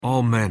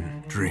All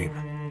men dream,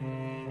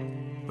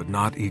 but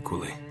not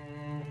equally.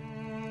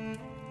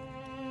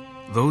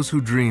 Those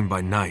who dream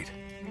by night,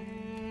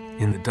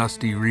 in the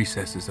dusty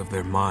recesses of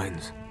their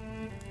minds,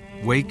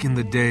 wake in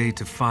the day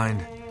to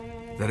find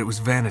that it was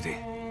vanity.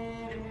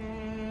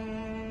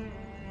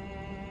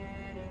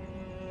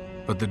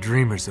 But the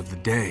dreamers of the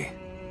day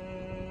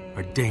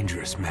are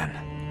dangerous men,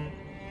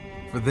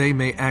 for they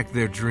may act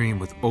their dream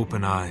with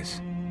open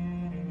eyes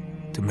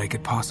to make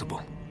it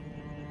possible.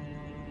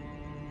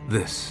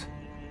 This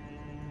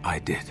I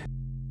did.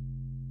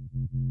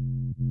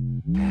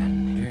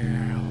 And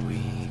here we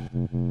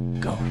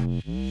go.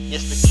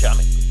 It's the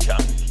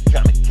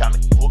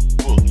comic book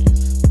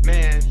bullies.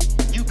 Man,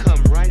 you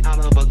come right out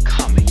of a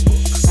comic book.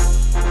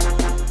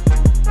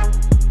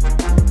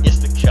 It's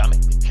the comic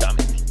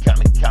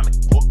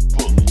book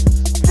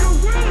bullies. You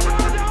will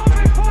bow down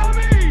before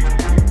me!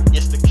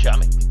 It's the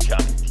comic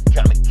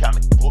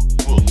book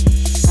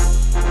bullies.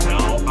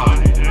 Now I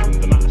am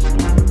the master.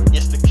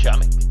 It's the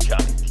comic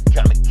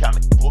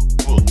book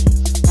bullies.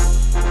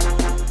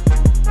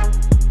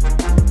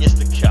 It's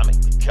the comic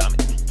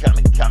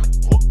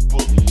book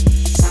bullies.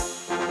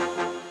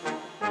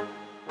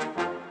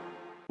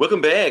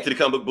 Welcome back to the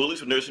Comic Book Bullies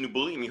with Nurse and New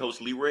Bully. I'm your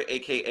host Leroy,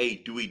 aka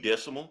Dewey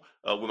Decimal,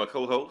 with my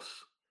co-host.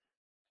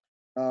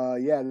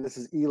 This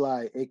is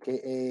Eli,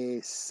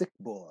 aka Sick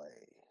Boy.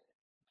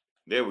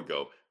 There we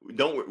go.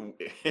 Don't worry.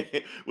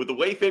 With the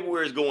way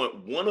February is going,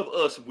 one of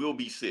us will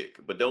be sick,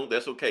 but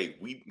that's okay.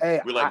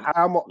 Hey, we're like,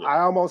 I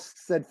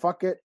almost said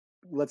fuck it.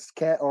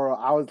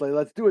 I was like,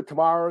 let's do it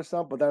tomorrow or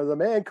something. But there was a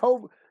man,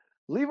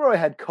 Leroy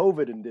had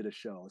COVID and did a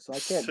show, so I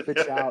can't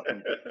bitch out.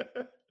 And,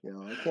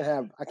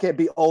 I can't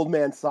be old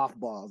man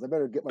softballs. I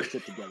better get my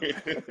shit together.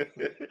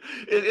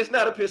 It's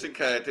not a pissing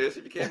contest.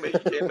 If you can't make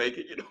it, you can't make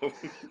it.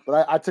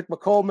 But I took my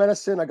cold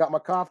medicine. I got my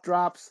cough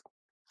drops.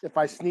 If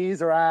I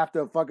sneeze or I have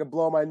to fucking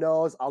blow my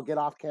nose, I'll get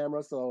off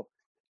camera. So,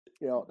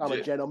 I'm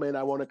a gentleman.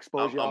 I won't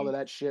expose you all of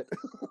that shit.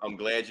 I'm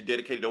glad you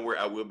dedicated. Don't worry,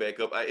 I will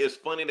back up. It's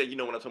funny that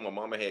when I told my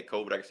mama had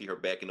COVID, I can see her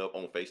backing up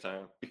on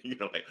FaceTime.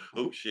 Like,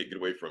 oh shit, get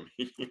away from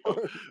me.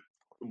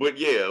 But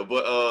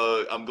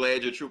I'm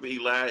glad you're trooping,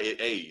 Eli.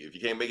 Hey, if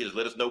you can't make it, just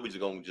let us know. We're just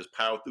gonna just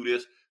power through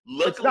this.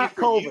 Luckily it's not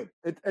for COVID.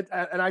 You,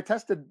 and I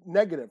tested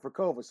negative for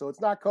COVID, so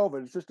it's not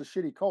COVID. It's just a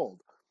shitty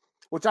cold,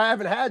 which I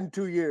haven't had in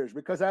 2 years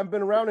because I haven't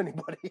been around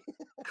anybody.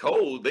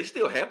 cold? They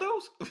still have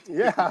those?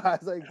 Yeah, I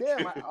was like,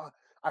 damn,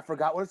 I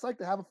forgot what it's like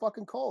to have a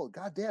fucking cold.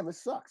 God damn, it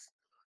sucks.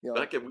 We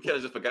kind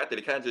of just forgot that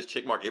it kind of just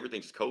check mark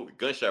everything's just COVID.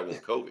 Gunshot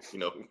won't COVID,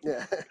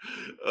 Yeah.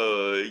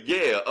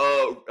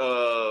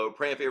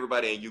 Praying for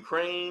everybody in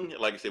Ukraine.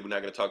 Like I said, we're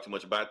not going to talk too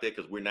much about that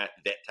because we're not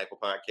that type of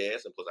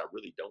podcast. And plus, I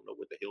really don't know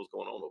what the hell's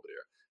going on over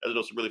there.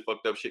 There's some really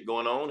fucked up shit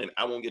going on, and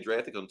I won't get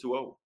drafted because I'm too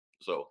old.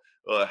 So,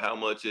 how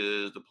much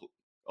is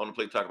on the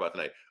plate to talk about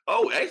tonight?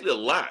 Oh, actually, a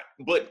lot.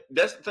 But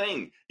that's the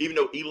thing. Even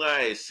though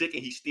Eli is sick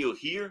and he's still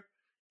here,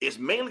 it's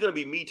mainly going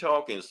to be me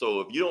talking. So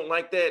if you don't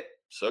like that,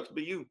 sucks to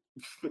be you.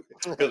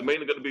 Because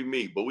mainly going to be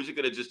me. But we're just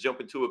going to just jump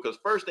into it. Because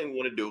first thing we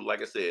want to do,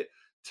 like I said,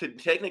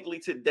 technically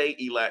today,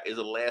 Eli, is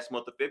the last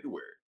month of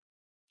February.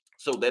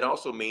 So that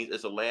also means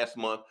it's the last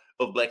month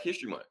of Black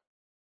History Month.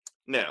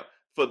 Now,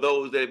 for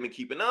those that have been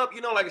keeping up,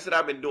 like I said,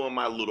 I've been doing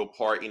my little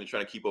part in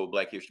trying to keep up with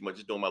Black History Month,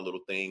 just doing my little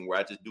thing where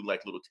I just do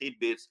like little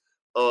tidbits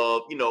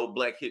of,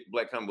 black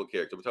comic book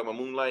character. We're talking about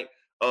Moonlight.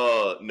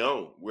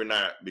 No, we're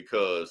not,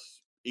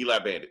 because Eli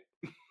banned it.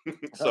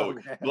 So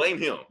blame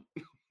him.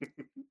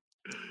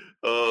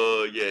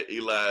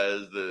 Eli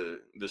is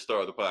the star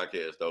of the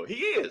podcast, though. He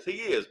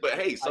is. But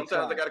hey,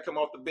 sometimes I got to come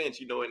off the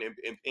bench, and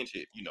pinch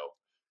it,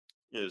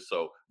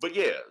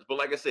 but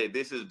like I said,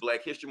 this is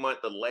Black History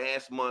Month, the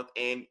last month,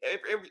 and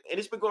and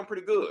it's been going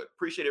pretty good.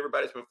 Appreciate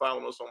everybody that's been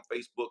following us on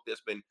Facebook,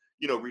 that's been,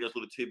 reading us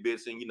little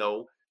tidbits and,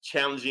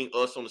 challenging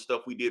us on the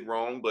stuff we did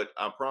wrong. But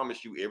I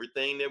promise you,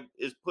 everything that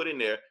is put in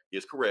there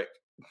is correct.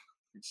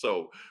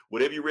 So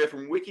whatever you read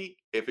from Wiki,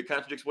 if it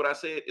contradicts what I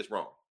said, it's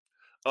wrong.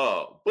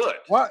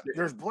 But what?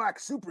 There's black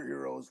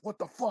superheroes. What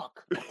the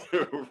fuck?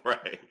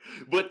 Right.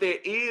 But there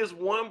is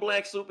one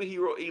black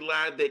superhero,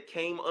 Eli, that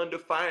came under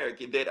fire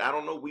that I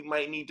don't know. We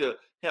might need to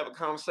have a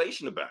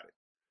conversation about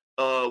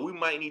it. We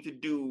might need to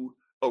do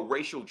a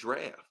racial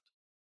draft.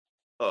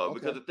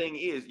 Because the thing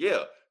is,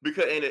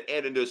 because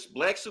and this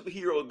black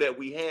superhero that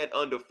we had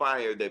under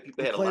fire that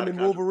people had a lot of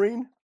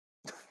Wolverine.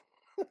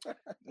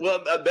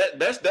 Well,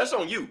 that's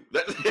on you.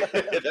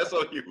 That's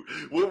on you.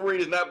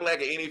 Wolverine is not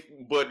black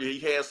but he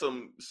has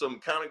some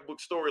comic book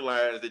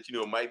storylines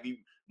that might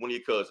be one of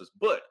your cousins.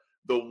 But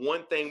the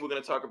one thing we're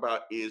going to talk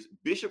about is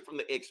Bishop from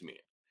the X-Men.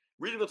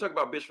 We're really going to talk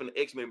about Bishop from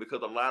the X-Men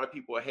because a lot of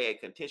people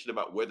had contention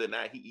about whether or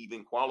not he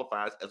even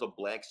qualifies as a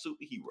black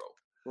superhero.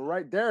 Well,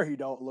 right there, he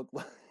don't look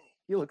like.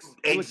 He looks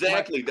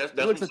exactly.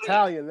 He looks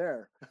Italian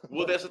there.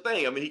 Well, that's the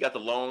thing. I mean, he got the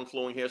long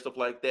flowing hair, stuff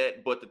like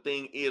that. But the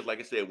thing is, like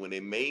I said, when they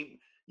made.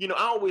 I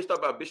always thought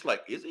about Bishop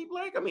like, is he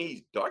black? I mean,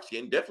 he's dark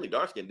skinned, definitely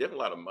dark skinned,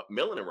 definitely a lot of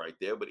melanin right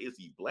there, but is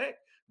he black?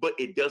 But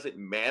it doesn't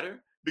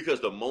matter because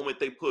the moment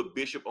they put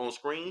Bishop on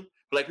screen,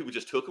 black people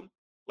just took him.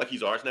 Like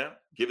he's ours now.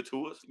 Give it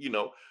to us.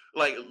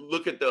 Like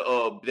look at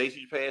the Days of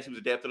Future Past. He was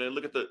adapted, and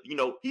look at the he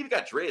even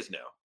got dreads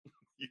now.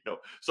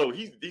 So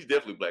he's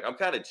definitely black. I'm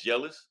kind of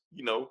jealous,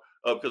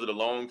 because of the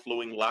long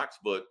flowing locks,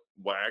 but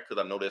why?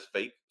 Because I know that's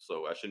fake,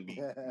 so I shouldn't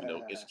be,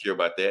 insecure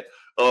about that.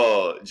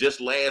 Just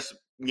last,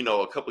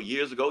 a couple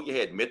years ago, you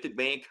had Method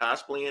Man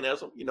cosplaying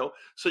as him,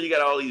 so you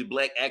got all these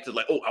black actors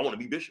like, oh, I want to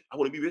be Bishop, I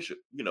want to be Bishop,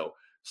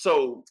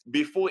 So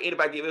before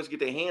anybody else get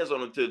their hands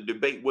on him to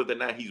debate whether or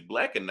not he's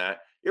black or not,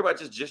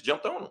 everybody just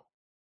jumped on him.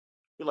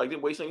 You're like,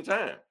 didn't waste any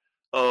time.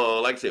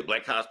 Like I said,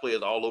 black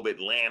cosplayers all over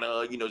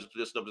Atlanta,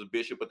 just up as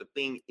Bishop. But the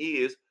thing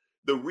is,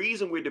 the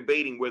reason we're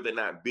debating whether or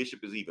not Bishop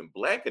is even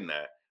black or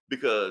not,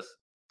 because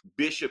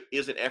Bishop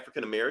isn't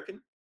African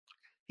American.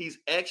 He's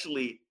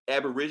actually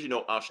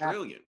Aboriginal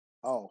Australian.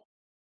 Oh,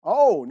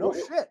 no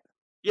shit.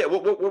 Yeah,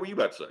 what were you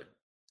about to say?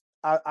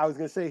 I was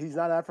gonna say he's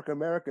not African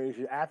American.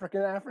 He's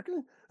African.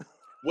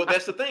 Well,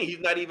 that's the thing. He's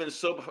not even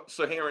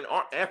sub-Saharan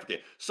African.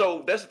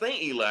 So that's the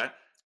thing, Eli.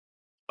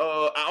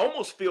 I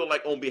almost feel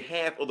like on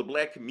behalf of the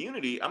black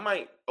community, I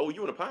might owe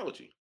you an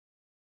apology.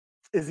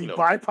 Is he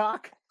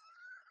BIPOC?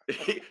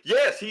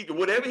 Yes,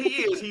 whatever he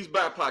is, he's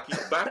BIPOC. He's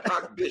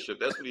BIPOC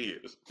Bishop. That's what he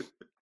is.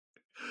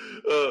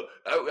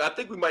 I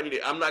think we might need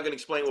it. I'm not going to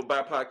explain what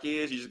BIPOC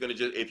is. You're just going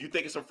to if you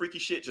think it's some freaky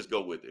shit, just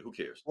go with it. Who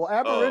cares? Well,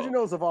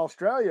 Aboriginals of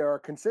Australia are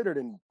considered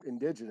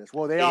indigenous.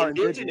 Well, they are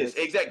indigenous.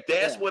 Exactly.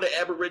 That's what an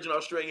Aboriginal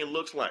Australian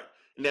looks like.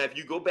 Now, if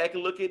you go back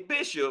and look at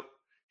Bishop,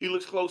 he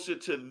looks closer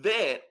to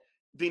that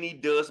than he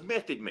does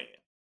Method Man.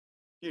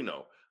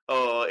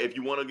 If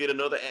you want to get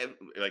another,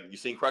 like you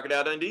seen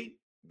Crocodile Dundee,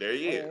 there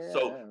he is. Yeah.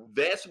 So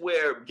that's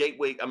where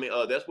Gateway.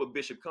 That's where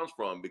Bishop comes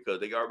from, because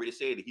they already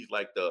said that he's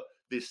like the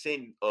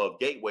descendant of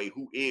Gateway,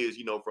 who is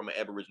from an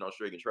Aboriginal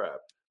Australian tribe.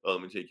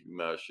 Let me take your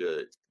mouth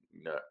shut.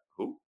 You're not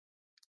who?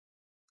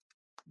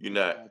 You're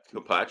not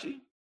Kapachi?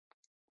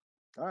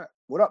 All right.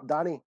 What up,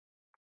 Donnie?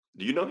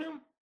 Do you know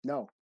him?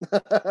 No.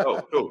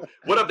 Oh, cool.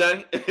 What up,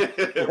 Donnie?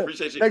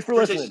 Appreciate you. Thanks for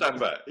listening. You talking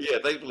about it. Yeah,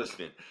 thanks for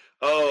listening.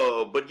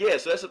 But yeah,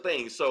 so that's the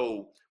thing.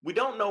 So we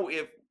don't know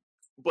if,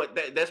 but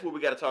that's what we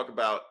got to talk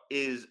about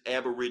is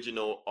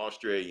Aboriginal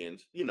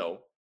Australians,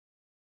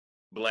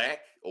 black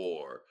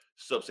or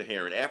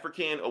sub-Saharan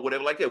African or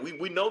whatever like that.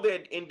 We know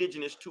they're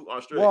indigenous to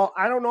Australia. Well,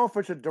 I don't know if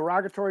it's a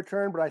derogatory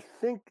term, but I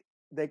think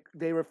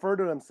they refer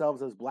to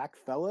themselves as black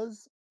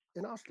fellas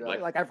in Australia.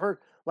 Like I've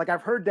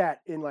heard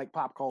that in like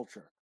pop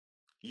culture.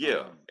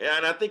 Yeah,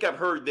 and I think I've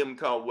heard them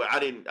call. Well, I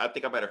think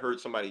I might have heard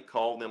somebody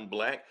call them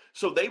black.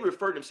 So they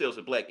refer themselves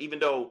as black, even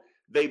though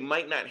they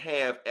might not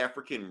have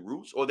African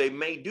roots, or they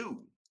may do,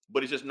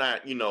 but it's just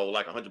not,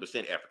 like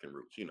 100% African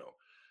roots,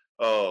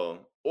 Or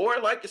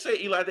like I say,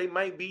 Eli, they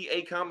might be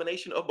a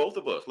combination of both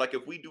of us. Like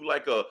if we do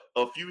like a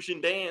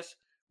fusion dance,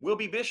 we'll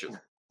be Bishop.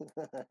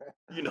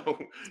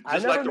 I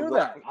never knew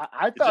that.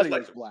 I thought he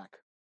was black.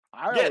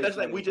 That's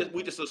like we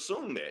just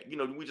assume that,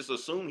 we just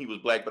assume he was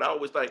black, but I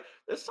always like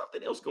there's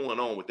something else going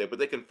on with that. But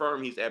they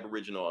confirm he's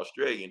Aboriginal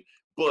Australian,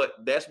 but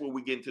that's where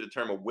we get into the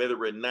term of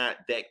whether or not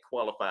that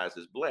qualifies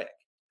as black.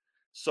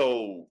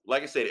 So,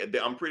 like I said,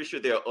 I'm pretty sure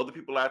there are other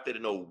people out there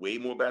that know way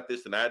more about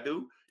this than I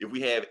do. If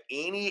we have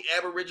any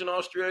Aboriginal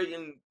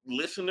Australian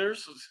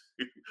listeners,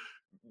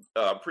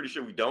 I'm pretty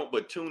sure we don't,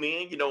 but tune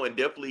in, and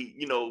definitely,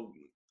 so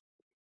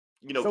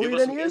give us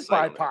then some he is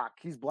BIPOC.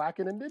 He's black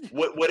and indigenous.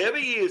 Whatever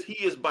he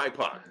is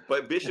BIPOC.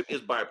 But Bishop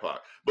is BIPOC.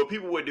 But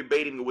people were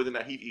debating whether or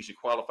not he should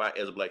qualify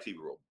as a black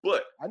superhero.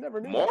 But I never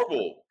knew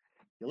Marvel.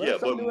 You learn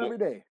something new every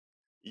day.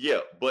 Yeah,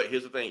 but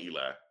here's the thing,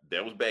 Eli.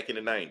 That was back in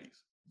the 90s.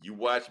 You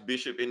watch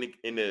Bishop in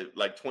the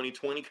like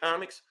 2020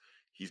 comics.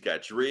 He's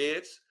got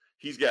dreads.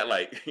 He's got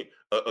like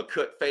a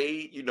cut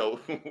fade,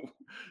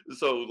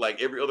 So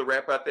like every other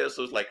rap out there.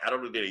 So it's like I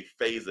don't know, did he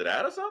phase it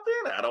out or something?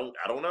 I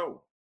don't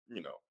know.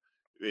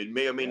 It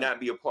may or may not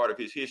be a part of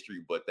his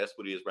history, but that's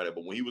what it is right now.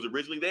 But when he was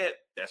originally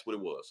that's what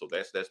it was. So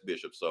that's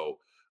Bishop. So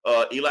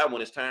Eli,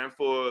 when it's time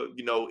for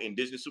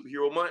Indigenous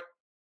Superhero Month,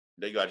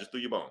 there you go. I just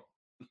threw your bone.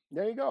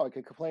 There you go. I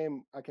can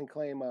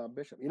claim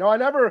Bishop.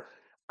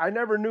 I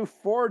never knew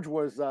Forge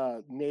was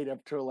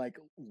native till like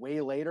way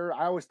later.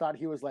 I always thought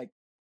he was like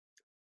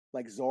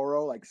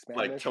Zorro, like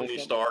Spanish, like Tony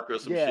Stark or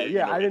some shit.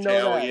 Yeah, I didn't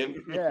Italian.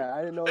 know that. Yeah, I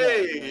didn't know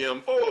hey,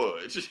 I'm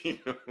Forge.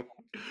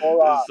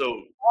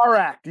 So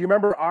Arak, do you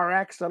remember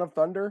Arak, Son of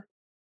Thunder?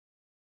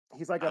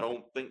 He's like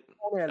Conan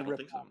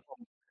ripoff. So.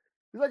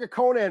 He's like a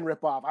Conan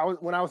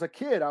ripoff. When I was a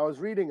kid, I was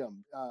reading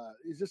him.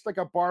 He's just like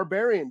a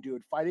barbarian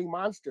dude fighting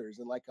monsters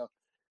in like a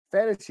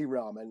fantasy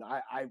realm, and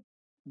I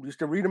used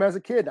to read him as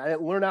a kid. I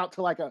didn't learn out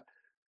till I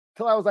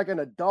was like an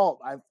adult.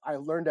 I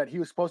learned that he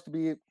was supposed to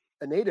be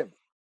a native.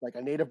 Like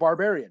a native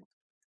barbarian,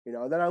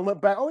 then I look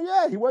back, oh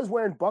yeah, he was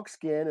wearing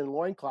buckskin and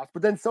loincloths,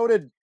 but then so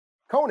did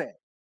Conan.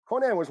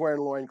 Conan was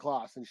wearing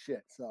loincloths and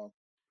shit. So,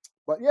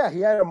 but yeah, he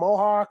had a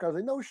mohawk. I was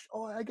like, no,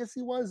 I guess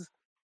he was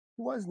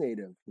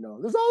native.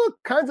 There's all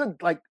kinds of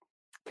like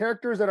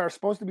characters that are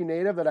supposed to be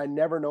native that I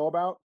never know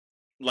about.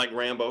 Like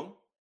Rambo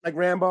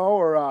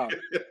or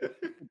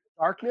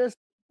Darkness.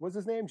 What's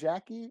his name?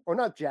 Jackie? Or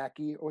not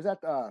Jackie? Or was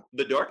that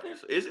the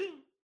Darkness? Is he?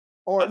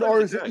 Or thought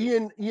he is it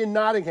Italian. Ian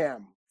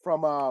Nottingham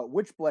from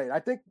Witchblade? I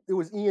think it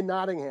was Ian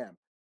Nottingham.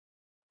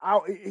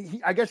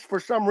 I guess for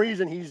some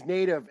reason he's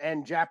native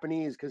and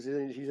Japanese because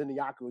he's in the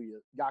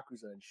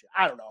Yakuza and shit.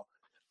 I don't know.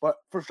 But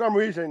for some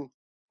reason,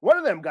 one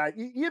of them guys,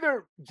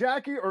 either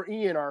Jackie or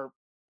Ian, are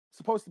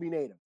supposed to be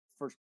native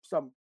for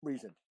some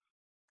reason.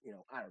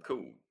 I don't know.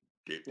 Cool.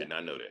 Did Yeah.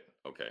 not know that.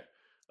 Okay.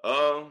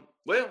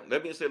 Well,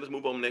 that being said, let's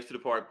move on next to the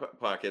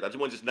podcast. I just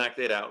want to just knock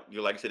that out.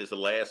 Like I said, it's the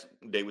last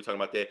day we're talking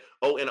about that.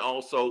 Oh, and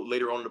also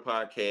later on in the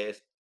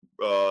podcast,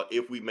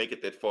 if we make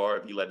it that far,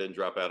 if Eli doesn't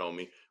drop out on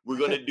me, we're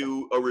going to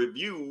do a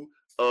review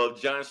of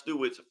Jon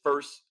Stewart's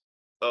first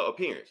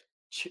appearance.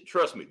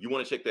 Trust me, you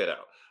want to check that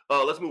out.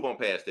 Let's move on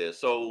past that.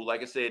 So,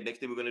 like I said, next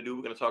thing we're going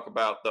to talk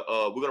about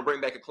we're going to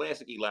bring back a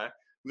classic, Eli.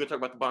 We're going to talk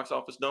about the box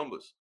office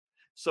numbers.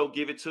 So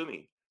give it to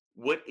me.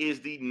 What is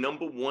the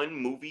number one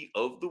movie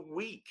of the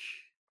week?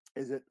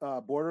 Is it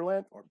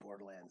Borderlands or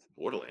Borderlands?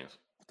 Borderlands.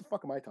 What the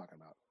fuck am I talking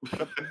about?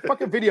 The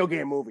fucking video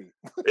game movie.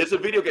 It's a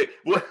video game.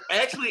 Well,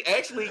 actually,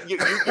 you're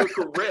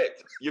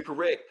correct. You're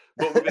correct.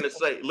 But we're gonna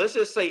say, let's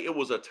just say it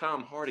was a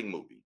Tom Hardy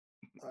movie,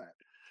 All right.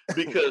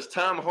 because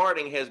Tom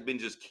Hardy has been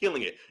just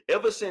killing it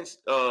ever since.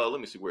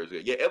 Let me see where is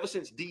it. Yeah, ever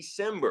since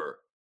December,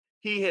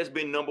 he has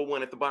been number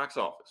one at the box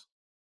office,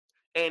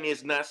 and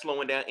it's not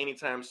slowing down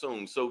anytime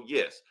soon. So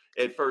yes,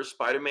 at first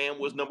Spider-Man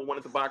was number one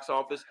at the box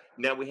office.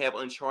 Now we have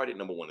Uncharted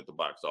number one at the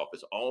box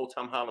office. All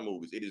Tom Holland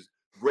movies. It is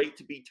great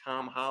to be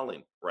Tom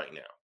Holland right now.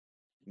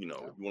 If you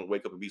want to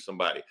wake up and be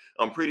somebody.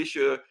 I'm pretty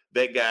sure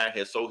that guy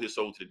has sold his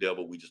soul to the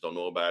devil. We just don't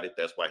know about it.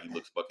 That's why he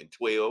looks fucking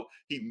 12.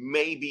 He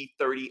may be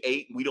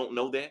 38. We don't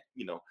know that,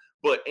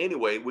 But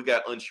anyway, we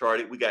got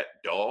Uncharted. We got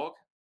Dog.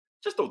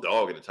 Just throw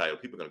Dog in the title.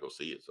 People are going to go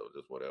see it. So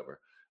just whatever.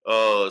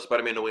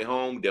 Spider-Man No Way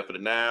Home, Death of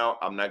the Nile.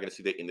 I'm not going to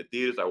see that in the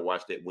theaters. I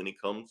watch that when it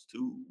comes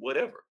to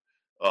whatever.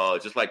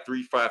 Just like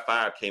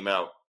 355 came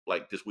out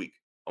like this week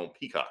on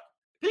Peacock.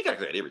 Peacock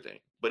had everything.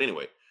 But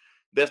anyway,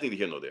 that's neither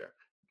here nor there.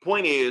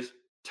 Point is,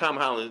 Tom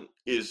Holland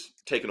is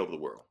taking over the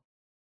world.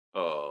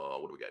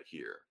 What do we got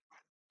here?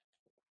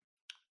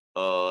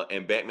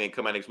 And Batman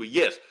come out next week.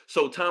 Yes.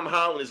 So Tom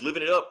Holland is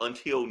living it up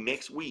until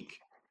next week.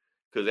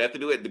 Because after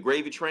the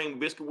gravy train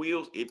with biscuit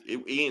wheels, it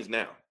ends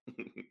now.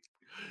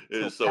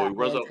 So he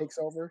runs up. Takes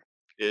over.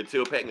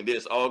 Until Pac-Man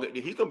did all good.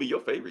 He's gonna be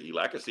your favorite,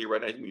 Eli. I can see it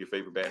right now. He's gonna be your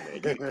favorite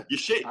Batman. You're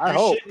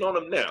shitting on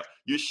him now.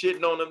 You're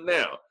shitting on him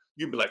now.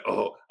 You'd be like,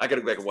 oh, I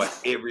gotta go back and watch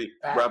every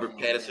Robert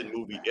Pattinson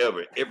movie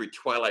ever, every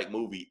Twilight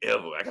movie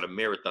ever. I gotta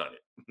marathon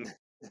it.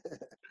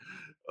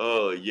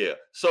 Yeah.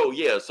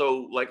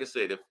 So like I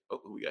said,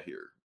 who we got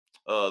here?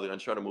 The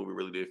Uncharted movie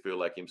really did feel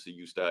like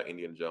MCU style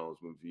Indiana Jones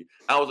movie.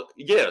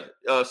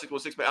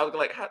 616 Man. I was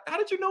like, how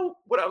did you know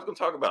what I was gonna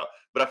talk about?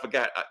 But I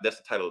forgot that's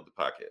the title of the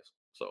podcast.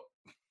 So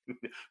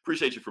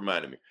appreciate you for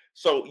reminding me.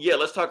 So yeah,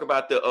 let's talk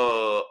about the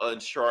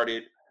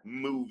Uncharted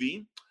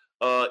movie.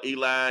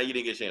 Eli, you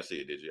didn't get a chance to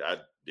see it, did you? I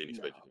didn't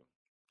expect you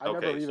to. I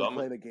never even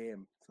played the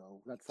game,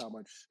 so that's how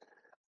much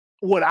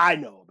what I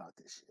know about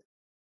this shit.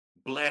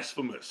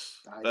 Blasphemous.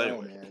 I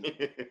know, man.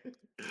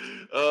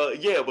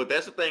 Yeah, but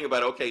that's the thing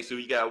about it. Okay, so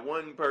you got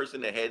one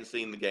person that hadn't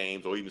seen the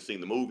games or even seen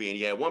the movie, and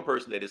you had one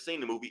person that has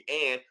seen the movie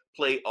and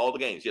played all the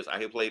games. Yes,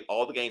 I have played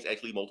all the games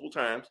actually multiple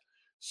times.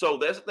 So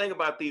that's the thing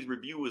about these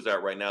reviewers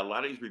out right now. A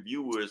lot of these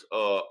reviewers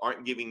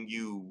aren't giving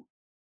you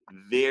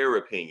their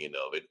opinion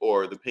of it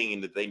or the opinion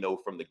that they know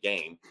from the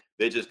game.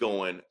 They're just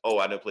going, oh,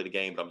 I didn't play the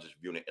game, but I'm just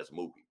viewing it as a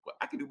movie. Well,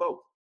 I can do both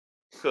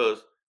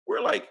because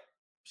we're like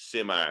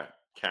semi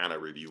kind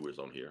of reviewers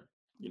on here.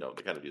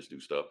 They kind of just do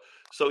stuff.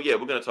 So yeah,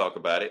 we're going to talk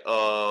about it.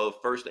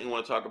 First thing I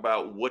want to talk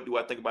about, what do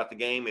I think about the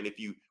game? And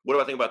what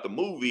do I think about the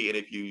movie? And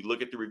if you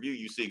look at the review,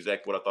 you see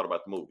exactly what I thought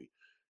about the movie.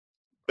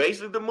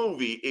 Basically, the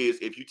movie is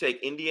if you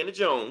take Indiana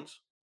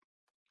Jones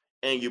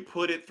and you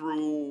put it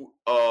through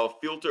a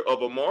filter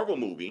of a Marvel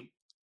movie,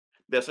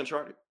 that's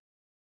Uncharted.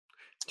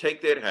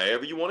 Take that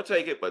however you want to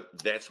take it, but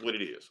that's what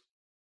it is.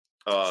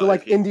 So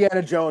like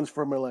Indiana Jones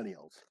for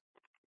millennials.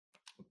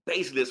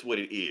 Basically, that's what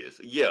it is.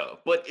 Yeah,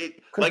 but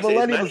because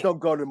millennials don't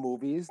go to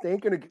movies. They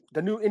ain't gonna.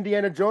 The new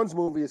Indiana Jones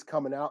movie is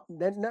coming out.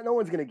 Then no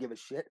one's gonna give a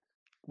shit.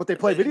 But they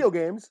play video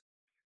games.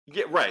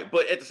 Yeah, right.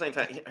 But at the same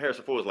time,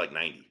 Harrison Ford is like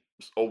 90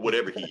 or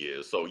whatever he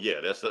is. So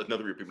yeah, that's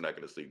another reason people not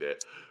gonna see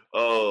that.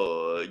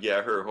 Yeah,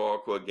 I heard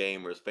hardcore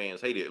gamers,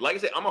 fans hate it. Like I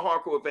said, I'm a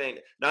hardcore fan.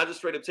 Now I just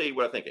straight up tell you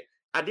what I think.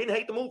 I didn't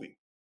hate the movie.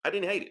 I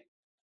didn't hate it.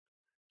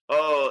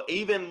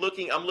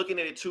 I'm looking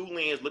at it two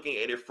lenses, looking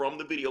at it from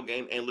the video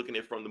game and looking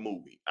at it from the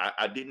movie.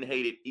 I didn't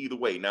hate it either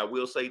way. Now, I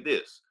will say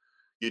this.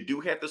 You do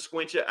have to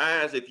squint your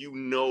eyes if you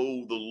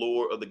know the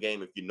lore of the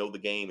game, if you know the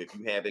game, if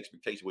you have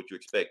expectation what you're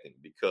expecting,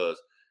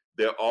 because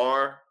there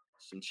are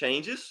some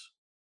changes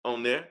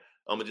on there.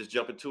 I'm going to just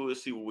jump into it,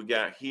 see what we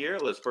got here.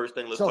 Let's talk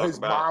about... So his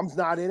mom's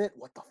not in it?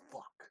 What the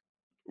fuck?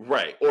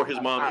 Right, or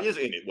his mom is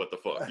in it. What the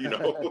fuck,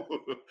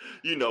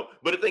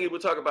 But the thing is,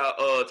 we'll talk about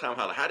Tom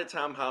Holland. How did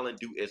Tom Holland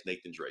do as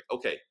Nathan Drake?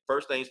 Okay,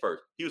 first things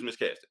first, he was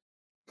miscasted.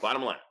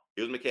 Bottom line,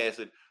 he was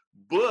miscasted,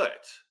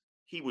 but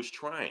he was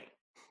trying.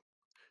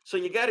 So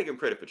you got to give him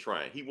credit for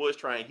trying. He was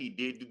trying. He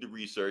did do the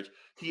research.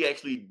 He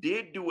actually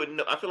did do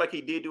enough. I feel like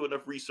he did do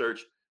enough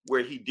research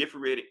where he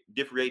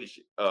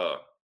differentiated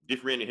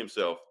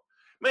himself,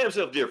 made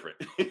himself different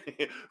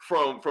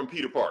from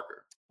Peter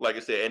Parker. Like I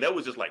said, and that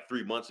was just like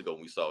 3 months ago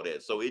when we saw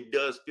that. So it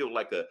does feel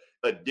like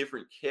a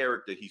different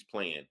character he's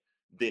playing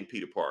than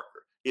Peter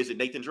Parker. Is it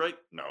Nathan Drake?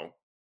 No.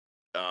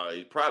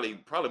 Probably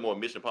more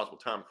Mission Impossible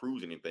Tom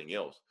Cruise than anything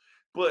else.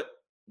 But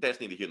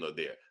that's neither here nor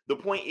there. The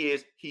point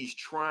is he's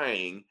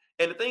trying.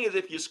 And the thing is,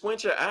 if you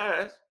squint your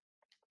eyes,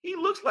 he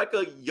looks like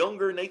a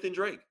younger Nathan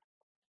Drake.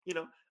 You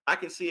know, I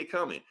can see it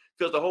coming.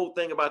 Because the whole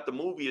thing about the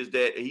movie is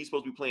that he's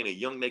supposed to be playing a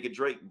young Nathan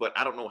Drake, but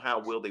I don't know how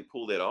well they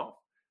pull that off.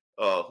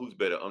 Who's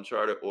better,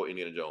 Uncharted or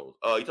Indiana Jones?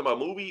 You talking about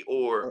movie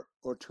or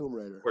Tomb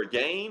Raider? Or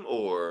game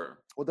or?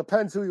 Well,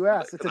 depends who you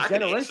ask. It's a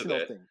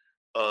generational thing.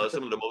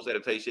 Some of the most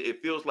adaptation.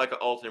 It feels like an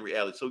alternate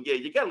reality. So yeah,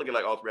 you got to look at it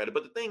like alternate reality.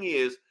 But the thing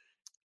is,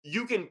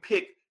 you can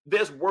pick.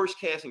 There's worse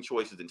casting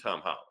choices than Tom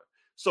Holland.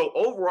 So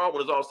overall,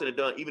 when it's all said and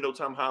done, even though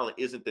Tom Holland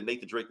isn't the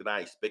Nathan Drake that I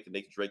expected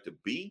Nathan Drake to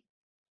be,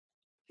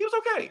 he was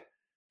okay.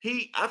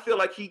 I feel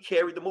like he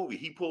carried the movie.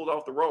 He pulled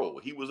off the role.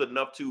 He was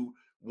enough to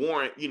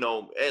warrant, you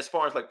know, as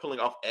far as like pulling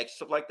off extra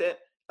stuff like that.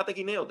 I think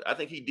he nailed it. I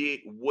think he did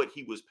what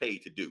he was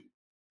paid to do.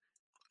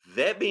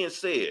 That being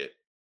said,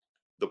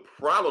 the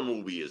problem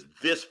movie is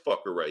this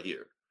fucker right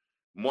here,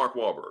 Mark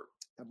Wahlberg.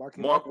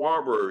 Mark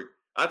Wahlberg.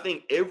 I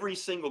think every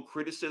single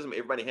criticism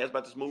everybody has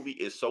about this movie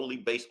is solely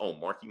based on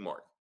Marky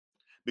Mark.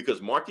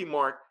 Because Marky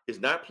Mark is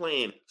not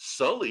playing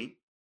Sully,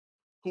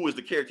 who is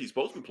the character he's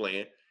supposed to be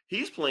playing.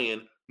 He's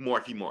playing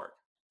Marky Mark.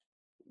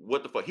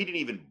 What the fuck? He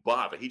didn't even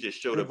bother. He just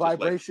showed up.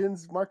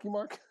 Vibrations, like, Marky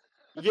Mark?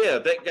 Yeah,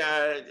 that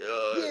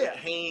guy,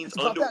 Hanes,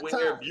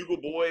 underwear, Bugle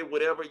Boy,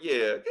 whatever.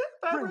 Yeah,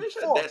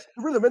 vibration. That's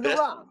rhythm in the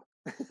rhyme.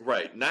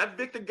 Right. Not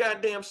Victor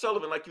goddamn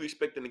Sullivan like you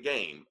expect in the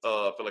game.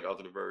 I feel like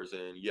alternate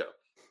version. Yeah.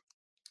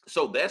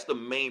 So that's the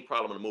main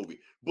problem in the movie.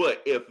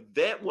 But if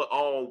that what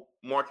all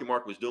Marky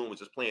Mark was doing was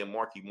just playing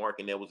Marky Mark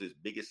and that was his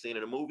biggest sin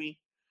in the movie,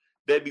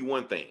 that'd be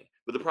one thing.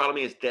 But the problem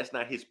is that's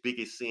not his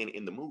biggest sin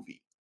in the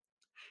movie.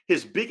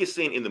 His biggest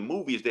sin in the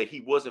movie is that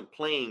he wasn't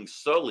playing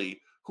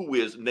Sully, who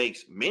is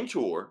Nate's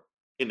mentor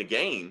in the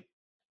game.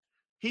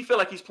 He felt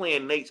like he's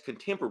playing Nate's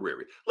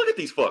contemporary. Look at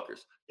these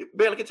fuckers. You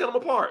barely can tell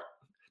them apart.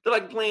 They're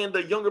like playing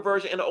the younger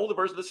version and the older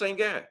version of the same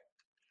guy.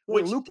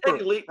 Which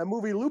technically, a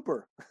movie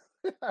Looper.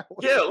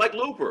 Yeah, like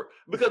Looper.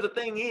 Because the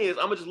thing is,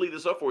 I'm gonna just leave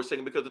this up for a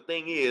second. Because the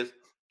thing is,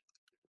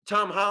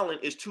 Tom Holland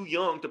is too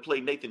young to play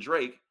Nathan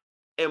Drake,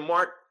 and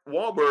Mark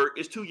Wahlberg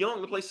is too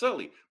young to play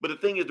Sully. But the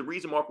thing is, the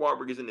reason Mark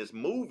Wahlberg is in this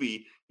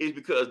movie is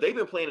because they've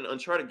been playing an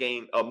Uncharted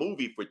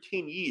movie for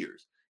 10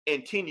 years.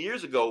 And 10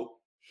 years ago,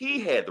 he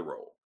had the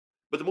role.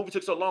 But the movie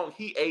took so long,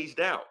 he aged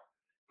out.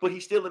 But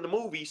he's still in the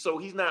movie, so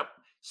he's not.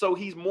 So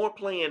he's more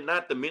playing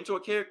not the mentor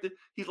character.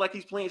 He's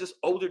playing just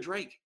older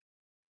Drake.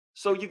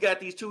 So you got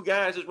these two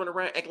guys just running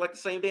around acting like the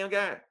same damn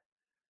guy.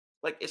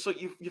 Like, so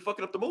you're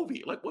fucking up the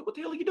movie. Like, what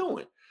the hell are you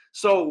doing?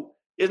 So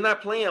it's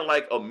not playing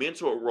like a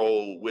mentor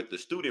role with the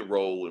student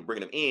role and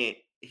bringing them in.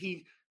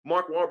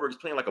 Mark Wahlberg is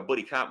playing like a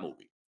buddy cop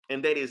movie.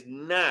 And that is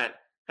not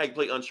how you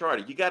play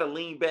Uncharted. You got to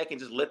lean back and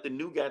just let the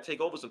new guy take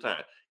over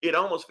sometime. It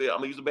almost feels, I'm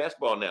going to use a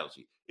basketball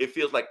analogy. It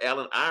feels like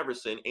Allen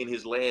Iverson in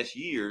his last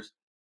years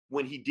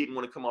when he didn't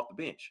want to come off the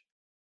bench.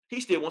 He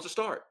still wants to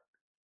start.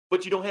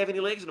 But you don't have any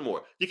legs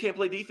anymore. You can't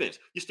play defense.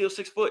 You're still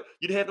 6 foot.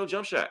 You have no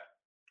jump shot.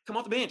 Come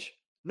off the bench.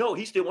 No,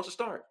 he still wants to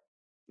start.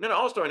 Not an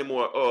all-star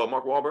anymore,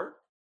 Mark Wahlberg.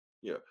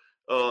 Yeah.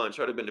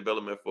 Uncharted been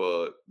development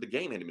for the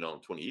game hadn't been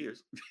on 20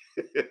 years.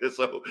 So there's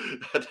a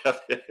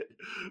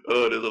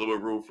little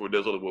room for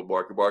there's a little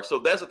Marky Mark. So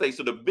that's the thing.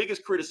 So the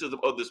biggest criticism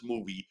of this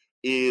movie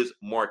is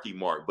Marky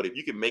Mark. But if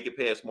you can make it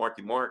past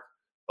Marky Mark,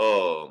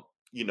 hang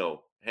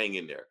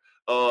in there.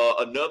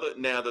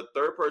 The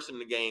third person in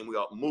the game we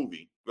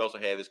also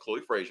have is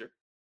Chloe Frazier.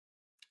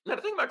 Now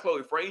the thing about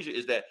Chloe Frazier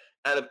is that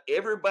out of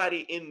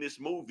everybody in this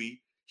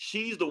movie,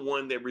 she's the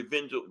one that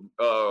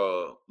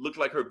looks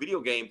like her video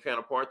game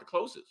counterpart the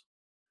closest.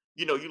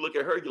 You look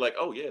at her, you're like,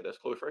 oh yeah, that's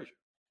Chloe Frazier.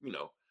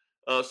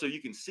 So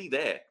you can see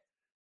that.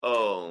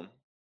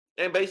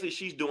 And basically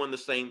she's doing the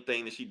same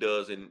thing that she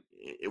does in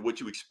what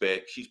you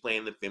expect. She's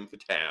playing the femme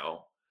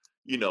fatale.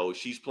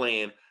 She's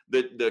playing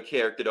the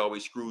character that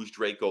always screws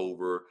Drake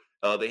over.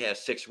 They have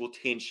sexual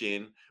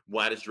tension.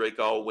 Why does Drake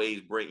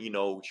always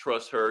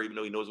trust her even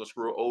though he knows he'll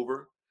screw her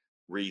over?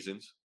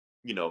 Reasons.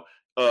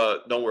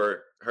 Don't worry,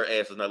 her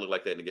ass does not look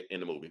like that in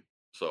the movie.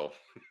 So,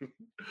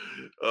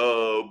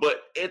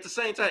 but at the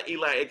same time,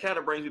 Eli, it kind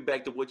of brings me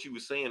back to what you were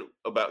saying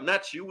about,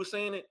 not you were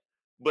saying it,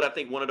 but I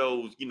think one of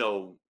those,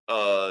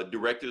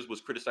 directors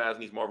was criticizing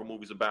these Marvel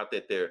movies about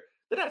that they're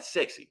not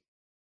sexy.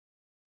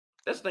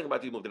 That's the thing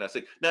about these movies, they're not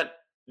sexy. Now,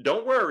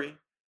 don't worry,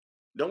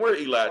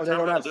 Eli. They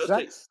don't have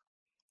sex?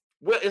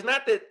 Well, it's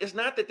not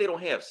that they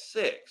don't have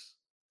sex.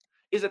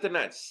 It's that they're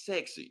not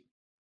sexy.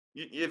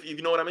 If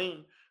you know what I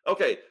mean.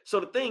 Okay,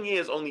 so the thing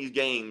is on these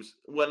games,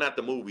 well, not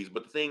the movies,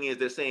 but the thing is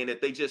they're saying that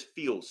they just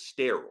feel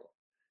sterile.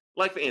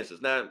 Like, for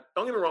instance, now,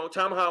 don't get me wrong,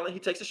 Tom Holland, he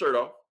takes his shirt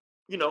off.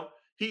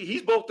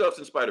 He's bulked up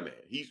in Spider-Man.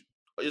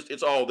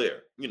 It's all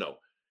there,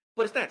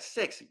 but it's not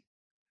sexy.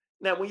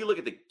 Now, when you look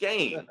at the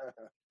game,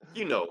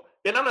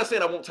 and I'm not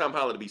saying I want Tom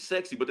Holland to be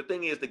sexy, but the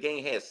thing is, the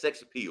game has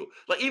sex appeal.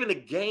 Like even the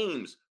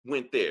games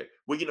went there,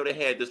 where they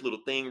had this little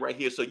thing right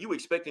here. So you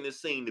expecting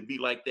this scene to be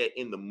like that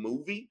in the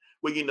movie,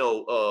 where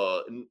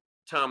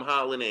Tom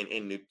Holland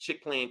and the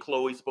chick playing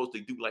Chloe supposed to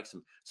do like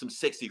some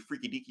sexy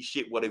freaky deaky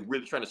shit while they're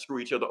really trying to screw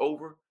each other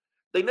over.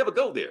 They never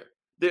go there.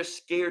 They're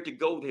scared to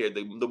go there.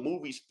 The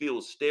movies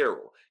feel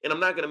sterile, and I'm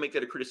not going to make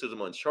that a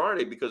criticism of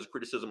Uncharted because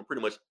criticism of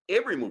pretty much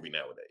every movie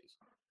nowadays.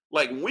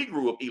 Like when we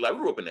grew up, Eli, we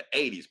grew up in the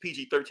 80s,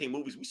 PG-13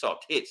 movies. We saw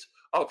tits,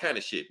 all kind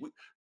of shit.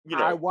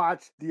 I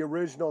watched the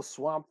original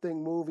Swamp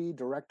Thing movie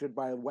directed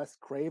by Wes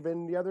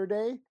Craven the other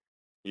day.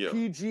 Yeah.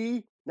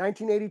 PG,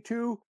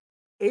 1982,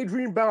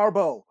 Adrienne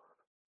Barbeau.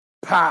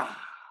 Pow!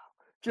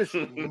 Just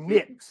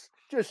nips.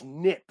 Just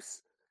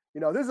nips.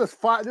 There's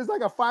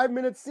like a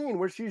 5-minute scene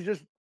where she's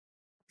just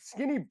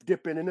skinny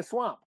dipping in the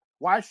swamp.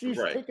 Why she's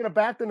taking a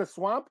bath in the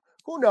swamp?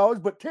 Who knows?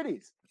 But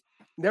titties.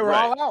 They were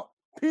all out.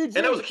 PG.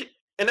 And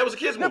that was a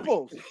kid's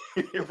nipples.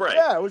 movie. Right.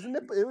 Yeah, it was a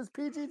nipple. It was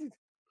PG.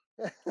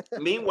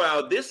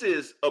 Meanwhile, this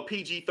is a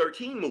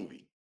PG-13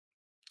 movie.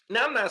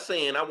 Now, I'm not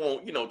saying I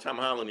want, Tom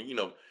Holland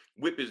to,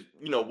 whip his,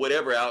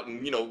 whatever out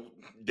and,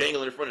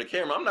 dangle in front of the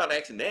camera. I'm not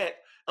asking that.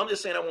 I'm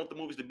just saying I want the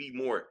movies to be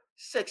more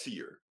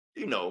sexier,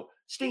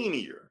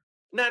 steamier,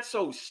 not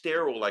so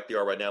sterile like they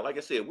are right now. Like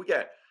I said, we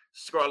got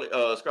Scarlett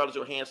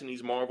Johansson in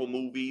these Marvel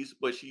movies,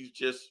 but she's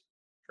just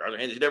Scarlett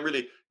Johansson. She doesn't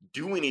really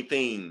do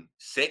anything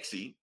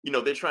sexy.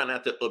 They're trying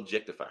not to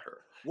objectify her.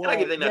 Well, and I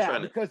get they're not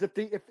trying to, because if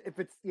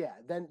it's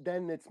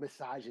then it's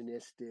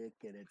misogynistic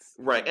and it's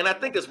right. And I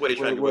think that's what they're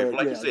trying to do away from.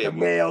 Like you said, the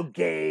male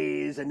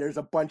gaze, and there's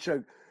a bunch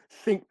of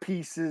think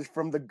pieces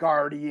from The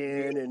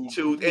Guardian and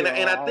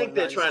I think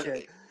they're trying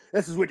to.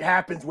 This is what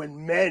happens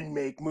when men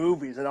make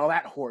movies and all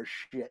that horse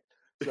shit.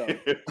 So.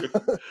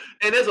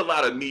 And there's a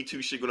lot of Me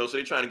Too shit going on, so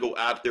they're trying to go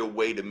out their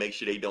way to make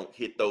sure they don't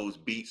hit those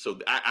beats. So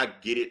I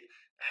get it,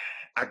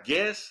 I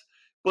guess,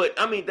 but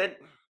I mean that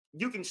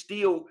you can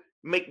still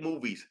make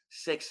movies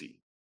sexy.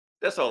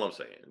 That's all I'm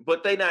saying.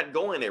 But they're not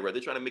going there. Right?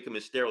 They're trying to make them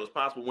as sterile as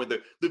possible when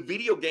the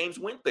video games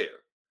went there.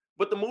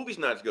 But the movie's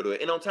not as good to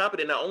it. And on top of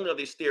it, not only are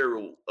they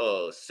sterile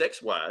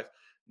sex-wise,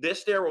 they're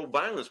sterile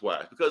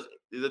violence-wise. Because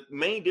the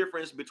main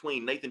difference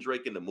between Nathan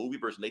Drake in the movie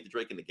versus Nathan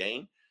Drake in the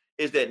game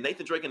is that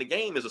Nathan Drake in the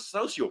game is a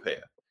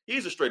sociopath.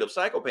 He's a straight-up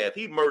psychopath.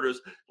 He murders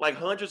like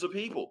hundreds of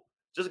people.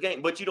 Just a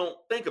game. But you don't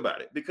think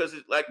about it. Because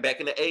it's like back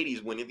in the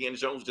 80s when Indiana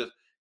Jones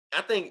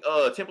I think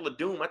Temple of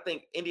Doom, I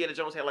think Indiana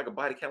Jones had like a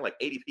body count like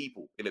 80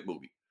 people in that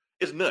movie.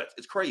 It's nuts.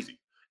 It's crazy.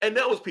 And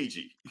that was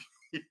PG.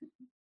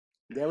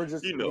 They were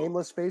just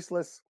nameless,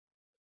 faceless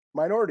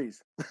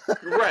minorities.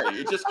 Right.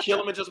 You just kill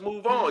them and just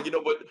move on,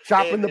 but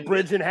chopping the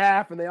bridge in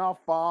half and they all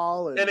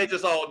fall. And they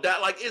just all die.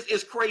 Like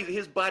it's crazy.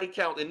 His body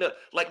count and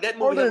like that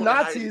movie. Or they're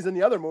Nazis in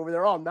the other movie.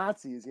 They're all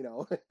Nazis,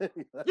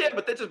 Yeah,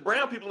 but they're just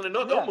brown people in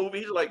another movie.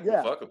 He's like,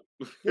 well, fuck them.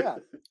 Yeah.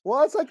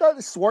 Well, it's like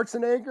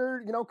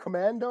Schwarzenegger,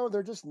 Commando.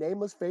 They're just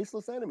nameless,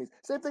 faceless enemies.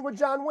 Same thing with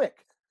John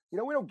Wick. We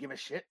don't give a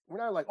shit. We're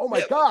not like, oh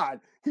my God,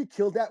 he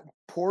killed that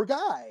poor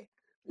guy.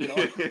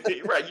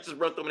 Right, you just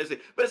run through them and say,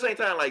 but at the same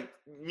time, like,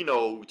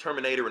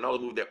 Terminator and all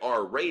the movies that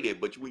are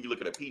rated, but when you look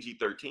at a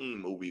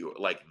PG-13 movie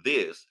like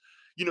this,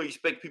 you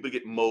expect people to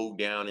get mowed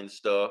down and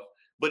stuff,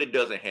 but it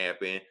doesn't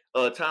happen.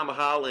 Tom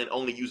Holland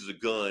only uses a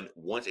gun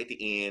once at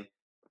the end,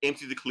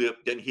 empties the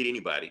clip, doesn't hit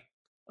anybody.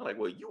 I'm like,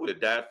 well, you would have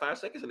died 5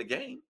 seconds in the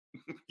game,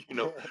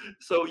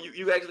 So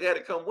you actually had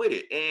to come with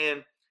it,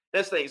 and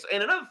that's things.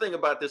 And another thing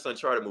about this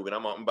Uncharted movie, and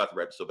I'm about to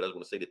wrap this up, but I just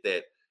want to say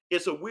that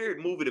it's a weird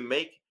movie to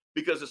make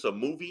because it's a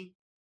movie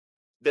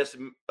that's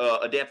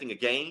adapting a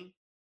game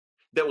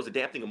that was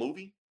adapting a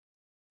movie.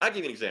 I'll give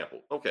you an example.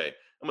 Okay,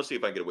 I'm going to see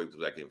if I can get away with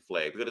without getting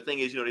flagged. Because the thing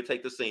is, they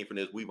take the scene from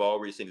this. We've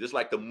already seen it. It's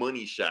like the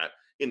money shot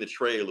in the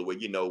trailer where,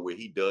 where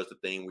he does the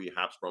thing where he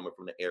hops from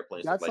the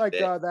airplane. That's like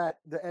that.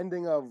 The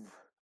ending of,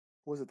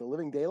 was it The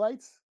Living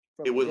Daylights?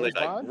 It was like,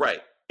 right.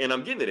 And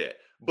I'm getting to that.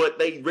 But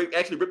they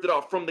actually ripped it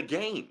off from the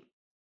game.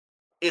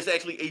 It's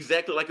actually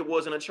exactly like it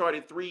was in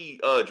Uncharted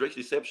 3, Drake's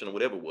Deception or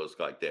whatever it was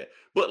like that.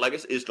 But like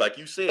it's like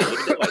you said,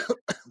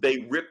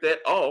 they ripped that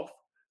off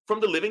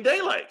from The Living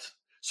Daylights.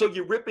 So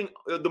you're ripping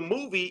the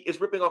movie is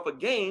ripping off a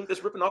game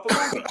that's ripping off a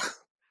movie.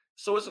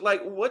 So it's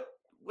like what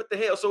the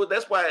hell? So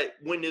that's why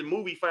when the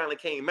movie finally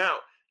came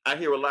out, I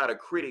hear a lot of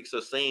critics are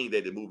saying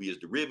that the movie is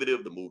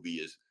derivative, the movie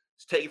is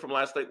taken from a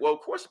lot of places. Well, of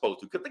course, it's supposed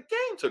to, because the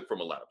game took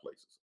from a lot of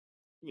places,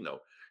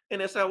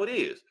 and that's how it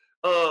is.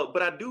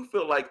 But I do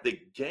feel like the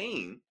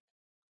game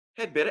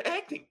had better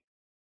acting.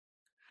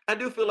 I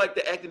do feel like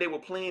the acting, they were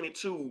playing it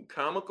too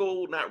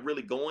comical, not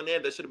really going there.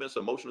 There should have been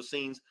some emotional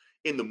scenes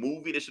in the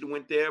movie that should have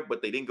went there,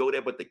 but they didn't go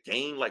there. But the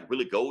game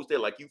really goes there.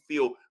 Like you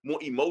feel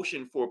more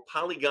emotion for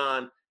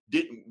Polygon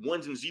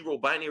ones and zero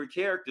binary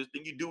characters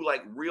than you do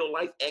like real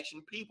life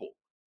action people.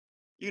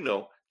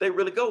 They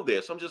really go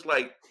there. So I'm just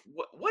like,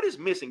 what is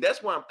missing?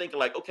 That's why I'm thinking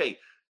like, okay,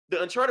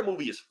 the Uncharted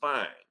movie is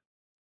fine,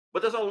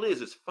 but that's all it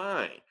is. It's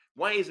fine.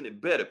 Why isn't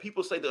it better?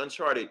 People say the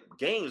Uncharted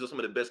games are some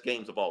of the best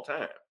games of all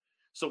time.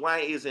 So why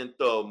isn't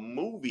the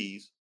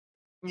movies,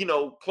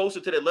 closer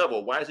to that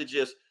level? Why is it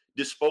just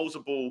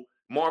disposable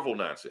Marvel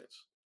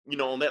nonsense,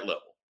 on that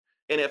level?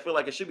 And I feel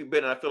like it should be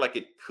better. And I feel like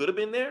it could have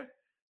been there,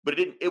 but it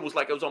didn't. It was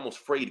like it was almost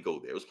afraid to go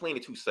there. It was playing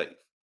it too safe.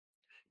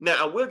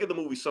 Now, I will give the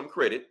movie some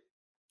credit.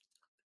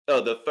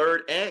 The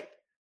third act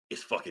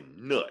is fucking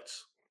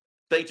nuts.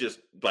 They just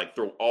like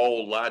throw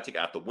all logic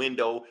out the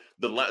window.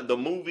 The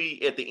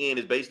movie at the end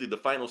is basically the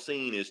final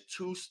scene is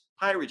two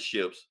pirate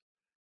ships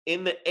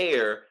in the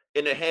air,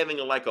 and they're having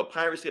like a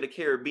Pirates of the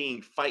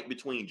Caribbean fight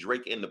between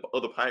Drake and the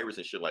other pirates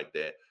and shit like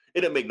that.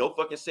 It didn't make no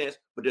fucking sense,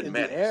 but it didn't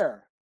matter. In the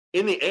air.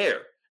 In the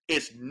air.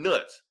 It's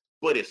nuts,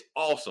 but it's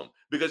awesome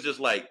because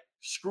just like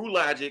screw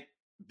logic,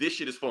 this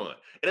shit is fun.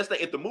 And that's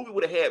like if the movie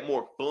would have had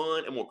more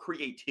fun and more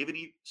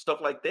creativity,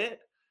 stuff like that,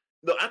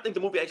 no, I think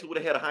the movie actually would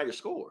have had a higher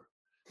score.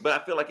 But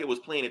I feel like it was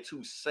playing it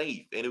too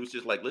safe, and it was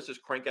just like, let's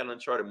just crank out an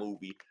Uncharted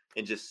movie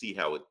and just see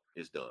how it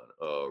is done.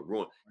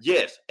 Ruin.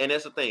 Yes, and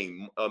that's the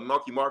thing.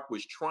 Marky Mark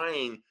was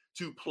trying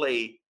to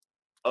play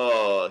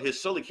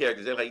his Sully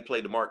character. That's how he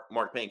played the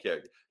Mark Payne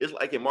character. It's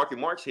like in Marky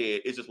Mark's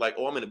head, it's just like,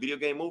 oh, I'm in a video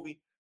game movie.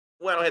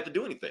 Well, I don't have to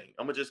do anything.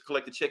 I'm gonna just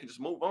collect the check and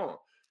just move on.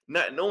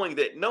 Not knowing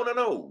that,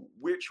 no,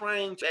 we're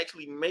trying to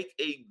actually make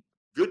a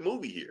good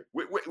movie here.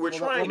 We're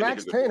trying. Well,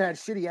 Max Payne had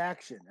shitty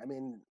action. I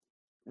mean,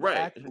 right?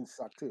 Action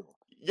sucked too.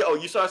 Yo,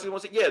 you saw season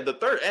one? Yeah, the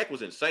third act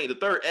was insane. The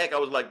third act, I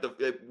was like,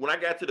 when I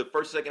got to the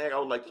first, second act, I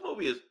was like, this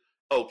movie is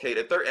okay.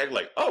 The third act,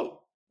 like,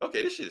 oh,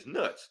 okay, this shit is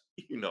nuts,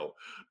 and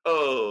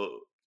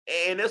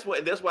that's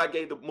why I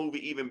gave the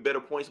movie even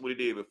better points than what it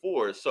did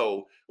before.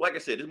 So, like I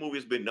said, this movie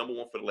has been number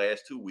one for the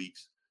last 2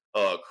 weeks.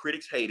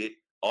 Critics hate it.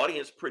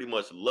 Audience pretty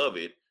much love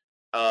it.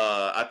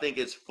 I think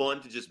it's fun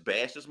to just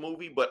bash this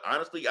movie, but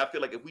honestly, I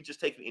feel like if we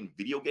just take it in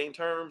video game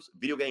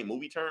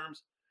movie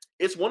terms,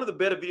 it's one of the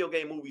better video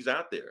game movies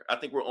out there. I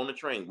think we're on the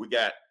train. We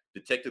got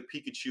Detective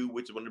Pikachu,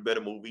 which is one of the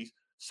better movies.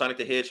 Sonic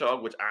the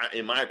Hedgehog, which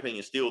in my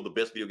opinion, is still the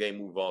best video game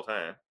movie of all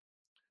time.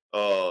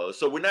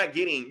 So we're not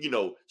getting,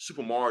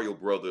 Super Mario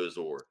Brothers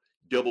or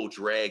Double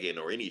Dragon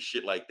or any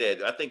shit like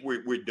that. I think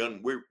we're done.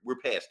 We're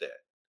past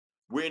that.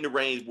 We're in the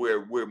range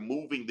where we're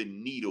moving the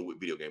needle with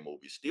video game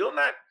movies. Still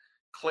not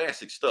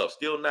classic stuff.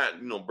 Still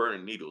not,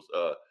 burning needles.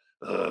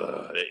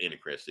 That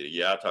Intercrest City.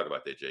 Yeah, I'll talk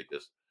about that, Jake.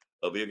 This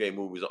video game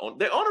movies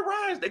they're on the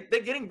rise.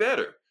 They're getting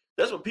better.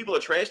 That's what people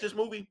are trash this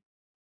movie.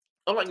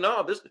 I'm like,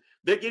 no,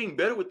 they're getting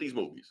better with these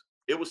movies.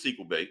 It was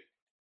sequel bait.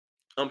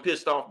 I'm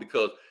pissed off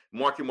because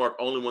Marky Mark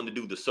only wanted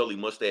to do the Sully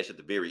mustache at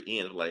the very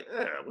end. I'm like,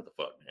 what the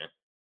fuck, man?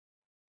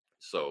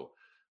 So,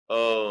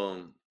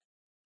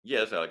 yeah,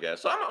 that's how I got.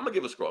 So I'm gonna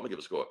give a score.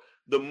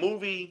 The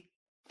movie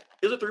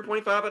is a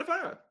 3.5 out of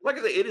 5. Like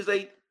I said, it is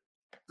a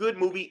good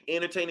movie,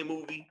 entertaining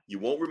movie. You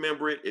won't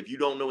remember it if you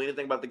don't know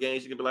anything about the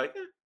games. You can be like,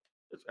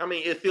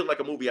 it feels like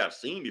a movie I've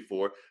seen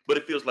before, but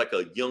it feels like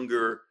a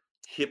younger,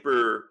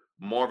 hipper,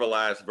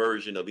 Marvelized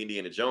version of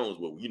Indiana Jones,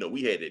 where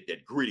we had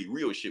that gritty,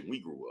 real shit when we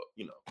grew up.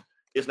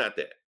 It's not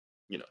that,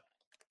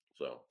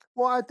 So.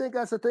 Well, I think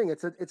that's the thing.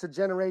 It's a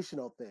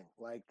generational thing.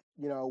 Like,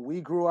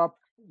 we grew up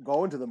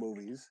going to the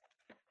movies.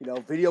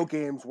 Video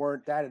games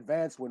weren't that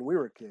advanced when we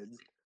were kids.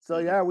 So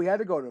yeah, we had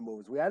to go to the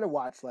movies. We had to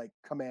watch like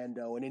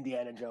Commando and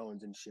Indiana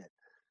Jones and shit.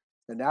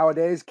 And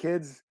nowadays,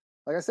 kids,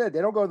 like I said,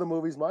 they don't go to the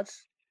movies much,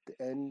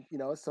 and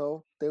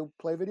so they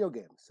play video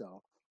games.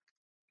 So.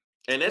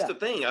 And that's the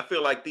thing. I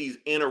feel like these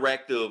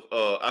interactive,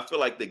 I feel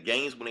like the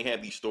games, when they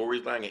have these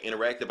stories lying and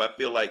interactive, I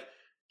feel like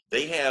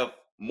they have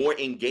more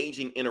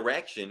engaging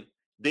interaction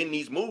than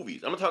these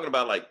movies. I'm talking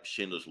about like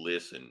Schindler's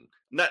List and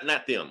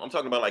not them. I'm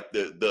talking about like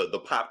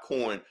the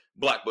popcorn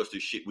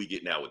blockbuster shit we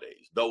get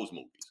nowadays. Those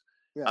movies.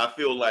 Yeah. I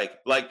feel like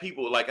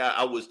people, like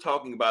I was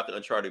talking about the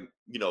Uncharted,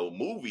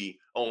 movie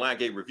online,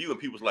 gave review, and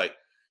people's like,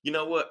 you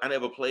know what? I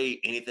never played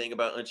anything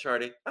about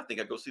Uncharted. I think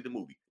I'd go see the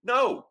movie.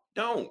 No,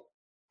 don't.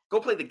 Go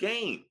play the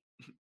game.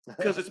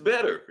 Because it's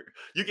better.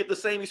 You get the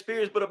same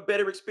experience, but a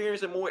better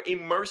experience and more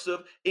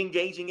immersive,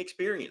 engaging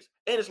experience.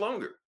 And it's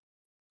longer.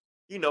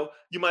 You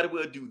might as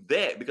well do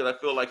that, because I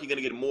feel like you're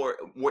going to get a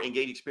more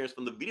engaging experience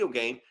from the video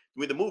game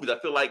with the movies. I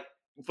feel like,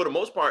 for the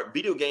most part,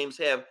 video games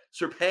have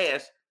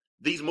surpassed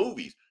these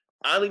movies.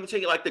 I'll even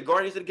take it like the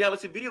Guardians of the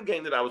Galaxy video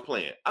game that I was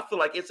playing. I feel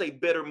like it's a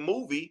better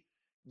movie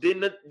than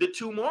the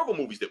 2 Marvel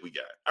movies that we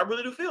got. I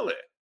really do feel that.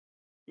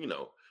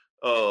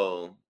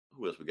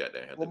 Who else we got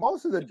there? Well,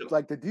 most of the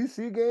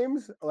DC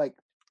games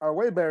are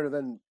way better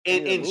than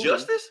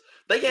Injustice.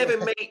 They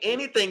haven't made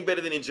anything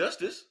better than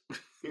Injustice.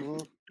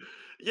 Mm-hmm.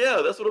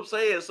 Yeah, that's what I'm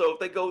saying. So if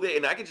they go there,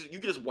 and you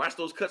can just watch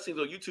those cutscenes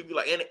on YouTube, be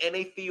like, and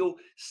they feel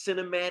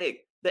cinematic.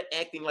 The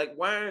acting, like,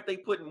 why aren't they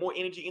putting more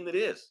energy into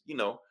this?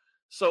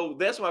 So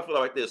that's why I feel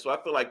like this. So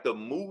I feel like the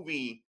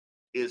movie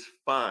is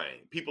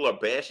fine. People are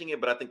bashing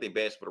it, but I think they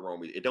bash for the wrong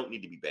reason. It don't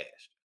need to be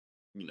bashed.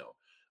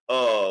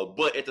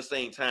 But at the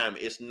same time,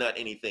 it's not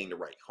anything to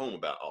write home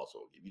about. Also,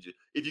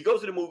 if you go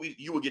to the movies,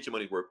 you will get your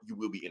money's worth. You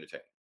will be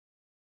entertained.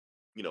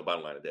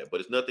 Bottom line of that.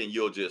 But it's nothing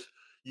you'll just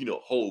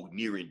hold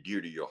near and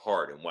dear to your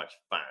heart and watch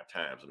 5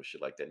 times and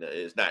shit like that. No,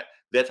 it's not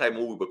that type of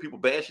movie, but people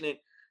bashing it,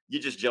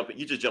 you're just jumping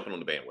on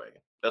the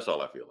bandwagon. That's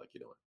all I feel like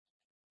you're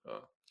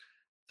doing.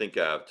 Think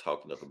I've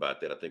talked enough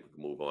about that. I think we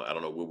can move on. I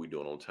don't know what we're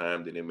doing on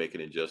time. They didn't make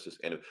an injustice.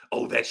 And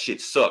that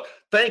shit sucked.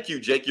 Thank you,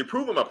 Jake. You're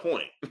proving my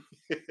point.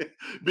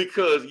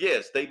 Because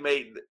yes, they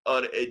made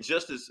an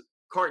Injustice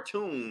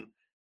cartoon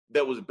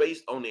that was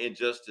based on the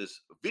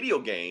Injustice video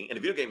game, and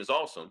the video game is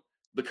awesome.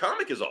 The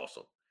comic is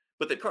awesome,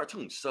 but the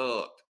cartoon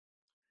sucked.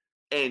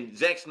 And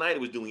Zack Snyder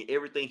was doing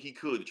everything he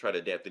could to try to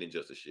adapt the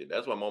Injustice shit.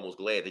 That's why I'm almost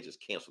glad they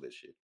just canceled that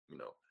shit.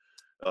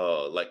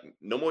 Like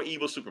no more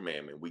evil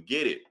Superman, man. We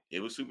get it.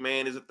 Evil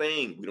Superman is a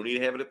thing. We don't need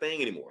to have it a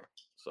thing anymore.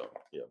 So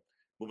yeah,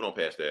 moving on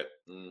past that.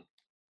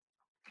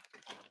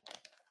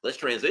 Let's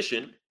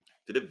transition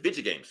to the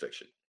video game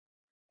section.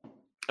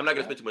 I'm not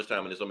gonna spend too much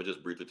time on this. I'm gonna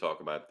just briefly talk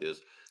about this.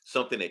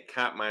 Something that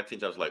caught my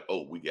attention. I was like,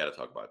 oh, we got to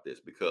talk about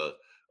this because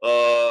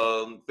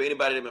for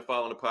anybody that's been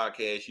following the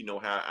podcast, you know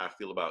how I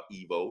feel about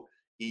Evo.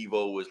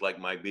 Evo is like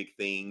my big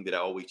thing that I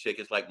always check.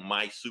 It's like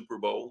my Super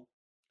Bowl.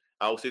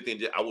 I will sit there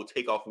and I will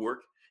take off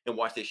work and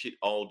watch that shit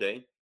all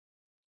day.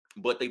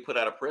 But they put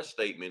out a press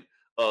statement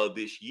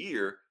this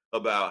year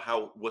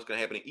about what's going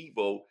to happen at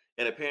Evo,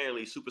 and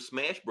apparently Super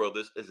Smash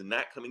Brothers is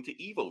not coming to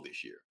Evo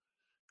this year.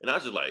 And I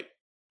was just like,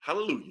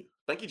 hallelujah,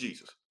 thank you,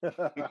 Jesus.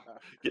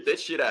 Get that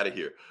shit out of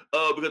here.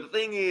 Because the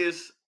thing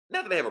is,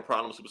 not that they have a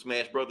problem with Super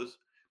Smash Brothers,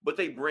 but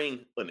they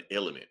bring an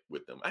element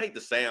with them. I hate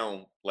to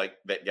sound like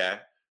that guy,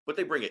 but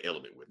they bring an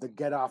element with them. The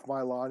get off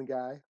my lawn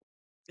guy.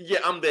 Yeah,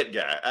 I'm that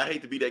guy. I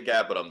hate to be that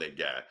guy, but I'm that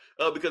guy.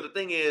 Because the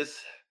thing is,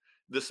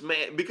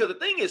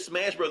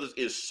 Smash Brothers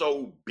is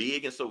so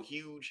big and so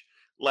huge.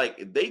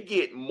 Like they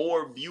get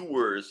more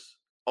viewers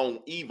on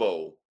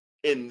Evo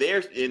in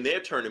their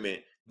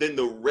tournament than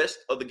the rest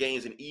of the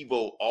games in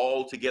Evo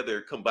all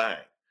together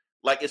combined.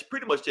 Like it's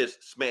pretty much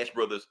just Smash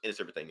Brothers and it's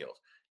everything else.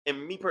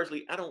 And me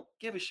personally, I don't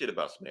give a shit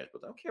about Smash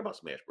Brothers. I don't care about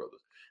Smash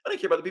Brothers. I don't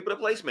care about the people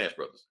that play Smash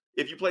Brothers.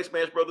 If you play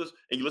Smash Brothers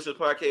and you listen to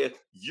the podcast,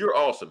 you're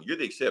awesome. You're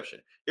the exception.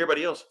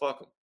 Everybody else, fuck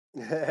them.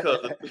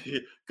 Because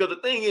the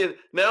thing is,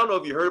 now I don't know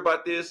if you heard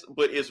about this,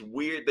 but it's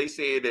weird. They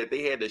said that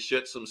they had to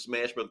shut some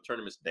Smash Brothers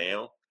tournaments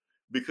down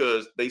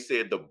because they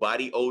said the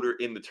body odor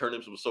in the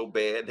tournaments was so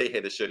bad they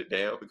had to shut it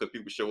down because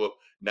people show up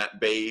not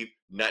bathed,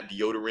 not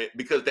deodorant,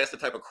 because that's the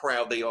type of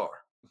crowd they are.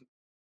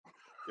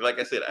 Like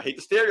I said, I hate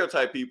to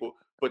stereotype people,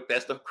 but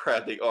that's the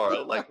crowd they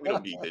are. Like, we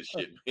don't need that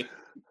shit, man.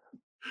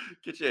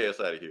 Get your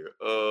ass out of here.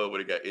 What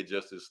it got?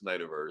 Injustice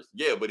Snyderverse.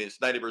 Yeah, but in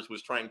Snyderverse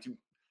was trying to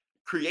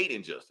create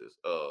injustice.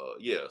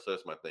 Yeah, so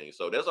that's my thing.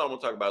 So that's all I'm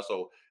gonna talk about.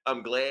 So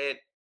I'm glad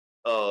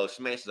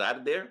Smash is out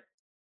of there,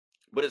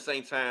 but at the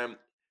same time,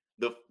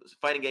 the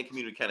fighting game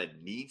community kind of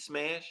needs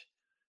Smash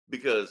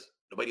because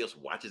nobody else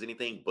watches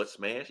anything but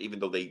Smash, even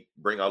though they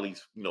bring all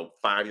these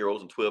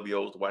 5-year-olds and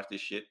 12-year-olds to watch this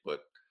shit.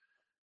 But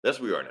that's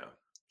where we are now.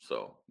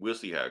 So we'll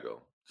see how it goes.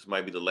 This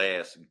might be the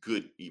last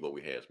good Evo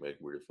we had. Smash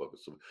weird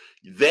fuckers. So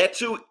that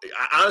too,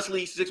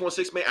 honestly,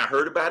 616 man, I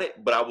heard about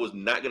it, but I was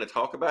not gonna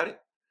talk about it.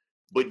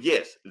 But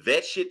yes,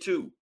 that shit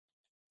too.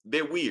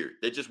 They're weird.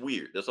 They're just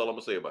weird. That's all I'm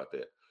gonna say about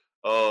that.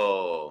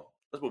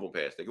 Let's move on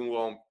past that. Can we move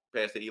on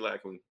past that, Eli?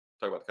 Can we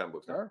talk about the comic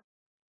books now? Sure.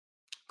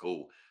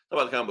 Cool. Talk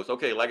about the comic books.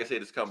 Okay, like I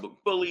said, it's Comic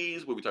Book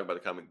Bullies, where we talk about the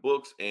comic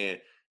books. And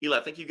Eli,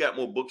 I think you got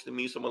more books than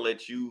me, so I'm gonna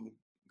let you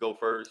go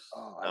first.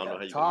 Oh, I don't know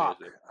how you talk.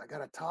 gonna answer. I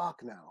gotta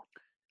talk now.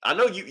 I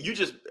know you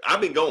just.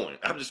 I've been going.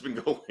 I've just been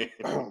going.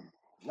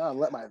 Now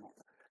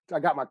I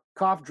got my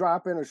cough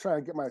dropping or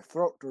trying to get my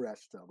throat to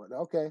rest still. But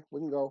okay, we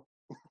can go.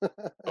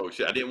 Oh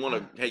shit! I didn't want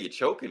to have you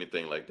choke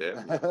anything like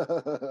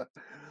that.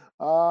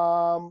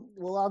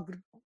 Well,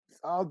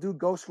 I'll do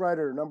Ghost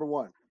Rider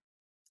 #1.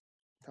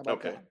 How about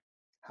Okay. that?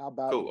 How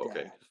about Cool. that?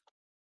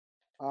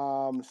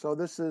 Okay. So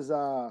this is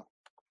hold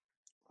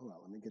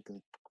on, let me get the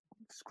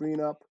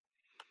screen up.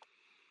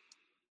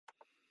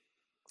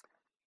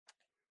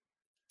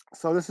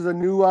 So this is a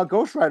new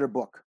Ghost Rider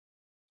book.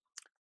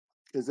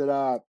 Is it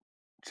not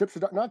Chip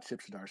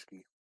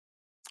Zdarsky?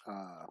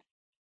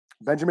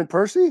 Benjamin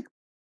Percy?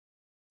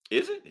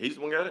 Is it? He's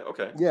the one got it.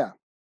 Okay. Yeah.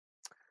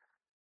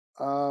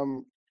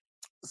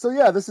 So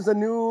yeah, this is a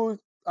new.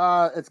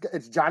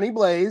 It's Johnny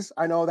Blaze.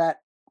 I know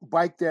that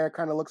bike there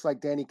kind of looks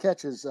like Danny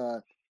Ketch's,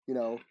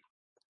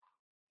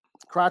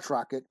 crotch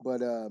rocket,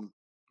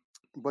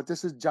 but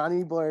this is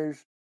Johnny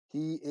Blaze.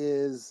 He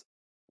is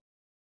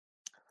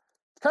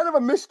kind of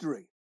a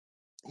mystery.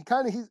 We're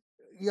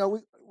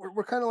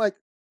kind of like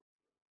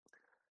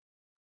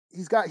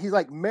he's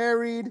like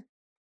married,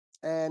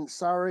 and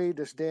sorry,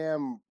 this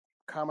damn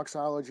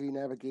Comixology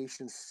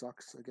navigation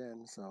sucks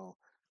again. So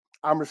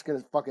I'm just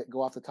gonna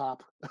go off the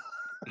top.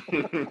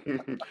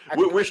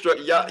 we're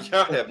struggling.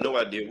 Y'all have no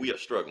idea. We are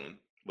struggling,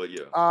 but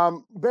yeah.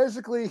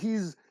 Basically,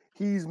 he's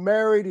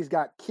married. He's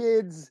got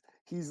kids.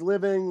 He's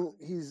living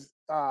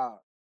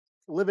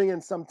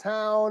in some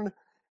town.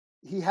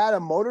 He had a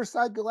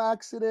motorcycle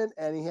accident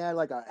and he had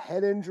like a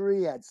head injury.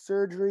 He had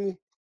surgery,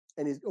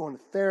 and he's going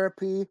to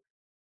therapy.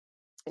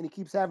 And he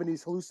keeps having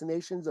these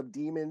hallucinations of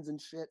demons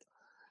and shit.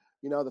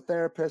 The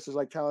therapist is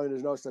like telling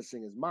there's no such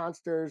thing as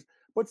monsters,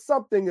 but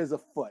something is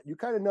afoot. You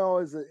kind of know,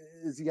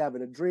 is he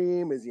having a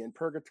dream? Is he in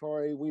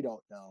purgatory? We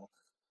don't know.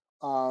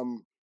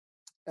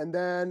 And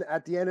then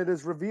at the end, it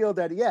is revealed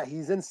that,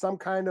 he's in some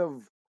kind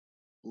of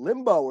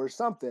limbo or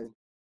something.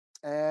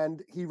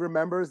 And he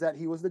remembers that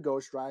he was the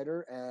Ghost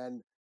Rider.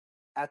 And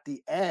at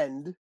the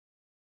end,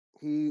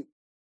 he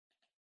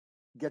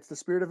gets the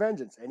spirit of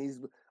vengeance.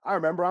 And I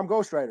remember I'm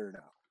Ghost Rider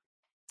now.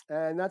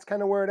 And that's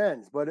kind of where it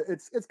ends. But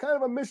it's kind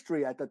of a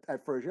mystery at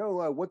first. You don't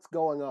know what's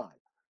going on.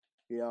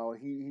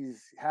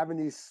 He's having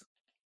these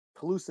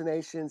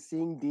hallucinations,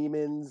 seeing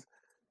demons.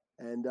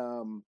 And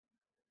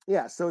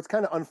so it's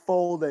kind of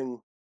unfolding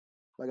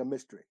like a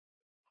mystery.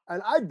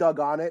 And I dug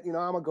on it.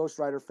 I'm a Ghost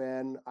Rider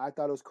fan. I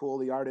thought it was cool.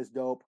 The art is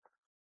dope.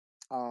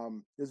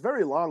 It was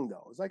very long,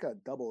 though. It was like a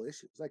double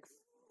issue. It's like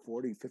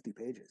 40, 50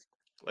 pages.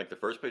 Like the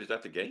first page is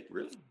out the gate?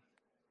 Really?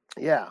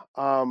 Yeah.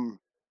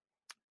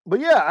 But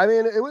yeah, I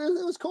mean, it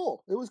was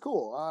cool. It was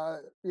cool.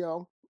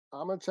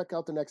 I'm going to check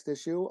out the next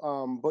issue.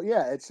 But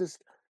yeah, it's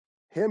just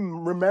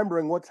him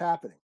remembering what's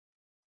happening,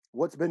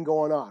 what's been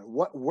going on,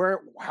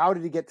 how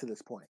did he get to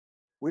this point?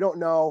 We don't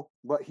know,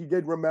 but he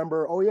did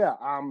remember, oh yeah,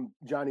 I'm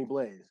Johnny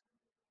Blaze,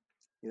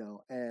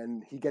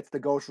 and he gets the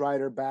Ghost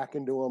Rider back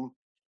into him,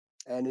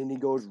 and then he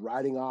goes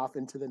riding off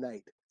into the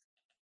night.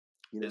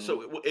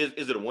 So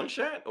is it a one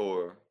shot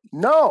or?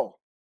 No.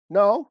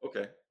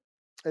 Okay.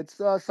 It's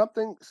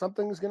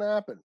something's gonna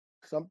happen.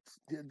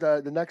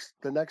 The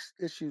next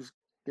issues,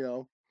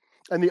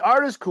 and the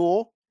art is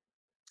cool.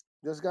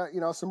 There's got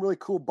some really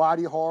cool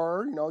body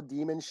horror,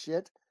 demon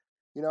shit.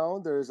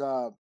 There's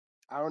I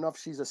don't know if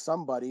she's a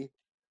somebody,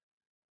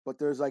 but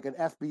there's like an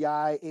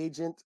FBI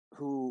agent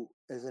who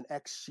is an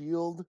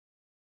ex-SHIELD,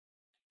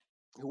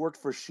 who worked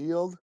for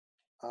SHIELD.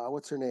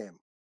 What's her name?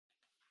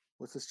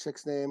 What's this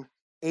chick's name?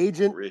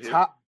 Agent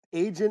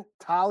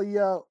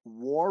Talia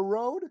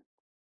Warroad.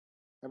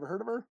 Ever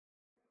heard of her?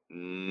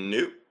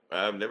 Nope,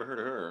 I've never heard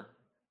of her.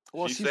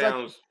 Well, she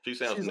sounds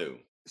new.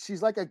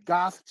 She's like a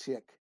goth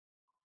chick.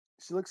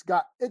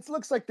 It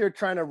looks like they're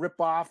trying to rip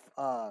off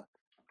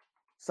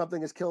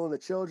Something Is Killing the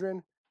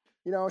Children.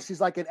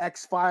 She's like an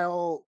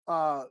X-File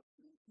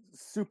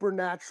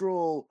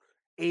supernatural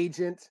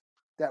agent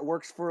that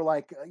works for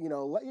like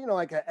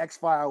like an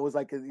X-File was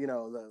like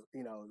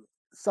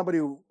somebody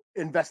who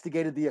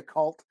investigated the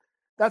occult.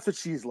 That's what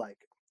she's like,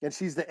 and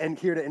she's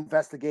here to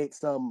investigate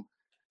some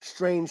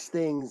strange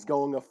things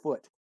going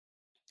afoot.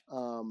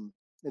 And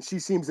she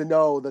seems to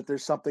know that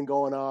there's something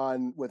going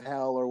on with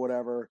hell or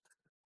whatever,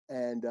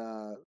 and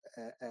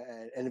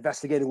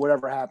investigating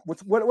whatever happened,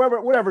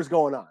 whatever's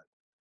going on.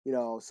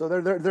 So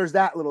there's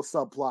that little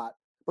subplot.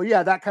 But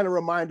yeah, that kind of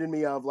reminded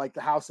me of like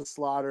the House of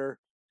Slaughter,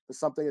 the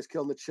Something Is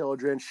Killing the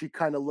Children. She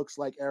kind of looks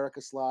like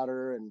Erica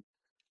Slaughter, and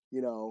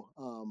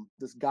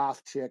this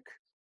goth chick,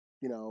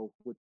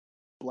 with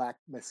black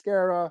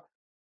mascara,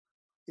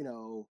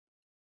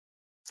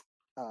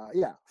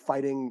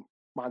 fighting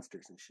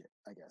monsters and shit,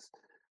 I guess.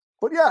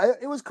 But yeah,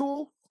 it was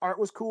cool. Art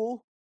was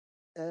cool.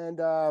 And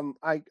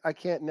I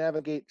can't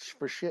navigate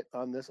for shit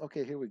on this.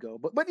 Okay, here we go.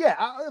 But yeah,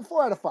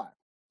 4 out of 5.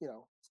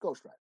 It's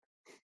Ghost Rider.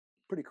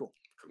 Pretty cool.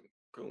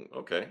 Cool.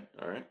 Okay.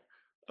 All right.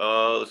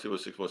 Let's see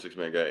what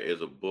 616 Man Guy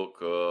is a book.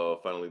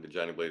 Finally, the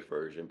Johnny Blaze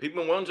version.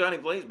 People want Johnny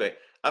Blaze back.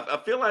 I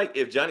feel like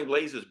if Johnny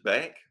Blaze is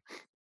back,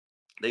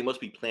 they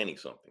must be planning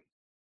something.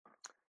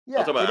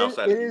 Yeah,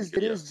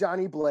 it is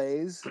Johnny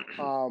Blaze.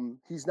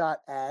 He's not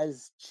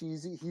as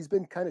cheesy. He's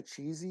been kind of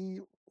cheesy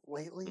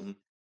lately.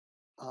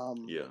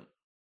 Mm-hmm.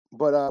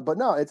 But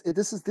no,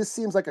 this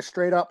seems like a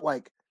straight up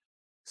like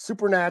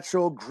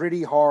supernatural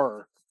gritty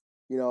horror.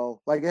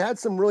 Like it had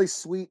some really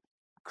sweet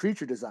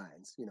creature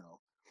designs.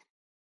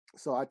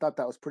 So I thought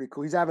that was pretty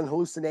cool. He's having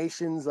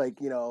hallucinations, like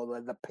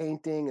the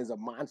painting is a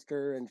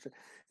monster, and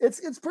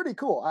it's pretty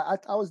cool.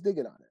 I was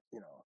digging on it.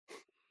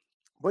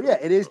 But yeah,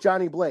 it is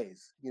Johnny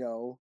Blaze.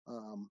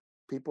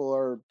 People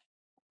are,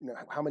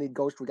 how many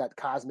ghosts we got?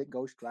 Cosmic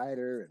Ghost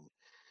Rider and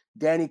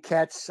Danny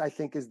Ketch, I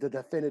think, is the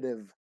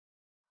definitive.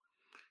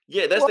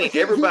 Yeah, that's the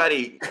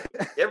thing.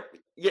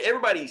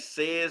 Everybody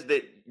says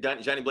that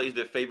Johnny Blaze is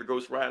their favorite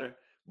Ghost Rider,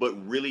 but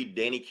really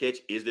Danny Ketch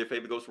is their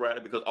favorite Ghost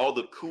Rider because all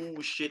the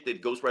cool shit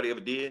that Ghost Rider ever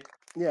did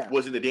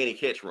was in the Danny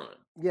Ketch run.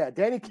 Yeah,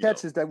 Danny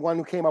Ketch is the one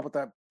who came up with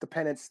the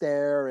Penance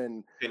Stare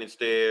and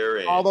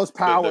all those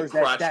powers, the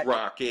crotch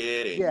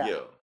rocket, and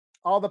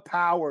all the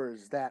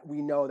powers that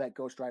we know that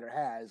Ghost Rider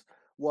has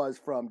was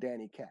from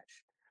Danny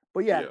Ketch.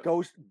 But yeah,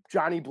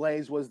 Johnny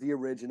Blaze was the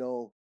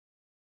original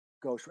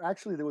Ghost.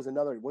 Actually, there was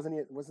another.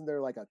 Wasn't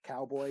there like a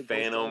cowboy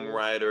Phantom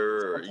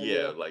Rider? But he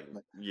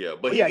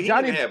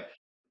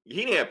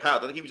didn't have powers.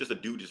 I think he was just a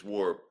dude just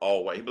wore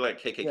all white. He'd be like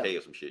KKK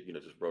or some shit,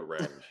 just rode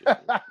around and shit.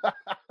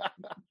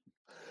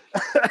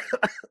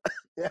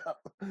 Yeah.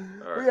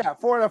 Right. Yeah,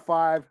 4 out of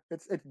 5.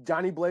 It's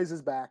Johnny Blaze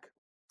is back.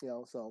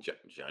 So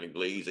Johnny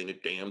Blaze ain't a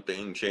damn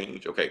thing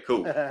changed. Okay,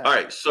 cool. All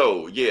right,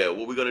 so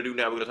what we're gonna do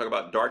now? We're gonna talk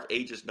about Dark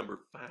Ages number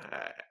 5.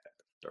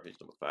 Dark Ages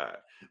number 5.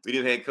 We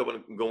didn't have a couple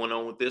going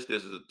on with this.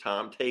 This is a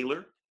Tom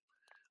Taylor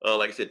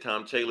Like I said,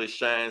 Tom Taylor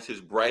shines his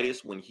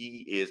brightest when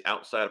he is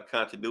outside of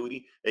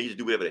continuity. And he just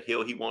do whatever the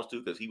hell he wants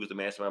to because he was the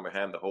mastermind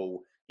behind the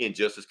whole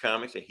Injustice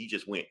comics, and he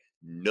just went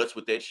nuts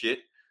with that shit.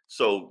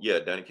 So yeah,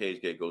 Donny Cates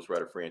get Ghost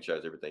Rider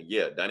franchise, everything.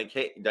 Yeah, Danny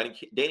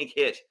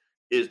Ketch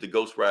is the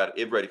Ghost Rider,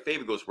 everybody's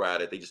favorite Ghost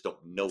Rider. They just don't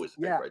know it's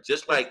the Yeah. favorite.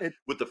 Just like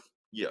with the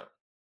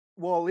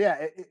Well,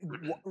 yeah.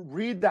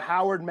 Read the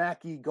Howard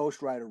Mackie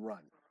Ghost Rider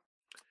run.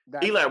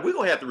 Eli, we're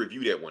gonna have to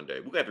review that one day.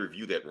 We're gonna have to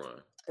review that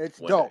run. It's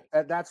dope.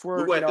 That's where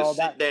we're gonna have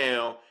to sit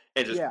down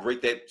and just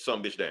break that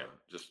some bitch down.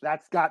 Just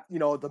that's got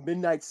the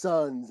Midnight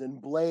Suns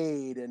and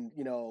Blade and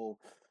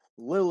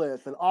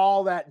Lilith and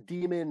all that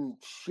demon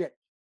shit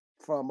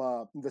from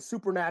the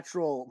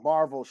supernatural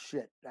Marvel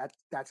shit.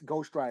 That's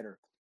Ghost Rider.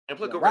 And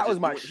look, that was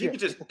my shit. He was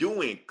just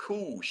doing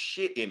cool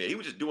shit in there. He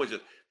was just doing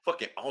just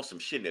fucking awesome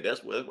shit in there.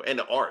 That's what, and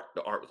the art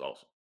was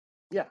awesome.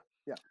 Yeah.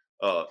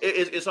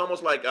 It's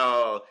almost like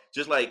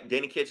just like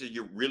Danny Ketch is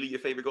really your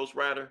favorite Ghost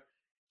Rider,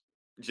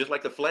 just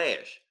like the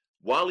Flash.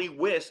 Wally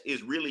West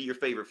is really your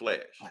favorite Flash,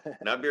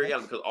 not Barry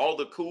Allen, because all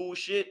the cool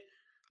shit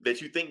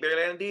that you think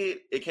Barry Allen did,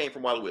 it came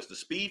from Wally West. The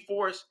Speed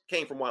Force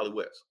came from Wally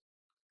West,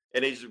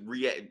 and they just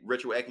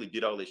retroactively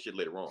did all this shit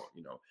later on.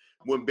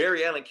 When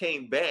Barry Allen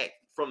came back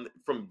from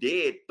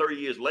dead 30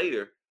 years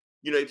later,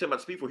 you talking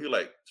about Speed Force, you're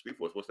like, Speed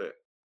Force, what's that?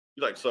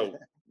 You're like, so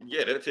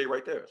yeah, that'll tell you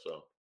right there.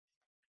 So.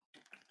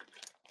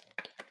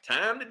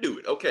 Time to do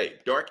it. Okay,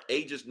 Dark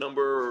Ages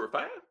number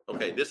 5.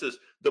 Okay, this is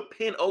the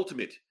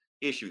penultimate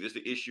issue. This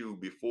is the issue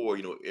before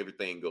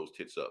everything goes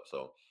tits up.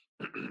 So,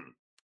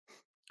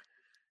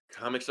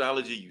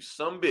 Comixology, you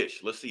some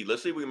bitch. Let's see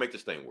if we can make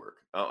this thing work.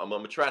 I'm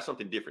gonna try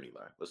something different,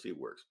 Eli. Let's see if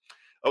it works.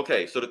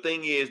 Okay, so the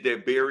thing is,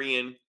 they're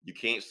burying. You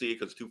can't see it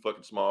because it's too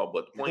fucking small.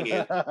 But the point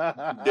is,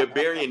 they're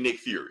burying Nick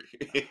Fury.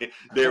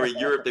 They're in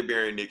Europe. They're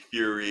burying Nick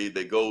Fury.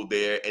 They go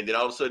there, and then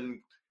all of a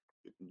sudden,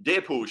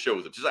 Deadpool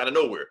shows up just out of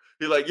nowhere.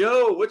 He's like,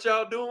 "Yo, what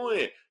y'all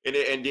doing?" And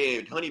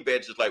then Honey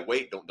Badger's like,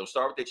 "Wait, don't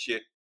start with that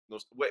shit.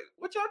 Wait,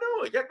 what y'all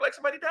doing? You act like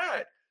somebody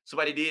died.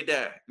 Somebody did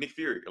die. Nick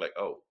Fury." You're like,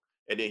 "Oh,"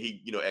 and then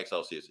he, acts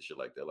all serious and shit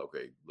like that. Like,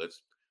 okay,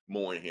 let's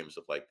mourn him,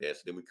 stuff like that.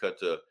 So then we cut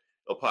to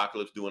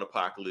Apocalypse doing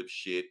Apocalypse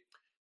shit.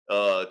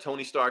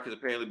 Tony Stark has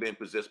apparently been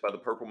possessed by the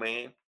Purple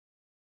Man,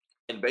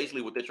 and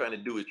basically what they're trying to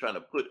do is trying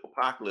to put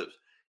Apocalypse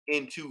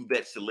into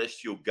that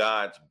celestial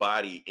god's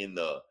body in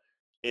the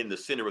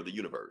center of the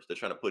universe. They're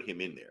trying to put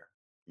him in there,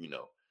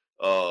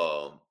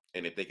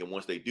 and they're thinking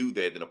once they do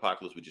that, then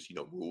Apocalypse would just,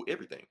 rule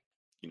everything,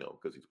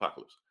 because he's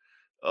Apocalypse.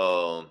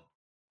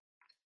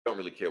 Don't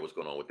really care what's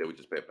going on with that. We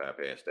just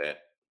bypass that.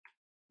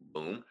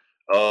 Boom.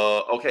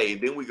 Okay,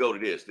 then we go to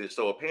this.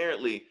 So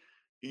apparently,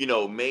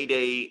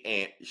 Mayday,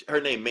 and her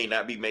name may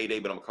not be Mayday,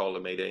 but I'm gonna call her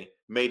Mayday.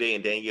 Mayday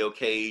and Danielle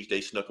Cage, they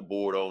snuck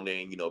aboard on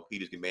there.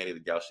 Peter's getting mad at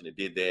the y'all shouldn't have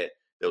did that.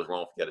 That was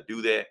wrong for y'all to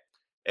do that.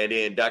 And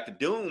then Dr.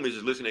 Doom is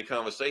just listening to the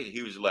conversation.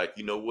 He was like,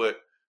 you know what?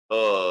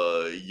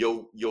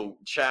 Your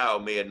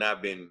child may have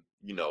not been,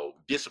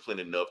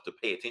 disciplined enough to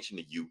pay attention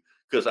to you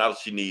because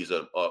obviously she needs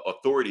an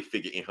authority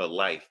figure in her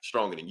life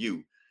stronger than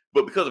you.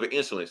 But because of her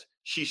insolence,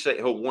 she said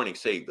her warning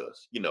saved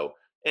us,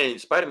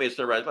 And Spider-Man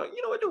turned around like,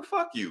 you know what, dude,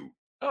 fuck you.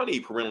 I don't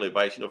need parental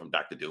advice, from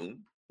Dr.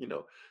 Doom,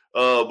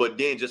 But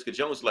then Jessica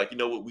Jones is like, you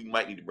know what, we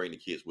might need to bring the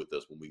kids with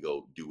us when we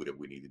go do whatever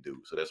we need to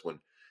do. So that's when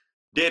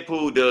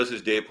Deadpool does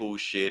his Deadpool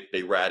shit.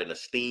 They ride in a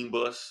steam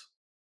bus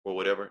or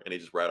whatever, and they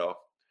just ride off.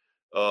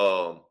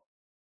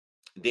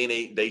 Then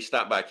they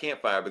stop by a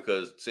campfire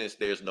because since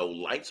there's no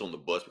lights on the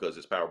bus because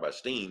it's powered by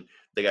steam,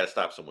 they got to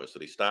stop somewhere. So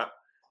they stop,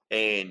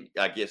 and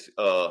I guess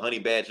Honey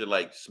Badger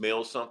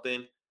smells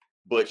something,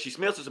 but she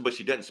smells something, but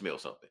she doesn't smell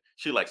something.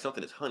 She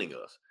something is hunting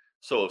us.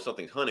 So if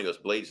something's hunting us,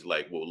 Blaze is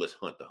like, well, let's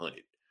hunt the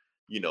hunted.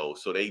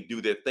 So they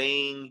do their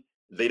thing.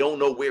 They don't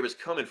know where it's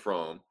coming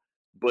from,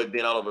 but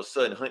then all of a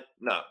sudden,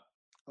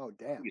 oh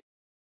damn!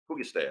 Who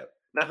gets stabbed?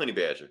 Not Honey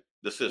Badger,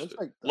 the sister,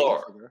 like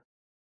Laura.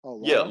 Oh,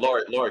 Laura.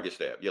 Yeah, Laura gets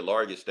stabbed. Yeah,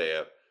 Laura gets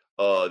stabbed.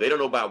 They don't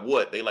know about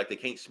what. They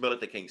can't smell it,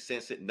 they can't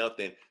sense it,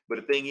 nothing. But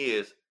the thing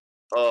is,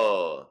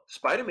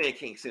 Spider-Man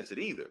can't sense it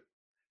either.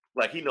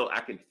 He knows I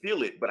can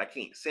feel it, but I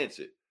can't sense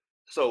it.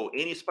 So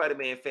any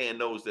Spider-Man fan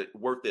knows that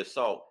worth their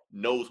salt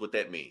knows what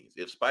that means.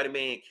 If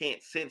Spider-Man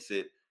can't sense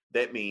it,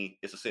 that means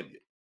it's a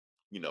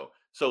symbiote.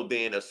 So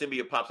then a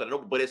symbiote pops out of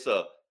nowhere, but it's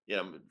I'm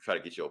gonna try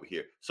to get you over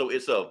here. So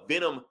it's a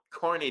Venom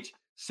Carnage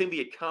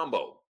symbiote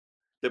combo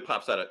that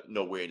pops out of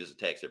nowhere and just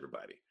attacks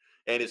everybody.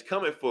 And it's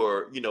coming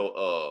for,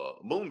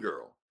 Moon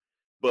Girl.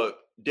 But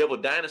Devil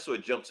Dinosaur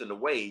jumps in the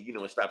way,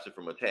 and stops it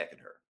from attacking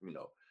her,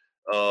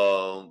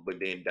 But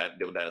then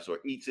Devil Dinosaur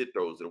eats it,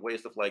 throws it away,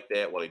 stuff like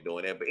that while they're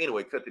doing that. But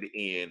anyway, cut to the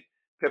end.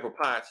 Pepper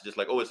Potts just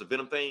like, oh, it's a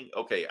Venom thing?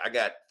 Okay, I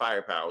got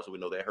firepower, so we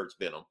know that hurts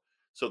Venom.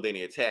 So then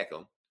they attack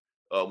him.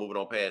 Moving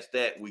on past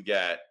that, we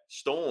got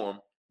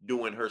Storm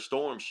doing her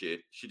Storm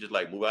shit. She just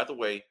move out the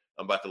way.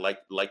 I'm about to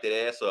light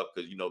that ass up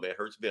because that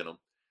hurts Venom.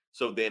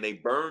 So then they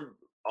burn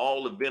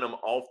all the Venom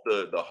off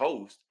the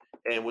host,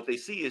 and what they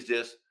see is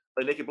just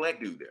a naked black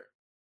dude there.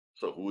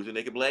 So who is the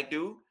naked black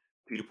dude?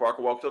 Peter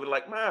Parker walks over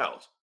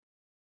Miles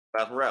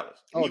Morales.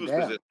 Oh, he was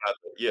possessed by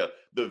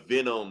the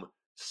Venom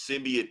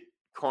symbiote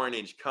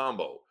Carnage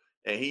combo,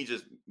 and he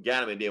just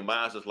got him. And then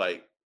Miles is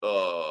like,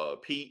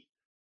 Pete,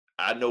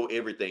 I know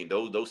everything.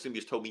 Those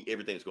symbiotes told me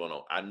everything that's going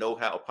on. I know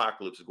how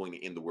Apocalypse is going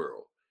to end the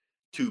world,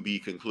 to be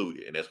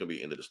concluded, and that's going to be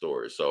the end of the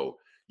story. So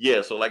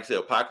yeah, so like I said,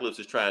 Apocalypse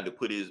is trying to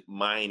put his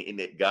mind in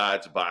that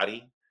God's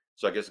body.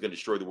 So I guess it's going to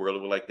destroy the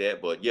world like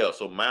that. But yeah,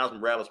 so Miles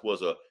Morales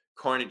was a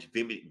Carnage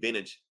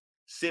vintage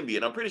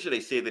symbiote. I'm pretty sure they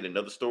said that in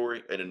another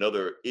story, in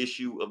another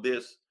issue of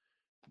this.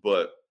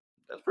 But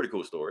that's a pretty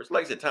cool story. It's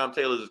like I said, Tom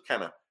Taylor is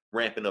kind of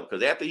ramping up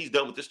because after he's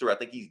done with this story, I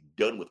think he's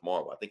done with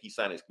Marvel. I think he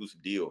signed an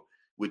exclusive deal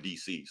with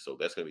DC. So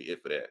that's going to be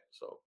it for that.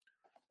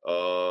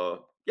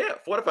 So yeah,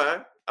 4 to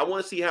 5. I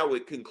want to see how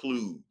it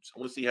concludes. I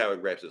want to see how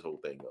it wraps this whole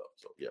thing up.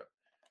 So yeah.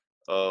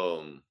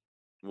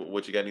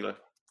 What you got, Neela?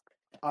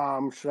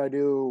 Should I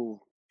do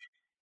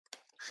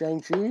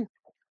Shang-Chi?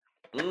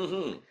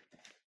 Mm-hmm.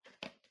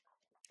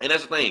 And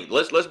that's the thing.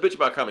 Let's bitch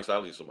about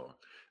Comixology some more.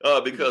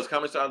 Because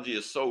Comixology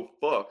is so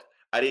fucked.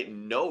 I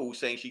didn't know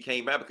Shang-Chi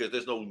came out because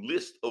there's no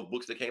list of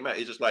books that came out.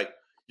 It's just like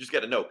you just got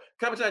to know.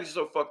 Comixology is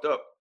so fucked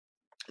up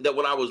that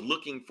when I was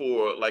looking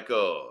for like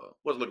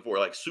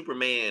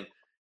Superman,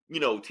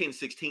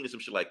 1016 or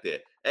some shit like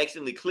that, I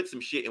accidentally clicked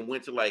some shit and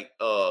went to like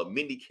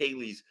Mindy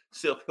Kaling's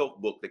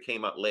self-help book that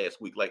came out last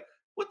week. Like,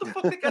 what the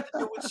fuck they got to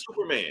do with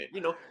Superman?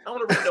 I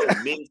want to read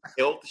no men's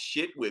health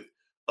shit with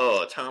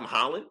Tom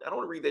Holland. I don't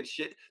want to read that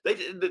shit.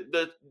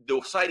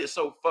 The site is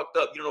so fucked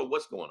up. You don't know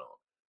what's going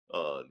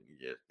on.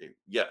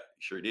 Yeah,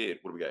 sure did.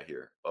 What do we got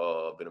here?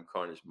 Venom,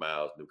 Carnage,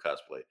 Miles, new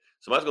cosplay.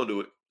 Somebody's gonna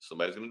do it.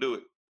 Somebody's gonna do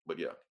it. But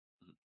yeah.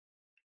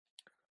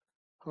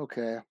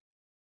 Okay.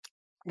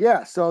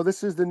 Yeah, so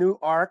this is the new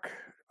arc.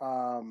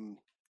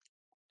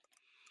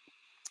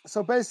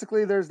 So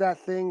basically there's that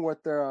thing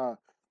with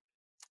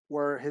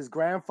where his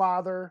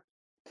grandfather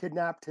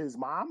kidnapped his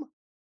mom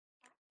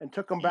and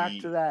took him back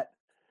to that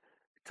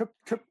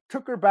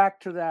took her back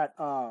to that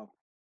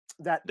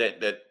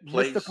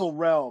place? mystical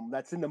realm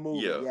that's in the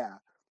movie. Yeah.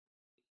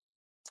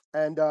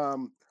 And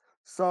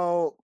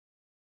so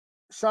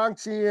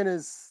Shang-Chi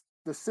and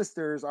the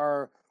sisters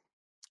are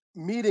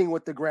meeting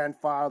with the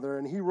grandfather,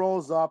 and he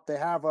rolls up. They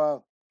have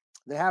a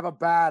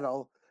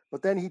battle,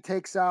 but then he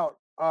takes out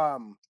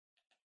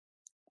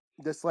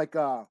this like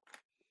a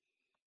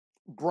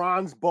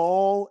bronze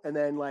bowl, and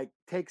then like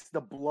takes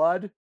the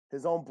blood,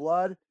 his own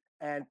blood,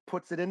 and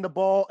puts it in the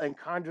bowl and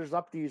conjures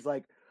up these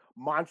like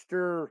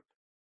monster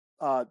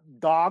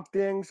dog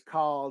things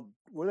called,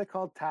 what are they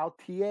called?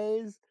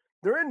 Tao-Ties.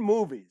 They're in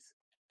movies.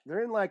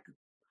 They're in like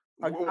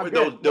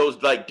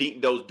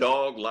those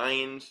dog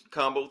lions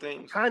combo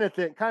things, kind of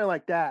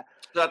like that.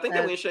 So I think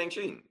they're in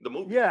Shang-Chi, the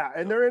movie. Yeah,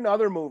 and they're in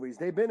other movies.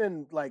 They've been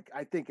in like,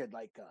 I think at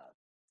like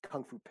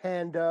Kung Fu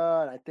Panda,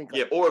 and I think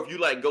like, or if you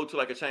like go to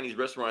like a Chinese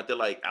restaurant, they're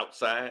like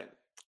outside,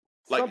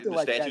 like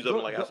the statues of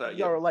them like outside.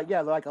 Yeah, or like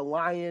like a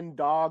lion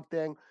dog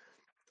thing.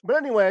 But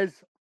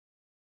anyways,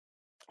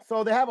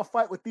 so they have a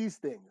fight with these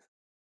things,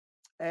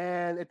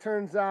 and it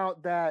turns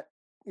out that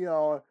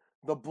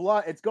the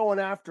blood, it's going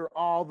after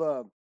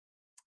all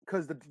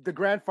because the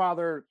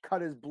grandfather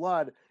cut his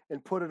blood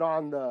and put it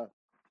on the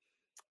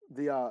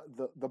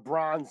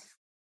bronze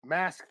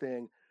mask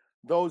thing.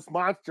 Those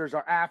monsters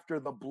are after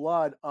the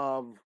blood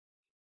of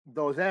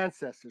those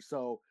ancestors.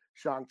 So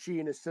Shang-Chi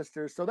and his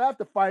sisters, so they have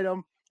to fight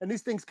them, and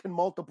these things can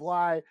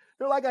multiply.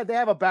 They're like they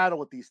have a battle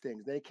with these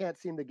things. They can't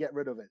seem to get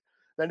rid of it.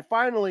 Then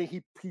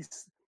finally,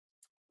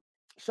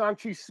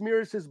 Shang-Chi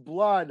smears his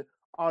blood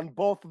on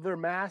both of their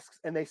masks,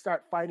 and they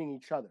start fighting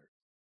each other.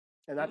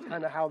 And that's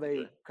kind of how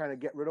they kind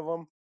of get rid of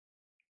them.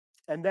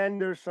 And then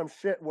there's some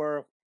shit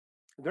where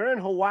they're in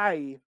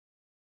Hawaii,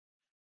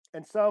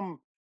 and some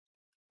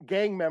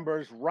gang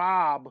members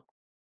rob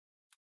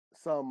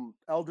some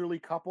elderly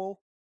couple,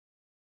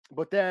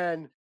 but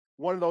then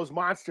one of those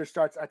monsters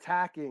starts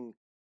attacking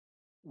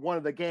one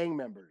of the gang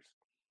members.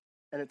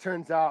 And it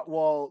turns out,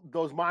 well,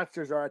 those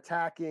monsters are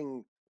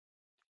attacking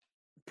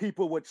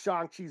people with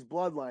Shang-Chi's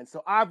bloodline.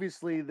 So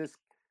obviously this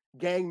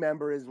gang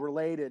member is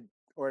related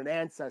or an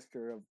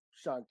ancestor of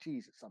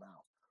Shang-Chi's somehow.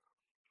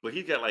 But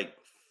he's got like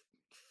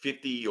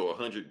 50 or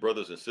 100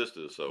 brothers and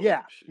sisters. So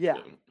yeah.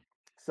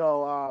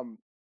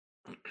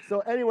 So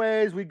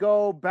anyways, we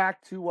go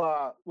back to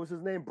what's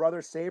his name?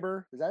 Brother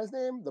Saber. Is that his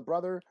name? The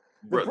brother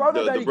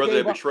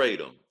that betrayed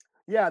him.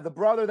 Yeah, the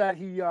brother that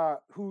he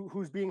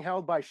who's being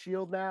held by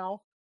S.H.I.E.L.D.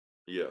 now.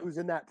 Yeah. Who's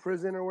in that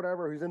prison or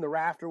whatever, who's in the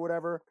raft or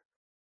whatever.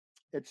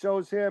 It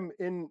shows him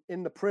in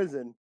the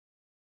prison.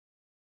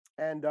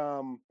 And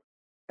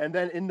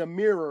then in the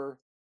mirror,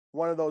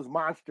 one of those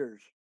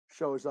monsters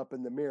shows up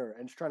in the mirror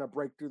and is trying to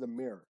break through the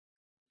mirror.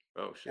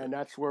 Oh shit. And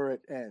that's where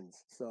it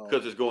ends. So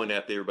because it's going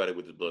after everybody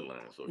with his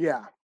bloodline. So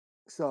yeah.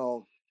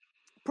 So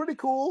pretty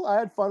cool. I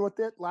had fun with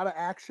it. A lot of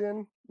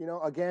action,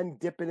 again,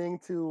 dipping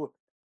into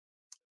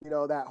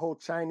that whole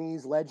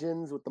Chinese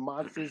legends with the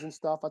monsters and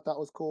stuff. I thought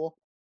was cool.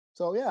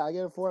 So yeah, I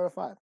gave it 4 out of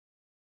 5.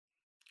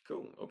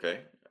 Cool. Okay.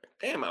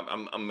 Damn,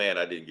 I'm mad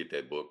I didn't get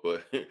that book,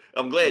 but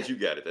I'm glad you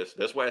got it.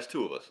 That's why it's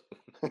 2 of us.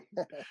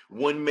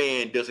 One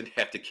man doesn't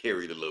have to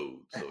carry the load.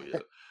 So yeah.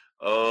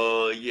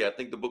 Yeah, I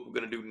think the book we're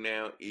gonna do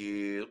now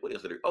is what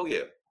is it? Oh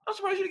yeah, I'm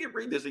surprised you didn't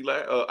read this,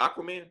 Eli.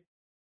 Aquaman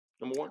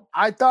 #1.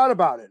 I thought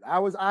about it. I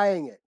was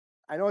eyeing it.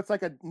 I know it's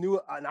like an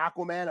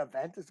Aquaman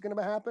event that's going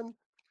to happen.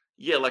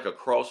 Yeah, like a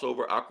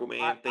crossover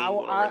Aquaman thing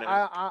going on right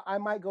now. I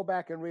might go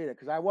back and read it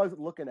because I was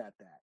looking at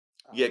that.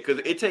 Yeah, because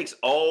it takes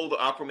all the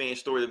Aquaman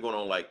story that's going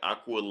on, like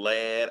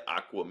Aqualad,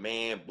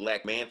 Aquaman,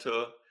 Black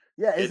Manta.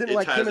 Yeah, isn't it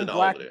like ties him and into all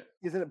Black? of that.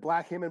 Isn't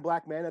it him and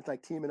Black Man? It's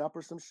like teaming up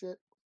or some shit.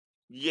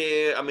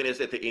 Yeah, I mean it's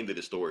at the end of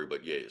the story,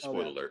 but yeah,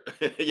 spoiler alert.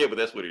 Yeah, but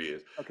that's what it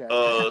is. Okay.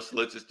 So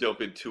let's just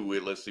jump into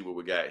it. Let's see what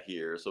we got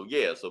here. So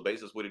yeah, so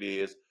basically what it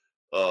is.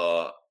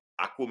 It's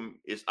Aquaman.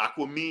 It's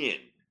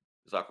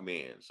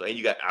Aquaman. So and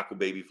you got Aqua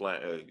Baby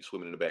flying,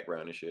 swimming in the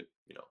background and shit.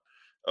 You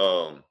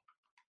know.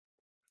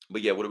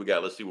 But yeah, what do we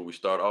got? Let's see what we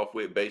start off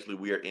with. Basically,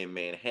 we are in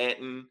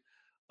Manhattan,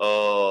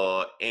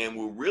 and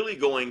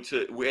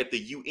we're at the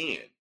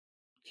UN.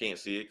 Can't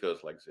see it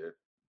because, like I said,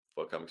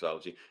 fuck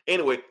Comixology.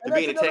 Anyway, they're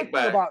being attacked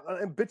by.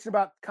 And bitching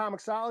about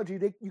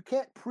Comixology, you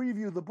can't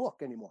preview the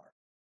book anymore.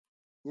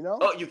 You know?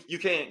 Oh, you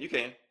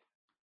can.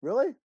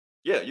 Really?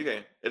 Yeah, you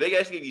can. They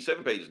actually give you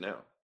 7 pages now.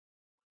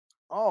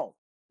 Oh.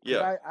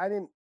 Yeah.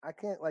 I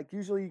can't, like,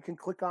 usually you can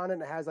click on it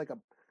and it has like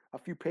a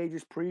few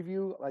pages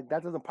preview. Like,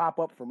 that doesn't pop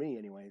up for me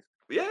anyways.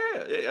 Yeah.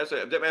 That's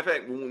it. Matter of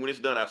fact, when it's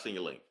done, I'll send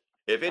you a link.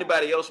 If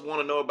anybody else want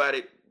to know about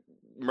it,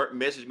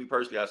 message me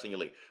personally. I'll send you a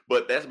link.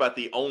 But that's about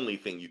the only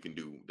thing you can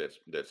do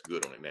that's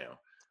good on it now.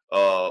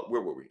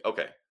 Where were we?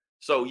 Okay.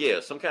 So yeah,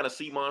 some kind of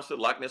sea monster,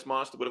 Loch Ness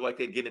monster, whatever like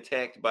that, getting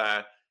attacked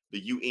by the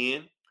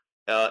UN.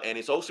 And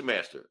it's Ocean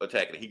Master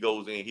attacking it. He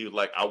goes in. He was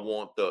like, "I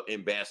want the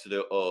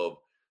ambassador of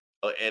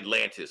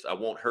Atlantis. I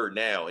want her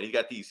now." And he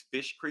got these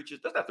fish creatures.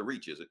 That's not the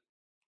Reach, is it?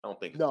 I don't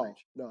think it's the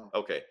Reach. No.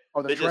 Okay.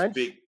 Oh, the They're Trench? just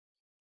big.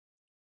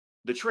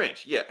 The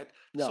Trench, yeah.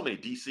 No. So many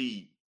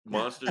DC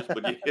monsters,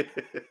 but yeah.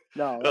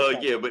 No.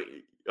 Yeah, but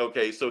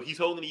okay. So he's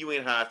holding the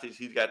UN hostage.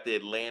 He's got the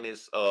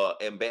Atlantis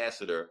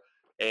ambassador,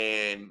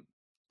 and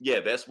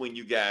yeah, that's when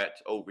you got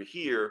over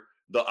here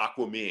the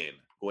Aquaman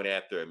going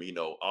after him. You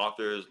know,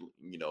 Arthur's,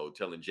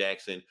 telling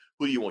Jackson,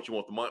 "Who do you want? You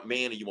want the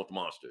man, or you want the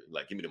monster?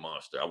 Like, give me the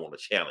monster. I want a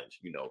challenge."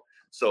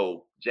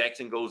 So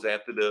Jackson goes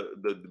after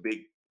the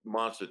big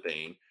monster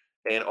thing,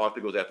 and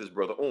Arthur goes after his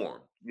brother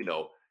Orm.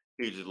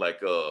 He's just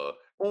like,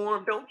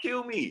 "Orm, don't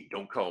kill me.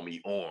 Don't call me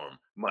Orm.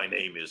 My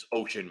name is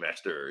Ocean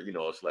Master."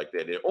 It's like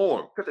that. And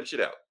Orm, cut that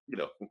shit out.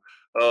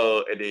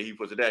 And then he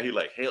puts it down. He's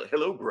like,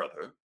 "Hello,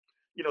 brother."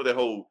 That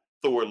whole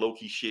Thor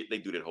Loki shit. They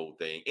do that whole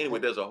thing. Anyway,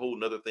 there's a whole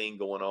nother thing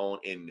going on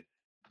in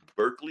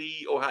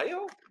Bexley,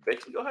 Ohio,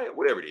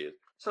 whatever it is.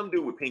 Some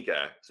dude with pink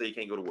eye say he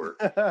can't go to work.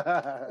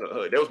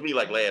 That was me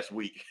like last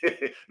week.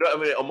 No, I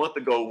mean a month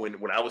ago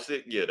when I was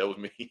sick. Yeah, that was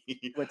me.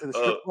 Went to the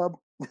strip club.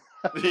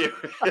 Yeah.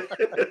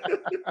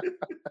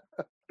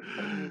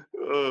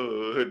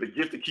 The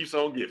gift that keeps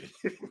on giving.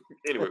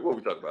 Anyway, what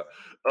we talking about?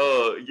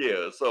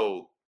 Yeah.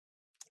 So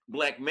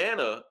Black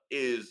Manta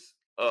is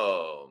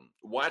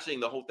watching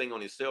the whole thing on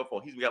his cell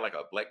phone. He's got like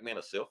a Black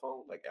Manta cell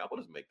phone. Like Apple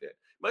doesn't make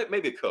that.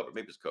 Maybe a cover.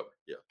 Maybe it's cover.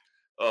 Yeah.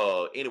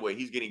 Anyway,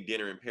 he's getting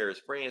dinner in Paris,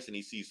 France, and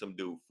he sees some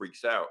dude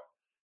freaks out.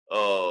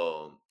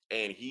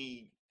 And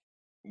he,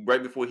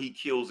 right before he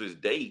kills his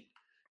date,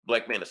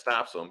 Black Manta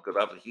stops him because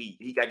I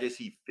guess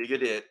he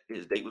figured that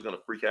his date was gonna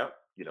freak out.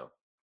 We're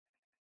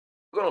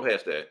going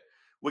past that.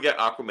 We got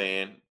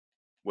Aquaman,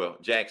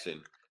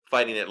 Jackson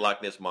fighting that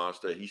Loch Ness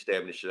monster. He's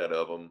stabbing the shit out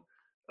of him.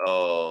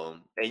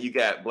 And you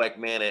got Black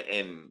Manta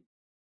and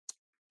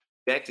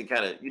Jackson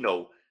kind of,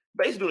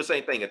 basically doing the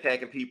same thing,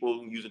 attacking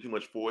people, using too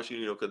much force,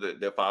 because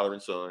they're father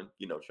and son,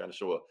 trying to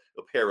show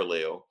a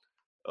parallel.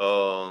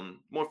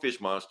 More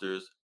fish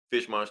monsters.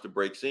 Fish monster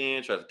breaks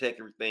in, tries to attack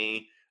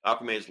everything.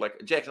 Aquaman's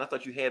like, "Jackson, I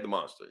thought you had the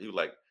monster." He was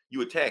like,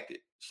 "You attacked it."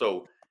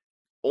 So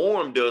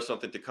Orm does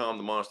something to calm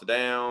the monster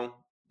down.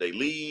 They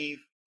leave.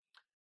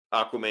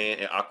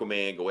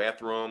 Aquaman go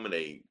after him, and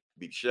they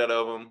beat the shit out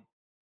of him,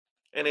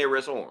 and they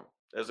arrest Orm.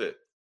 That's it.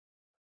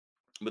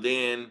 But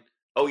then,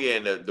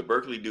 and the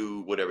Berkeley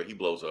dude, whatever, he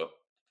blows up.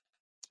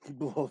 He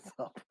blows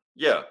up.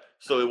 Yeah,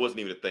 so it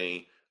wasn't even a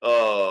thing.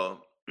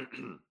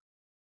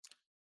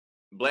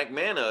 Black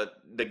Manta,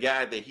 the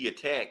guy that he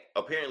attacked,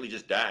 apparently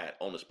just died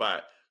on the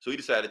spot. So he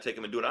decided to take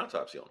him and do an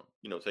autopsy on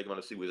him. Take him on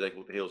to see exactly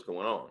what the hell's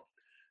going on.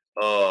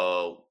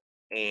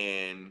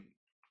 And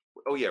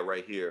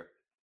right here.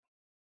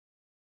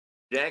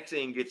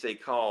 Jackson gets a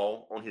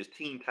call on his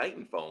Teen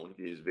Titan phone.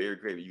 It is very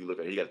great. You look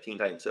at it, he got a Teen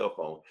Titan cell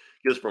phone.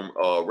 Just from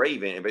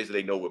Raven, and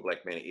basically they know what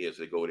Black Manta is.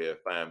 They go there,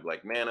 find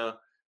Black Manta.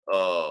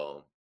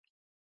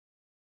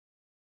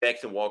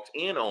 Jackson walks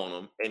in on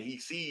him, and he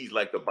sees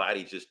like the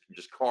body just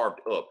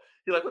carved up.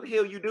 He's like, "What the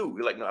hell you do?"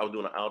 He's like, "No, I was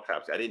doing an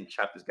autopsy. I didn't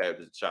chop this guy up,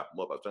 just chop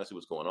him up. I was trying to see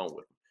what's going on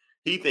with him."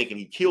 He thinking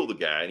he killed the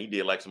guy, and he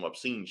did like some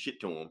obscene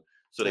shit to him.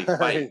 So they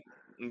fight.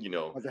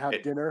 Want to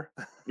have dinner.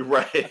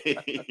 Right.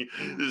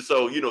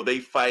 So, they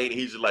fight.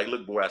 He's just like,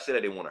 "Look, boy, I said I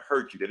didn't want to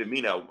hurt you. That didn't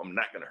mean I'm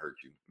not going to hurt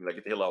you. Like,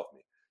 get the hell off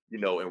me."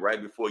 And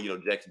right before,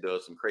 Jackson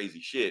does some crazy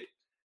shit,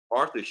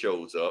 Arthur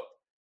shows up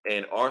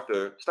and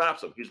Arthur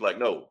stops him. He's like,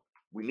 "No,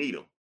 we need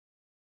him."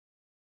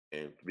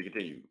 and to be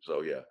continued.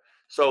 So yeah.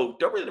 So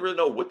don't really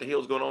know what the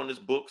hell's going on in this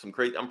book. Some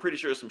crazy. I'm pretty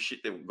sure there's some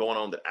shit that going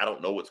on that I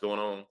don't know what's going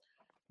on.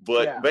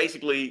 But Yeah.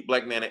 basically,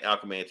 Black Man and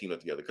Aquaman team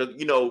up together because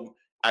you know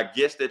I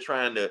guess they're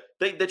trying to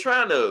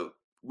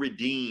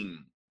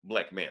redeem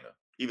Black Manta,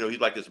 even though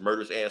he's like this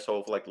murderous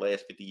asshole for like the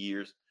last 50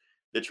 years.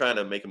 They're trying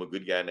to make him a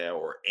good guy now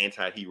or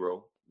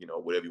anti-hero, you know,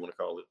 whatever you want to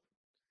call it.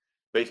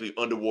 Basically,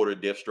 underwater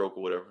Deathstroke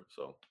or whatever.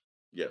 So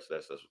yes,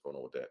 that's what's going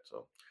on with that.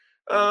 So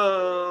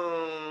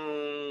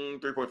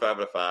 3.5 out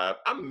of 5.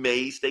 I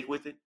may stay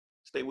with it.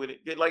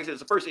 Like I said,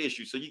 it's the first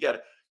issue, so you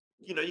gotta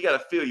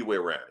feel your way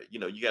around it. You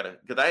know, you gotta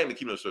because I haven't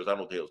keeping those stories. I don't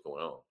know what the hell's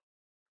going on.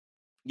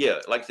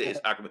 Yeah, like I said, it's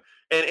Aquaman,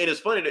 and it's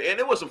funny, and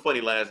there was some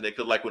funny lines in there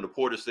because, like when the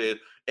porter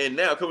said, "And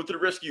now coming to the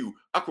rescue,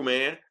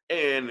 Aquaman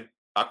and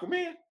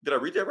Aquaman." Did I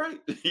read that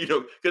right? You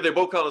know, because they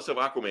both call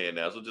themselves Aquaman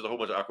now, so just a whole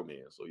bunch of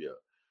Aquaman. So yeah,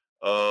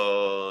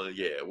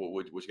 yeah.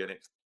 What you got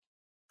next?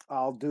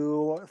 I'll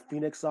do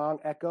Phoenix Song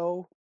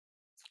Echo.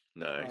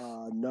 Nice.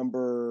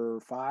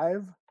 Number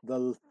 5,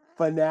 the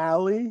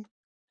finale.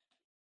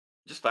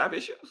 Just 5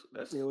 issues.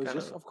 That's It was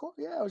kinda, just, of course,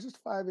 yeah, it was just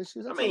 5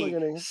 issues. I That's only mean,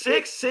 gonna.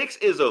 six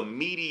is a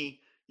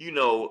meaty. You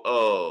know,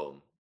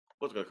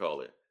 what's it gonna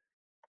call it?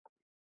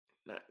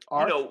 Not, you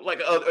Arc. know, like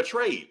a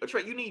trade. A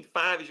trade. You need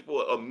 5 issues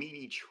for a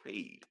meaty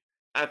trade.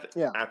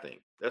 Yeah. I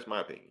think that's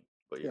my opinion.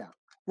 But yeah. Yeah.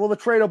 Well, the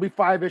trade will be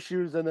 5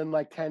 issues and then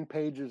like 10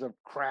 pages of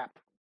crap.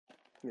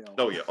 You know.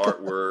 Oh yeah,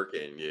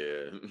 artwork and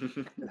yeah.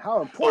 And how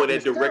Oh, important. and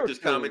that this director's character is.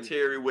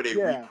 commentary where they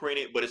Yeah. reprint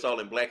it, but it's all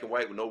in black and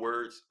white with no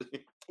words.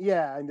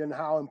 Yeah, and then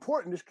how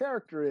important this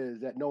character is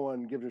that no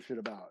one gives a shit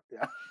about.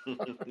 Yeah.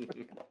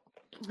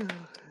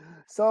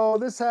 So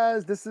this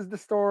is the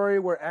story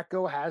where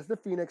Echo has the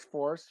Phoenix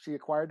Force. She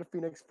acquired the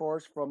Phoenix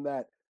Force from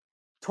that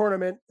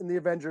tournament in the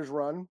Avengers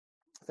run,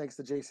 thanks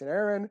to Jason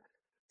Aaron.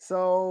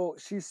 So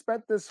she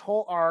spent this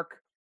whole arc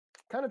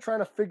kind of trying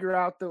to figure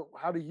out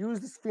how to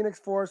use this Phoenix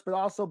Force, but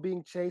also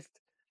being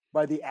chased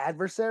by the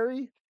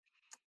Adversary,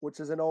 which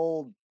is an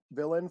old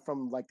villain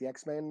from like the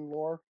X-Men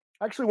lore.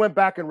 I actually went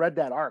back and read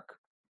that arc.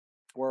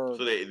 Where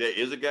So there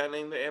is a guy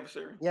named the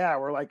Adversary? yeah,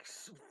 we're like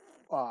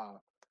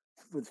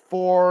with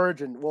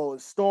Forge and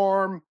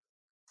Storm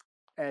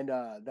and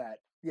that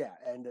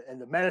and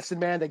the Medicine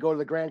Man. They go to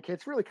the Grand Kid.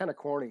 It's really kind of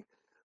corny,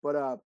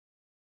 but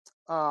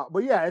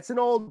yeah, it's an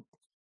old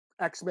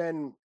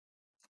X-Men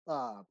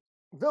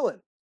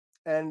villain,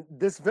 and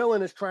this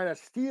villain is trying to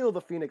steal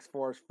the Phoenix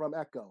Force from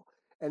Echo,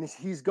 and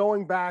he's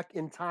going back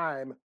in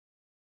time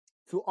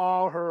to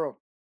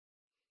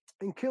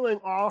killing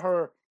all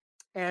her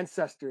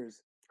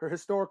ancestors, her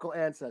historical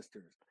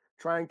ancestors,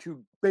 trying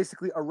to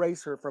basically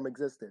erase her from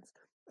existence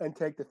and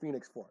take the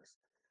Phoenix Force.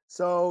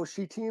 So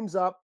she teams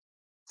up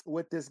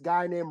with this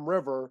guy named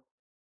River,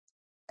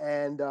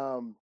 and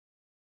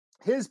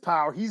his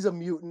power, he's a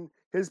mutant.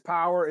 His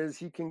power is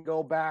he can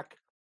go back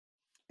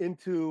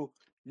into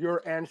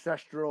your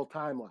ancestral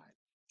timeline.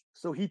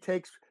 So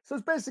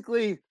it's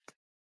basically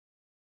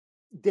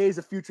Days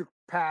of Future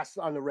Past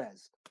on the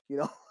res, you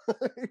know.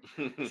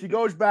 She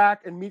goes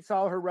back and meets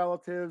all her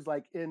relatives,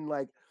 like in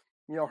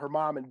her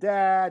mom and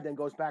dad, then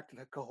goes back to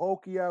the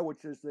Cahokia,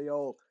 which is the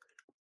old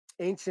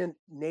ancient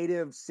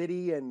native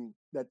city, and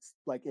that's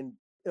like in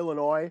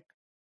Illinois,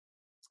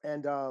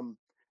 and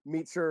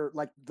meets her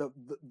like the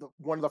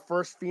one of the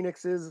first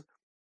phoenixes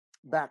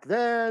back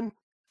then,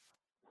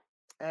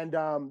 and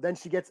then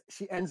she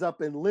ends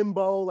up in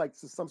limbo, like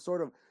some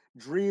sort of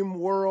dream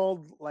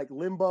world, like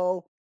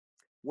limbo,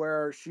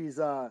 where she's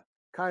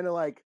kind of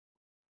like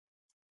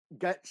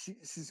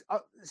she's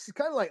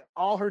kind of like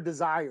all her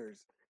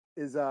desires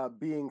is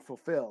being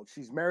fulfilled.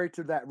 She's married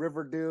to that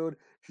River dude.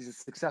 She's a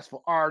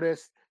successful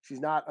artist. She's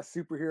not a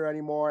superhero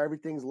anymore.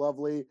 Everything's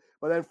lovely.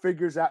 But then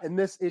figures out in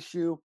this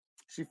issue,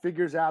 she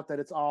figures out that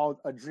it's all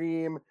a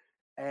dream,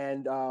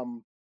 and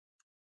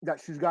that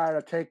she's got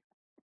to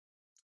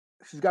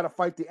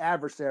fight the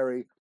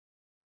Adversary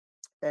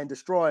and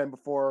destroy him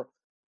before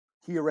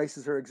he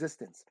erases her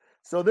existence.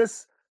 So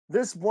this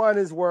one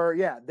is where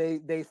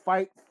they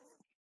fight.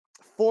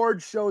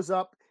 Forge shows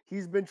up.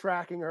 He's been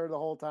tracking her the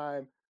whole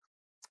time.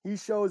 He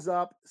shows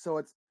up, so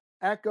it's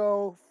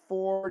Echo,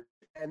 Forge,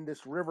 and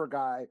this River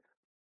guy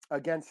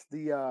against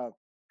the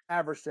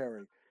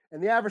Adversary.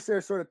 And the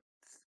Adversary sort of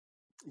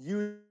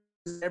uses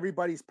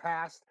everybody's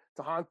past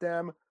to haunt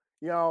them.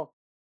 You know,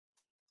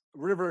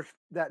 River's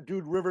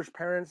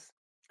parents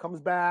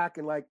comes back,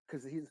 and like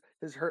because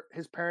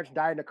his parents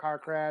died in a car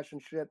crash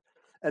and shit.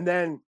 And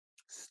then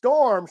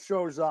Storm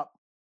shows up.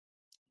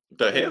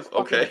 The hell?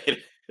 Okay,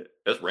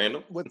 that's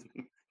random.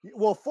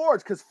 Forge,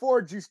 because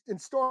Forge used in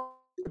Storm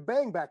to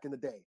bang back in the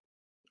day.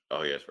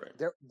 Oh yes, right.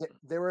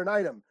 They were an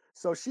item.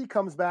 So she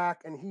comes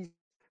back and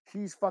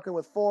he's fucking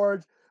with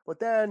Forge, but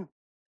then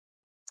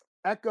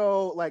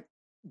Echo like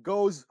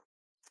goes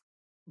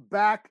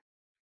back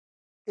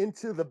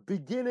into the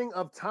beginning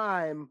of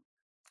time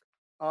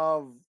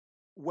of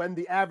when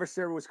the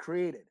Adversary was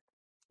created,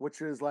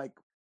 which is like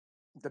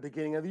the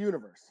beginning of the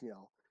universe, you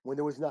know, when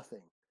there was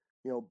nothing,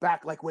 you know,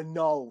 back like when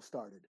Null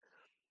started.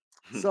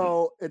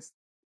 So it's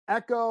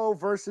Echo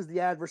versus the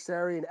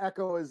adversary, and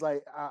Echo is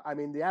like, I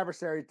mean, the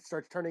adversary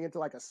starts turning into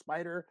like a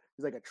spider.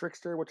 He's like a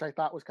trickster, which I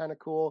thought was kind of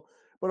cool.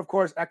 But of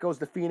course, Echo's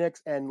the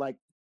Phoenix, and like,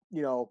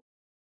 you know,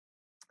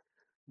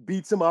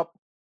 beats him up,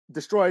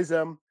 destroys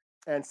him,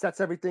 and sets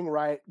everything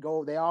right.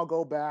 They all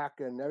go back,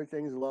 and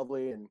everything's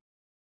lovely. And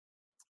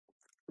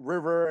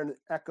River and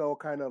Echo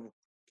kind of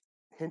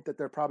hint that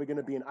they're probably going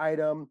to be an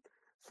item.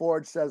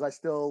 Forge says,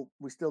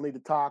 we still need to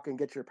talk and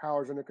get your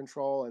powers under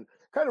control and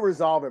kind of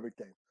resolve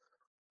everything.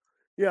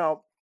 You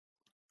know,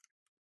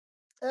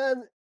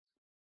 and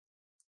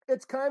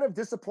it's kind of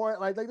disappointing.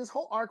 Like this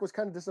whole arc was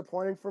kind of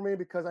disappointing for me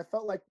because I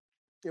felt like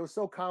it was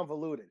so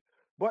convoluted,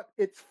 but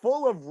it's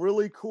full of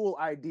really cool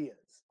ideas.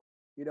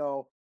 You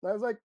know, and I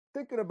was like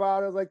thinking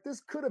about it, I was like,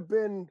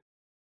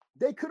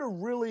 they could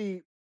have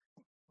really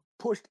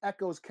pushed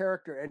Echo's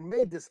character and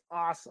made this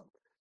awesome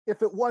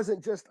if it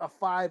wasn't just a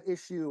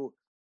 5-issue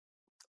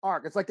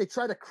arc. It's like they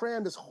try to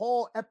cram this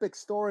whole epic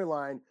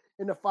storyline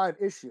into 5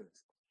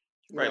 issues.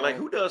 Right. Like,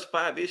 who does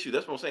 5 issues?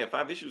 That's what I'm saying.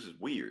 5 issues is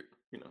weird,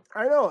 you know.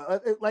 I know,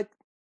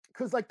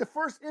 because like the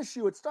first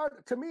issue, it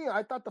started to me.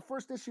 I thought the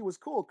first issue was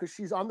cool because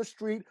she's on the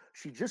street.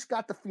 She just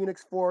got the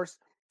Phoenix Force.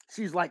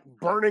 She's like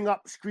burning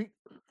up street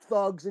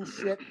thugs and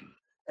shit.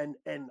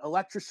 And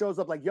Elektra shows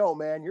up like, "Yo,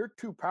 man, you're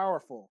too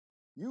powerful.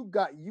 You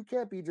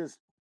can't be just,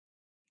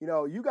 you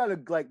know, you got to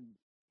like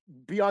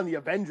be on the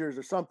Avengers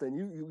or something.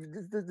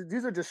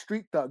 These are just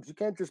street thugs. You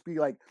can't just be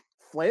like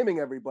flaming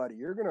everybody.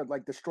 You're gonna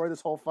like destroy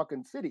this whole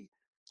fucking city,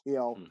 you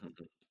know."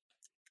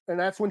 And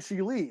that's when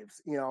she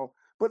leaves, you know.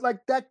 But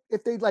like that,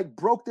 if they like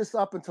broke this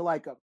up into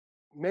like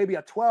maybe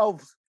a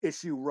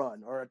 12-issue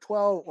run or a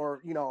 12,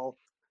 or you know,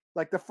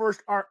 like the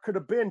first arc could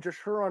have been just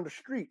her on the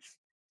streets,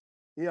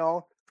 you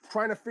know,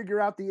 trying to figure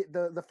out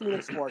the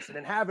Phoenix Force, and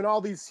then having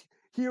all these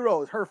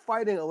heroes, her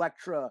fighting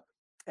Elektra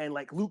and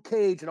like Luke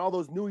Cage and all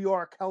those New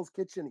York Hell's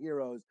Kitchen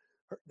heroes,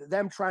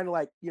 them trying to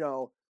like, you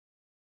know,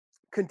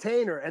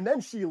 contain her, and then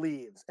she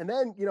leaves, and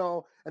then, you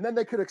know, and then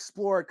they could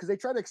explore it because they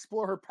try to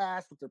explore her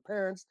past with her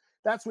parents.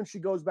 That's when she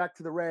goes back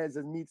to the Reds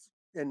and meets,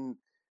 and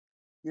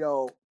you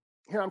know,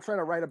 here I'm trying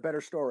to write a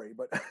better story,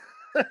 but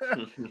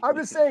I'm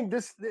just saying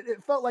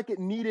it felt like it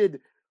needed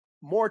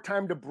more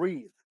time to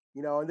breathe,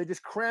 you know, and they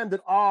just crammed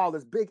it all,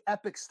 this big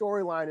epic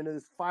storyline into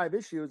this 5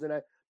 issues, and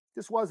it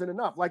just wasn't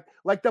enough.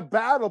 Like the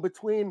battle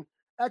between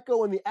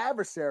Echo and the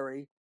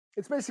adversary,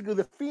 it's basically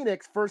the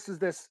Phoenix versus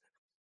this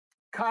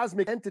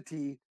cosmic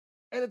entity,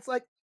 and it's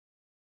like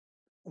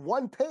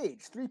 1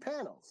 page, 3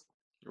 panels.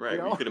 Right. You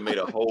know? You could have made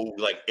a whole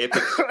like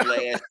epic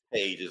splash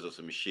pages or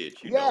some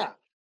shit, you know.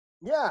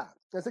 Yeah.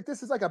 It's like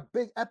this is like a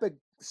big epic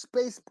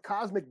space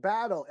cosmic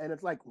battle, and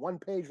it's like 1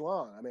 page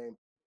long. I mean,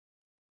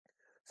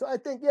 so I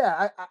think,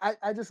 yeah,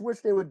 I just wish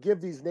they would give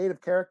these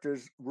native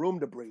characters room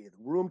to breathe,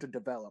 room to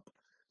develop,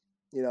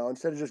 you know,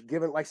 instead of just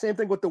giving, like, same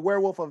thing with the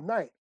Werewolf of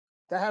Night.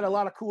 That had a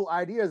lot of cool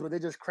ideas, but they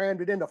just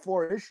crammed it into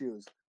 4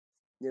 issues,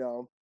 you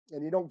know,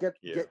 and you don't give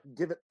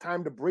it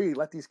time to breathe.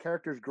 Let these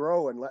characters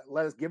grow and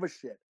let us give a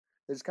shit.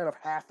 They just kind of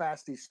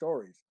half-ass these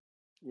stories,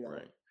 you know.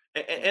 Right.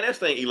 And that's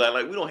the thing, Eli,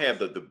 like we don't have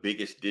the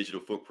biggest digital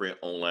footprint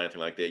online,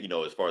 anything like that, you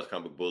know, as far as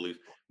comic bullies.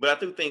 But I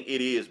do think it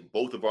is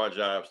both of our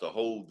jobs to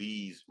hold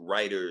these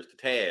writers to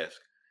task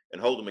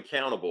and hold them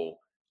accountable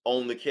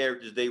on the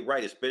characters they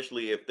write,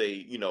 especially if they,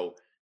 you know,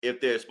 if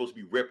they're supposed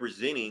to be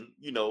representing,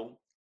 you know,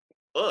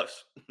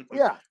 us.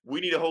 Yeah. We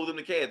need to hold them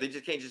to task. They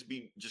just can't just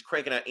be just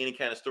cranking out any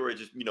kind of story,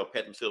 just, you know,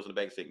 pat themselves in the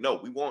back and say, no,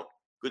 we want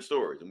good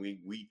stories. And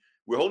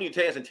we're holding you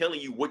to task and telling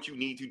you what you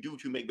need to do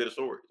to make better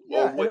stories,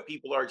 or what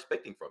people are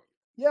expecting from you.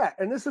 Yeah,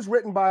 and this is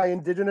written by an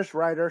Indigenous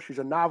writer. She's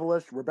a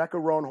novelist, Rebecca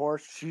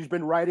Roanhorse. She's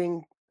been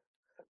writing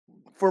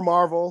for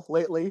Marvel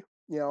lately,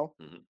 you know,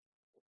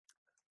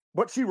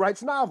 but she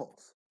writes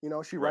novels. You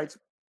know, she writes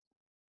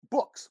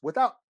books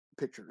without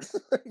pictures,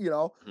 you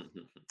know.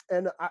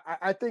 And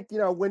I think, you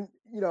know, when,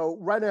 you know,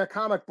 writing a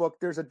comic book,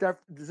 there's a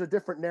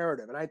different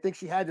narrative. And I think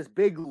she had this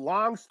big,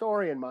 long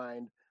story in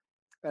mind,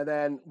 and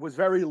then was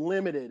very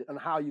limited on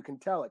how you can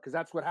tell it, because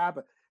that's what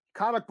happened.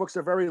 Comic books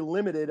are very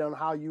limited on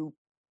how you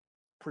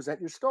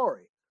present your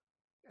story,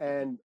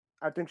 and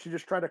I think she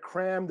just tried to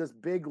cram this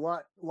big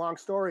long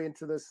story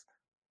into this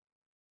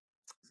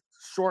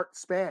short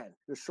span,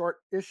 the short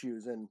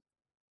issues. And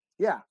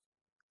yeah,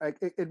 like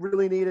it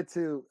really needed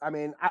to, I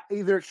mean,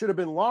 either it should have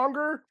been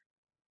longer,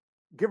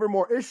 give her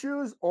more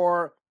issues,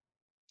 or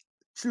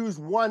choose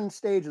one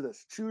stage of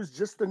this, choose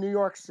just the New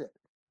York shit,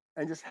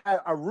 and just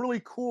have a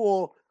really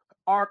cool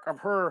arc of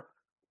her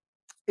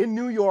in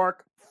New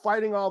York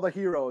fighting all the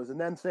heroes,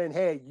 and then saying,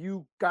 hey,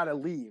 you gotta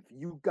leave,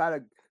 you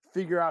gotta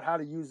figure out how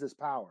to use this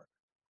power,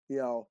 you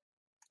know.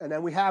 And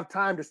then we have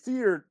time to see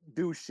her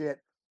do shit,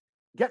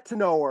 get to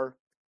know her,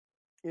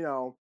 you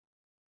know,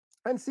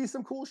 and see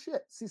some cool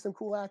shit, see some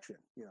cool action,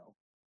 you know.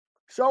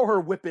 Show her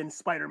whipping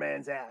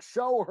Spider-Man's ass,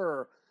 show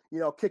her,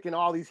 you know, kicking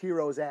all these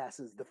heroes'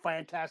 asses, the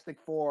Fantastic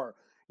Four.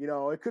 You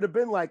know, it could have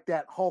been like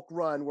that Hulk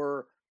run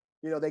where,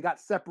 you know, they got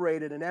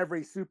separated and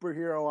every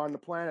superhero on the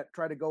planet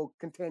tried to go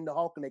contain the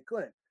Hulk and they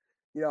couldn't.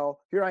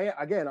 here I am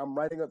again. I'm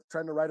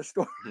trying to write a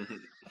story.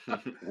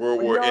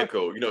 World War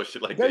Echo,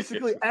 shit like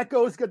basically that.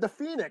 Echo's got the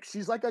Phoenix.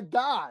 She's like a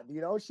god.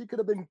 She could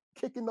have been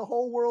kicking the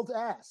whole world's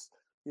ass.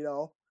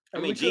 I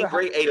mean, Jean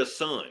Grey ate a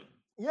son.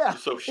 Yeah.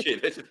 So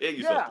shit, that's tell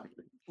you Yeah. something.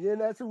 Yeah,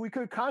 that's what we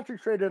could have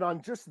concentrated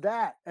on, just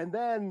that, and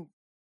then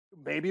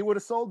maybe it would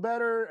have sold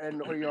better,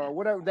 and or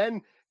whatever.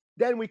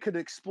 Then we could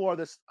explore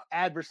this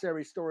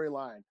adversary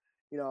storyline.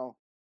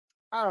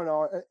 I don't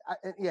know.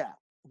 Yeah,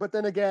 but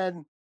then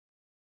again,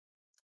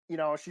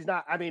 she's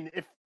not. I mean,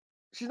 if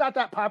she's not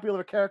that popular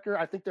a character,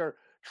 I think they're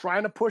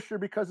trying to push her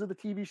because of the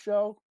TV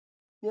show.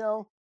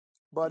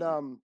 But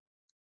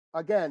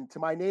again, to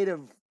my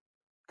native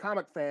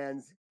comic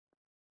fans,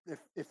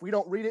 if we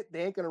don't read it,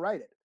 they ain't gonna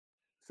write it.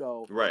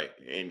 So right,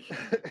 and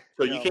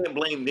so you can't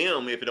blame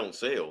them if it don't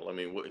sell. I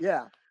mean, what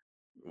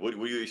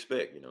do you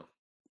expect?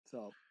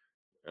 So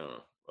I don't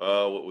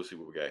know. We'll see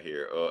what we got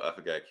here. I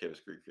forgot Kevin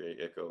Street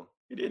Echo.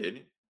 He did, didn't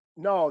he?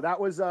 No, that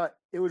was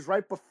it was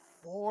right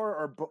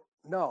before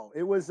no,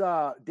 it was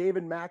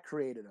David Mack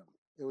created him.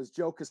 It was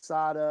Joe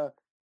Quesada,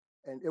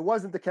 and it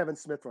wasn't the Kevin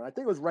Smith run. I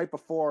think it was right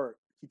before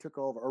he took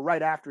over, or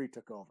right after he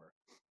took over.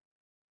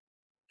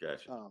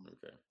 Gotcha.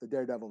 Okay. The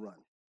Daredevil run,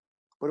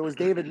 but it was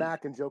David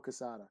Mack and Joe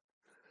Quesada.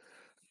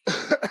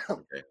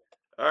 Okay.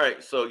 All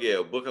right. So yeah,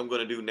 a book I'm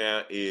going to do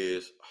now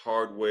is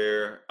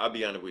Hardware. I'll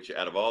be honest with you.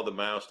 Out of all the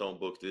Milestone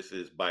books, this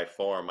is by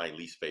far my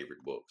least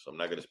favorite book. So I'm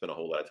not going to spend a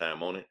whole lot of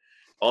time on it.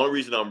 Only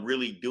reason I'm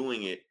really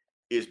doing it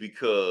is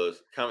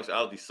because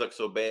Comixology sucks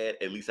so bad.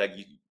 At least I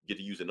get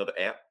to use another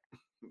app.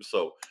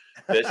 So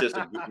that's just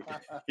a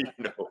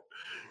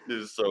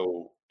good,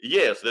 So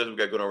yes, that's what we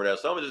got going on right now.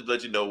 So I'm gonna just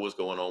let you know what's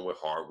going on with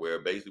Hardware.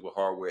 Basically, what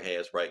Hardware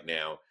has right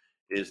now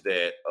is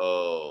that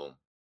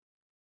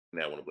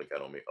now I want to blink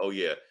out on me. Oh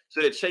yeah,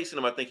 so they're chasing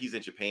him. I think he's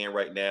in Japan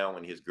right now,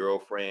 and his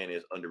girlfriend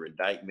is under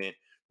indictment.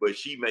 But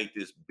she made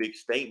this big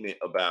statement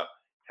about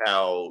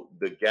how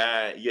the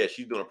guy,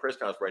 she's doing a press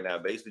conference right now,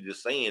 basically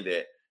just saying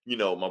that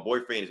my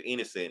boyfriend is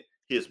innocent.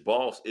 His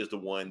boss is the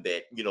one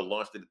that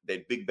launched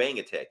that Big Bang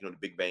attack. The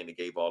Big Bang that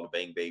gave all the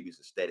Bang babies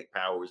and static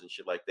powers and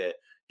shit like that.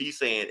 He's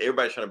saying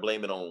everybody's trying to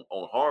blame it on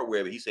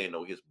Hardware, but he's saying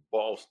no, his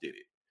boss did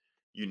it.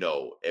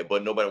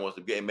 But nobody wants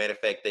to get. Matter of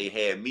fact, they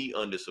had me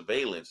under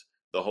surveillance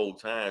the whole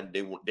time.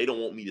 They don't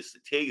want me to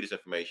tell you this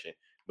information,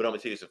 but I'm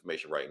gonna tell you this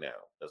information right now.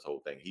 That's the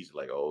whole thing. He's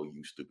like, oh,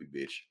 you stupid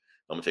bitch.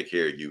 I'm gonna take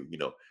care of you.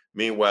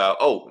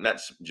 Meanwhile,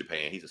 not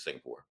Japan. He's in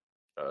Singapore.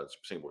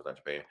 Singapore's not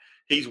Japan.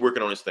 He's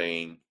working on his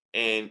thing,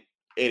 and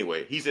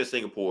anyway, he's in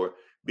Singapore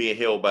being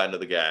held by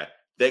another guy.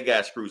 That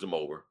guy screws him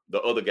over.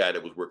 The other guy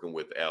that was working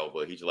with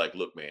Alva, he's like,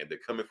 look, man, they're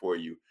coming for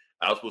you.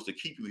 I was supposed to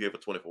keep you here for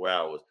 24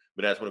 hours,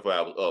 but now 24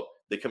 hours up.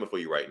 They're coming for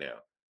you right now.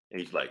 And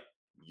he's like,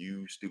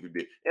 you stupid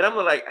bitch. And I'm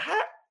like,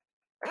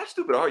 how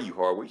stupid are you,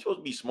 Hardware? You're supposed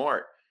to be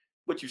smart,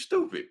 but you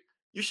stupid.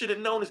 You should have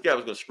known this guy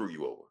was going to screw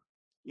you over.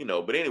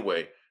 But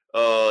anyway,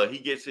 he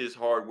gets his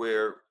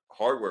hardware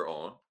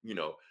on,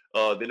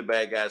 then the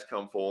bad guys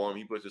come for him.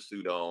 He puts a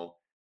suit on.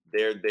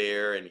 They're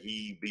there, and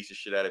he beats the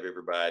shit out of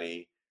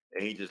everybody.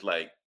 And he just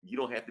like, you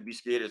don't have to be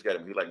scared of this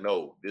guy. He's like,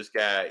 no, this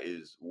guy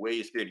is way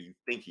scarier than you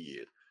think he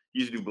is. He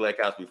used to do Black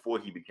Ops before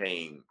he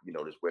became,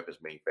 this weapons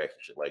manufacturer,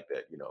 shit like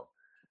that,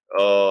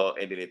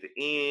 And then at the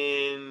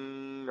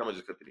end, I'm gonna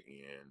just cut to the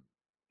end.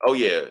 Oh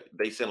yeah,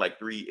 they send like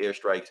 3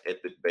 airstrikes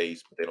at the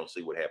base, but they don't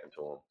see what happened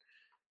to him.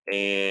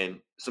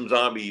 And some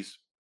zombies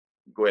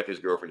go after his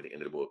girlfriend at the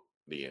end of the book,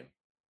 the end.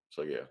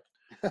 So yeah.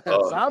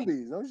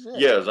 Zombies, no shit.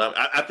 Yeah,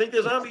 I think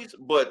they're zombies,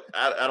 but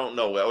I don't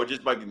know. Or it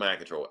just might be mind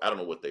control. I don't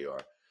know what they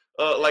are.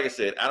 Like I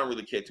said, I don't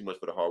really care too much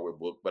for the Hardware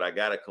book, but I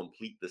gotta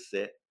complete the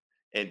set.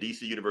 And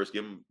DC Universe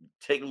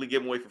technically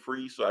give them away for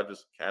free, so I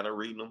just kind of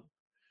read them.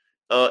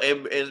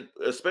 And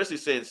especially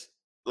since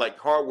like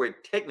Hardware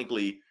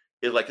technically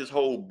is like this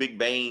whole Big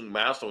Bang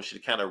Milestone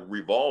shit kind of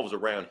revolves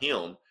around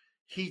him.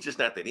 He's just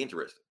not that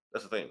interested.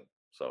 That's the thing.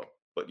 So,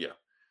 but yeah.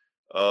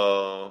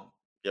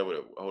 Yeah,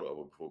 whatever. Hold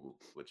on before we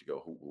let you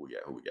go. Who we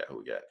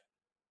got?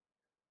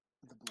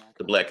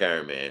 The Black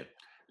Iron Man.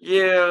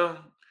 Yeah.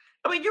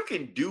 I mean, you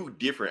can do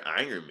different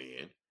Iron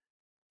Man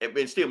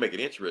and still make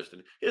it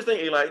interesting. His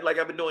thing, like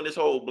I've been doing this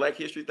whole Black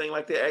History thing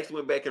like that. I actually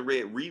went back and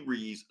read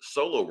Riri's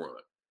solo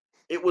run.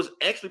 It was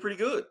actually pretty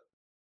good.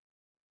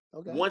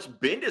 Okay. Once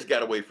Bendis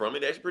got away from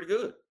it, actually pretty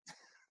good.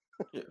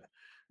 Yeah.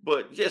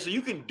 But yeah, so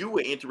you can do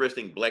an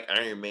interesting Black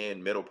Iron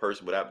Man metal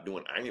person without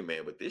doing Iron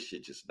Man, but this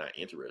shit just not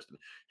interesting.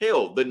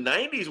 Hell, the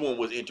 90s one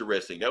was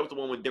interesting. That was the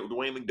one with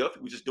Dwayne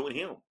McDuffie was just doing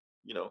him,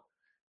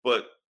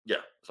 But yeah,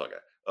 that's all I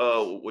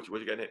got. What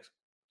you got next?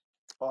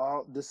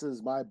 This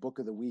is my book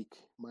of the week.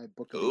 My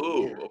book of the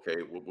year. Oh,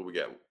 okay. What we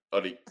got?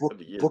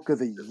 Book of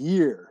the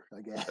year,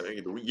 I guess. I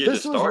mean, the year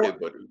just started,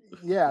 but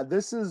yeah,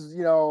 this is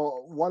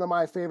one of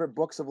my favorite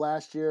books of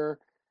last year.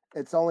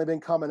 It's only been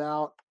coming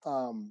out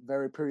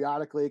very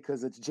periodically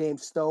because it's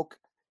James Stoke,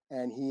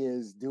 and he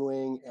is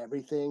doing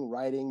everything,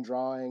 writing,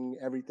 drawing,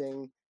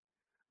 everything.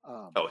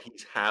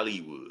 He's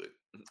Hollywood.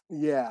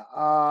 Yeah.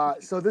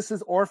 So this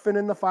is Orphan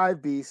and the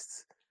Five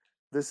Beasts.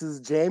 This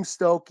is James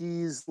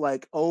Stokey's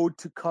like ode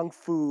to kung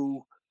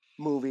fu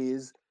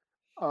movies.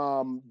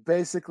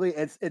 Basically,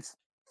 it's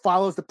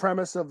follows the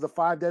premise of the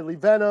 5 deadly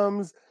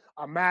venoms.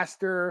 A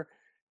master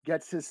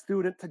gets his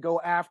student to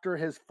go after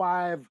his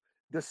 5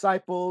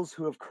 disciples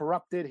who have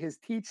corrupted his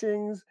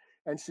teachings,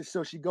 and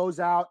so she goes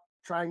out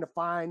trying to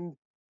find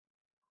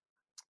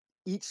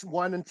each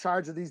one in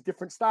charge of these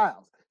different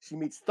styles. She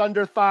meets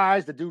Thunder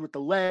Thighs, the dude with the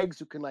legs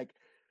who can like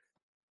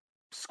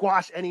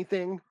squash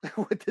anything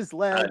with his I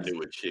legs.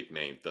 knew a chick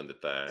named Thunder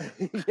Thigh.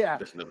 Yeah.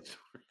 That's another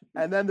story.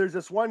 And then there's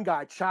this one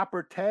guy,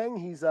 Chopper Tang.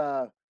 He's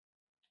a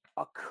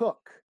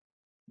cook,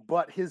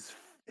 but his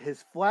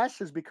flesh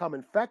has become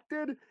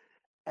infected,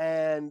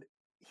 and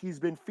he's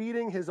been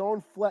feeding his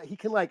own flesh. He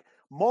can like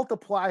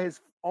multiply his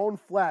own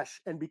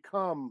flesh and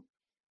become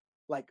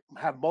like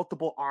have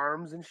multiple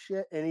arms and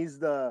shit. And he's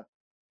the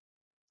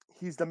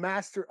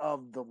master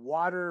of the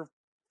water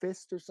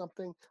fist or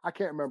something. I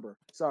can't remember.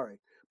 Sorry.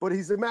 But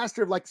he's the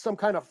master of like some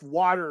kind of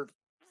water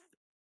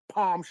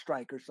palm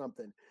strike or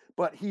something.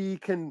 But he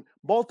can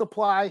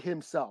multiply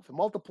himself and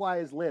multiply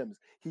his limbs.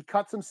 He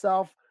cuts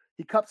himself,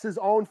 he cuts his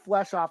own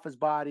flesh off his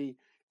body,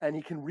 and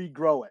he can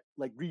regrow it,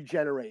 like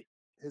regenerate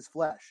his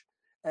flesh.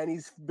 And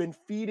he's been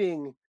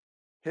feeding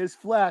his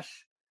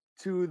flesh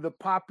to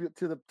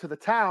the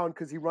town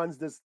because he runs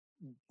this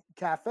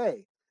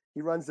cafe.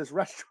 He runs this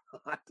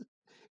restaurant.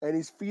 And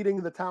he's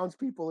feeding the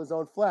townspeople his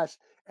own flesh,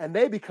 and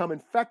they become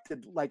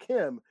infected like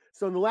him.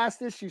 So in the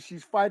last issue,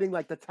 she's fighting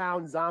like the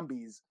town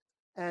zombies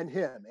and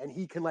him, and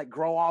he can like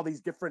grow all these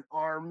different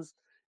arms,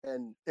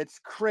 and it's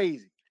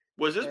crazy.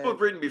 Was this book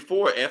written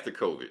before or after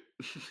COVID?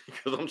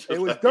 Because I'm just It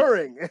was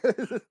during.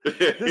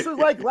 This was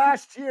like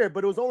last year,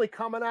 but it was only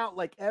coming out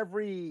like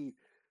every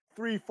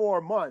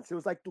 3-4 months. It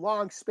was like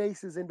long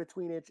spaces in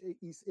between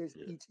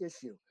each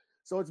issue.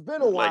 So it's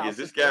been a while. Like, is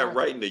this guy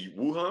writing the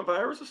Wuhan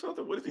virus or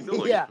something? What is he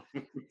doing? Yeah.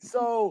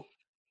 So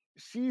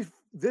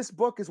this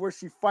book is where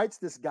she fights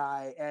this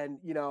guy, and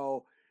you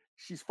know,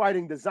 she's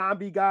fighting the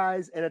zombie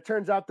guys, and it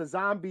turns out the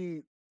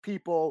zombie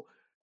people,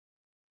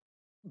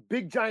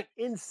 big giant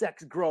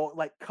insects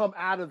come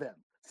out of them.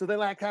 So they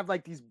like have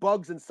like these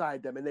bugs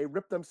inside them, and they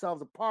rip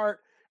themselves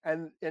apart.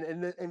 And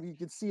you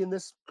can see in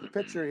this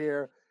picture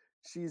here,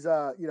 she's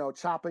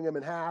chopping them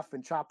in half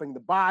and chopping the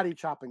body,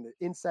 chopping the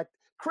insect.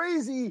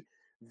 Crazy,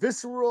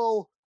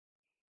 visceral,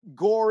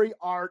 gory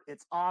art.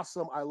 It's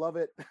awesome. I love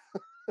it.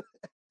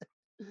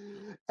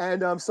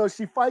 And so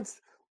she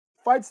fights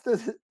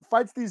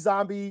these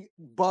zombie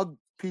bug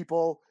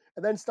people,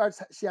 and then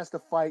she has to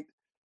fight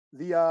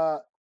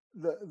the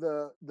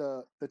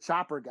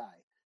chopper guy.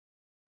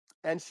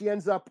 And she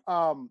ends up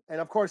and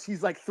of course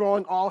he's like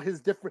throwing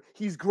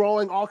he's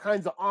growing all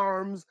kinds of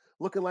arms,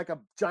 looking like a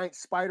giant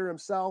spider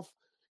himself,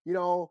 you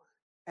know,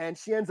 and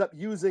she ends up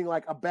using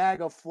like a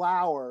bag of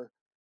flour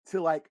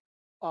to like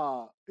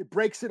it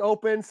breaks it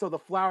open so the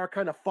flour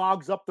kind of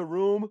fogs up the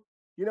room,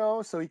 you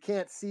know, so he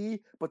can't see,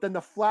 but then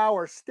the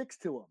flour sticks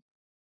to him.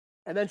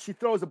 And then she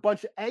throws a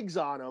bunch of eggs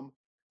on him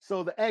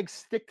so the eggs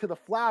stick to the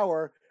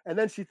flour, and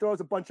then she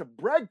throws a bunch of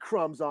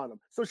breadcrumbs on him.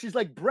 So she's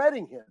like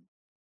breading him.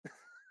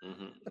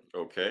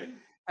 Okay.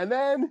 And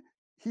then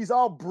he's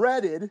all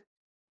breaded,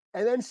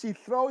 and then she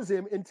throws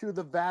him into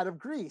the vat of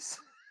grease.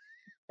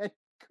 And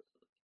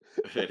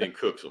then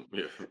cooks him.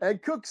 Yeah.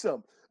 And cooks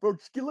him. But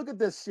look at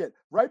this shit.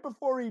 Right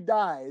before he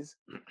dies,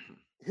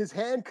 his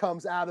hand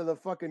comes out of the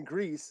fucking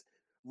grease,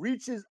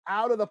 reaches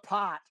out of the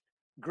pot,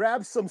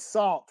 grabs some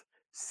salt,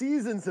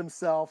 seasons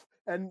himself,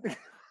 and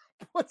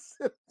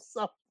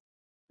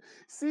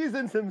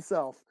seasons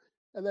himself.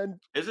 And then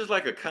is this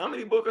like a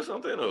comedy book or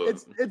something? Or?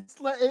 It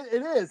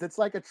is. It's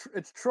like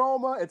it's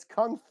trauma, it's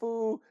kung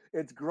fu,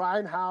 it's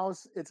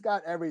grindhouse, it's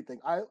got everything.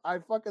 I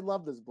fucking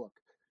love this book.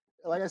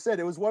 Like I said,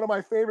 it was one of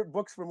my favorite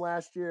books from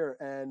last year,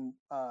 and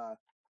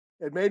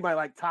it made my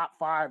like top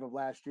 5 of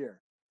last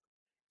year.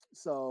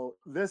 So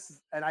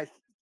this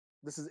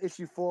is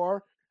issue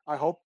 4. I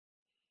hope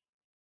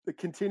it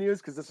continues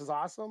because this is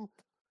awesome,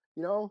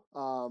 you know.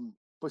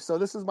 But so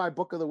this is my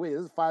book of the week.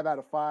 This is 5 out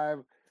of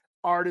 5.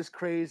 Art is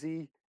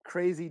crazy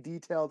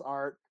detailed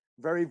art,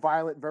 very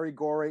violent, very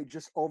gory,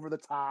 just over the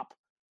top,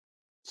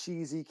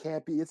 cheesy,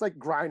 campy. It's like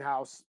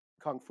grindhouse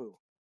kung fu,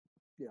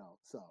 you know.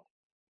 So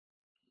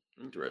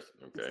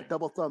interesting. Okay,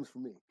 double thumbs for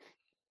me.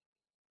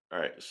 All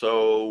right,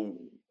 so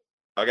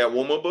I got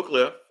one more book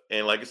left,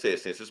 and like I said,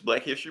 since it's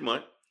Black History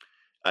Month,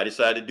 I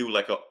decided to do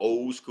like an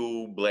old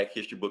school Black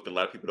history book that a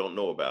lot of people don't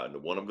know about. And the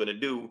one I'm going to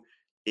do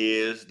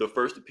is the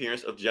first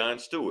appearance of John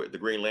Stewart, the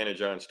Green Lantern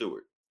John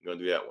Stewart. I'm going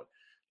to do that one.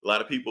 A lot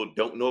of people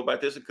don't know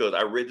about this because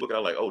I read the book and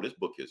I'm like, oh, this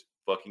book is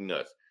fucking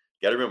nuts.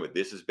 Got to remember,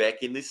 this is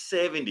back in the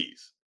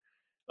 70s.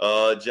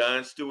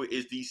 John Stewart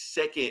is the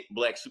second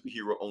Black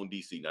superhero on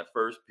DC. Not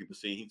first. People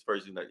say he's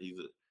first. He's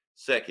a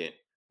second.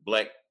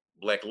 Black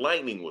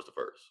Lightning was the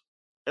first.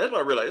 And that's why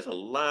I realized there's a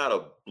lot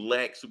of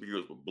Black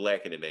superheroes with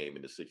Black in the name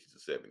in the 60s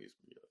and 70s.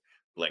 You know,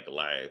 Black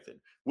Goliath, and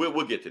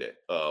we'll get to that.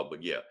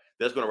 But yeah,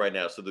 that's going to right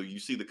now. So you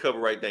see the cover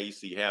right now. You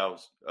see Hal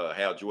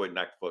Jordan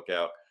knocked the fuck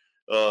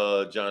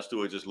out. John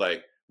Stewart just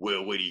like,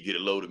 well, where do you get a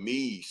load of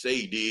me?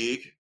 Say,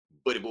 dig,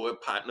 buddy boy,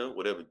 partner,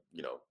 whatever,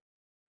 you know,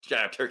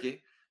 giant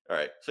turkey. All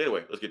right. So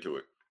anyway, let's get to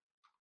it.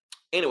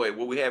 Anyway,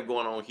 what we have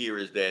going on here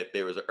is that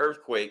there was an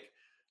earthquake,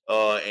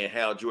 and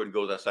Hal Jordan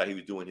goes outside. He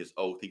was doing his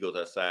oath. He goes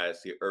outside,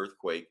 see an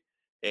earthquake,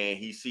 and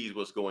he sees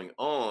what's going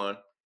on,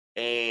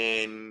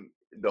 and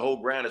the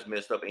whole ground is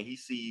messed up, and he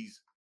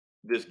sees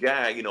this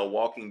guy,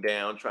 walking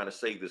down trying to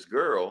save this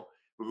girl.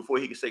 But before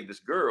he can save this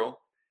girl,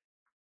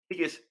 he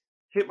gets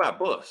hit by a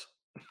bus.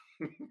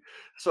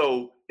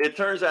 So it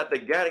turns out the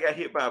guy that got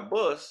hit by a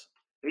bus,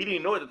 he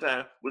didn't know at the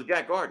time, was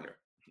Guy Gardner.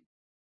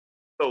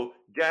 So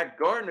Guy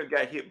Gardner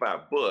got hit by a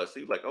bus.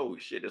 He was like, "Oh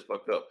shit, that's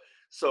fucked up."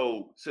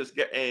 So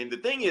and the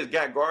thing is,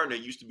 Guy Gardner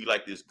used to be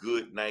like this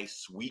good, nice,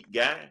 sweet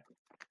guy.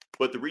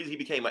 But the reason he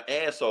became an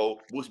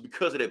asshole was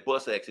because of that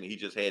bus accident he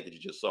just had that you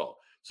just saw.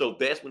 So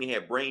that's when he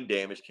had brain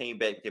damage, came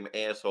back, became an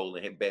asshole,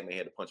 and Batman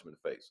had to punch him in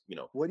the face.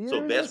 What year?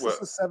 So that's where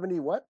this is 70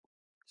 what?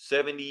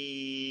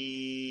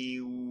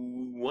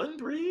 71,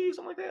 3,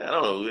 something like that. I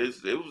don't know.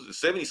 It was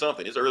 70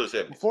 something. It's early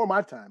 70s. Before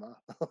my time, huh?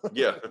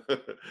 Yeah.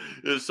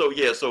 So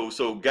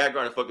Guy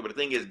Gardner fucked up. But the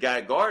thing is,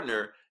 Guy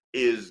Gardner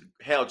is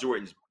Hal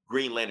Jordan's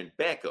Green Lantern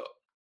backup.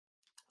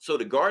 So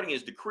the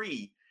Guardians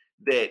decree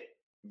that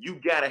you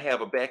gotta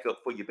have a backup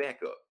for your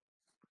backup.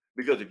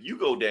 Because if you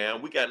go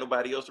down, we got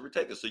nobody else to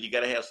protect us. So you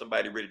gotta have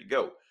somebody ready to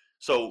go.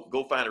 So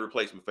go find a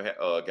replacement for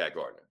Guy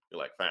Gardner. You're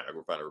like, fine, I'll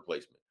go find a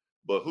replacement.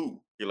 But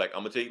who? You're like,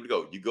 I'm gonna tell you where to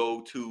go. You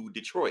go to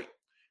Detroit.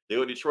 They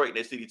go to Detroit and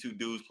they see the two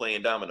dudes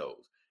playing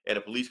dominoes. And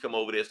the police come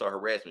over there and start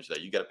harassment. She's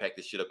like, you gotta pack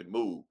this shit up and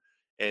move.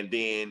 And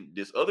then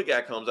this other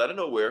guy comes out of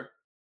nowhere,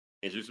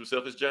 introduces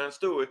himself as John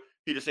Stewart.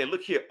 He just saying,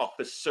 look here,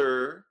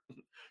 officer.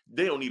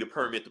 They don't need a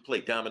permit to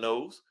play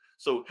dominoes.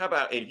 So how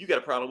about, and if you got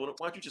a problem with them,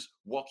 why don't you just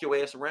walk your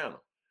ass around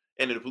them?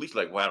 And then the police are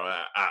like, why don't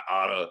I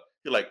oughta?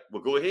 You're like,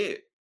 well, go ahead.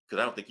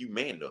 Because I don't think you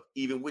man enough,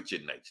 even with your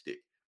nightstick.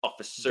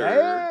 Officer.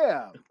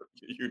 Damn.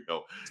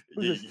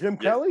 Was Jim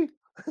Kelly?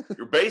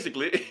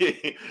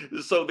 Basically.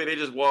 So then they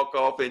just walk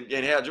off and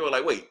Hal Jordan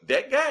like, wait,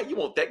 that guy? You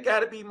want that guy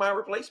to be my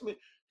replacement?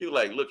 He was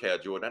like, look, Hal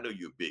Jordan, I know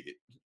you're a bigot,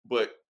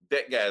 but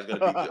that guy is going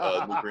to be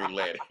the new Green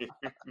Lantern.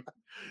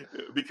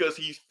 Because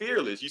he's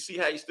fearless. You see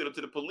how he stood up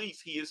to the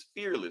police? He is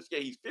fearless. Yeah,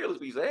 he's fearless,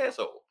 but he's an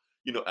asshole.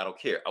 I don't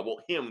care. I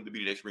want him to be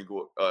the next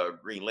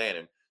Green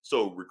Lantern.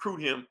 So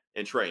recruit him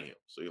and train him.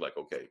 So he's like,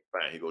 okay,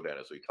 fine. He go down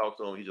there. So he talks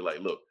to him. He's just like,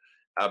 look,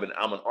 I'm an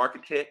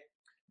architect,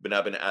 but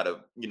I've been out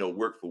of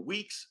work for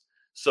weeks.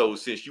 So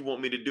since you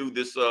want me to do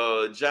this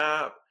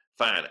job,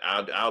 fine,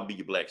 I'll be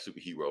your black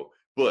superhero.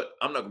 But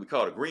I'm not gonna be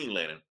called a Green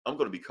Lantern. I'm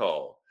gonna be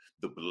called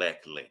the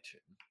Black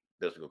Lantern.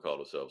 That's what we're gonna call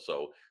ourselves.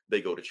 So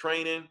they go to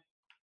training,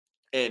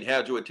 and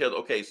Hal Jordan tells,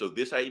 okay, so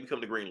this is how you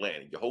become the Green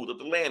Lantern. You hold up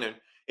the lantern,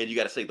 and you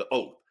got to say the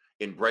oath.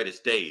 In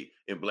brightest day,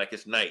 in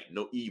blackest night,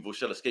 no evil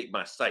shall escape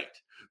my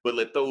sight. But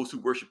let those who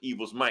worship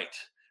evil's might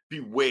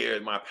beware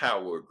my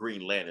power,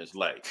 Green Lantern's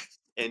light.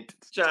 And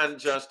John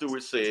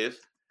Stewart says,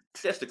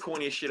 that's the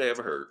corniest shit I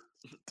ever heard.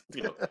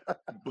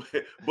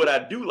 But I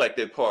do like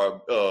that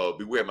part,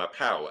 beware my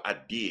power. I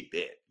dig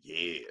that.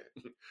 Yeah.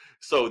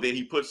 So then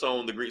he puts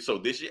on the green. So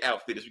this is your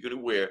outfit that you're going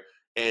to wear.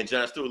 And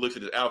John Stewart looks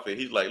at his outfit.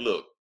 He's like,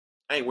 look,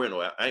 I ain't wearing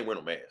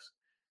no mask.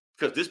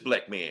 Because this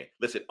black man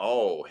lets it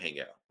all hang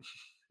out.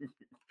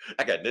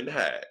 I got nothing to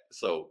hide.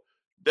 So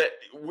that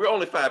we're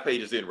only 5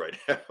 pages in right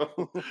now.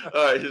 All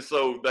right.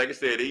 So like I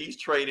said, he's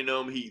training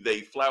them.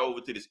 They fly over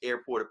to this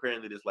airport.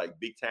 Apparently there's like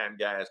big time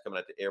guys coming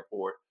at the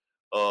airport.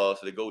 So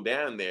they go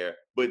down there,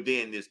 but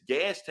then this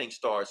gas tank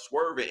starts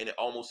swerving and it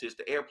almost hits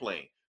the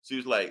airplane. So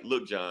he's like,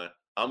 look, John,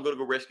 I'm going to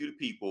go rescue the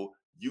people.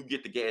 You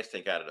get the gas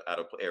tank out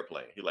of the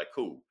airplane. He's like,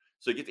 cool.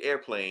 So he gets the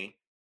airplane,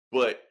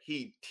 but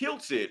he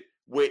tilts it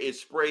where it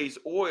sprays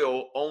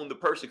oil on the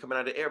person coming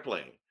out of the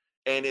airplane.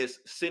 And it's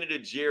Senator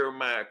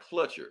Jeremiah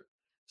Clutcher.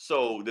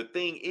 So the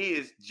thing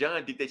is,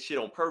 John did that shit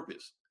on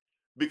purpose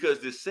because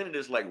the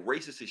senator's like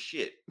racist as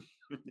shit.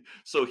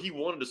 So he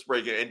wanted to spray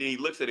it, and then he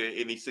looks at it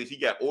and he says he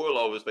got oil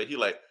all over his face. He's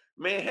like,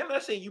 man, haven't I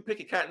seen you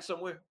picking cotton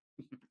somewhere?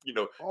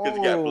 Because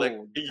he got black.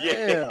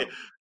 Yeah.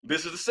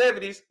 This is the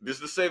 70s.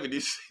 This is the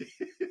 70s.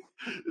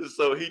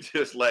 So he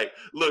just like,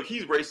 look,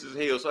 he's racist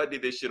as hell. So I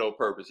did that shit on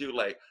purpose. He was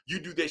like, you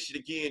do that shit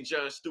again,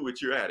 John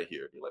Stewart, you're out of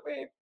here. You're like,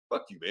 man,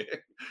 fuck you, man.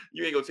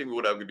 You ain't gonna tell me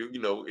what I'm gonna do.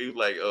 It was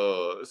like,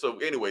 so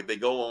anyway, they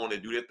go on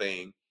and do their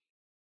thing.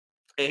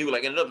 And he was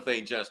like, and another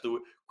thing, John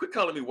Stewart, quit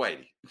calling me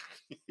Whitey.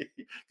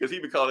 Because he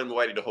been calling me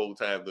Whitey the whole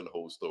time during the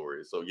whole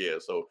story. So yeah,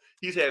 so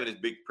he's having this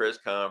big press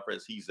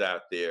conference. He's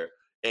out there.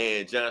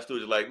 And John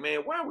Stewart is like, man,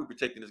 why are we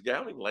protecting this guy? I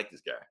don't even like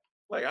this guy.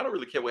 Like, I don't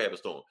really care what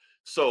happens to him.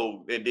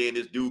 So, and then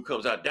this dude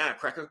comes out, die,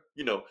 cracker,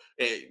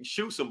 and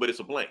shoots him, but it's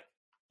a blank,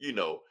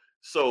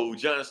 So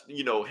John,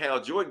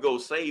 Hal Jordan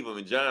goes save him.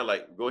 And John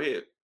like, go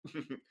ahead.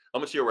 I'm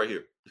gonna chill right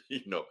here.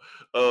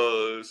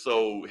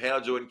 So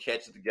Hal Jordan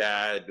catches the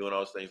guy doing all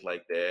those things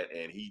like that,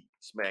 and he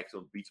smacks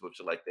him, beats him up,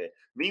 shit like that.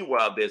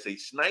 Meanwhile, there's a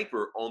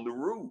sniper on the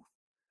roof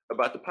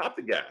about to pop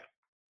the guy,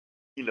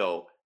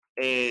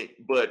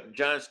 but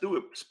John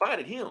Stewart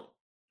spotted him,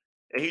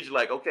 and he's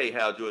like, okay,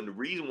 Hal Jordan, the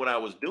reason what I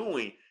was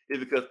doing is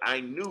because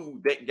I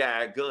knew that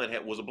guy gun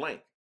was a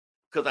blank,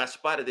 because I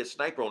spotted that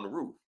sniper on the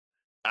roof.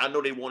 I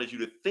know they wanted you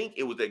to think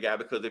it was that guy,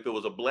 because if it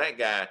was a black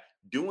guy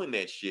doing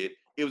that shit,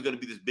 it was going to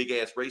be this big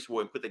ass race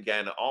war and put that guy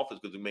in the office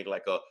because we make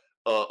like a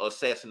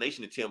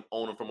assassination attempt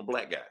on him from a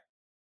black guy.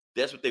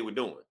 That's what they were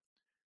doing.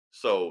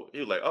 So he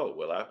was like, oh,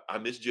 well, I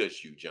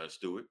misjudged you, Jon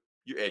Stewart.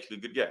 You're actually a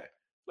good guy.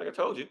 Like I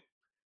told you.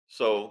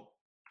 So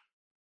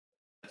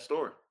that's the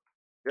story.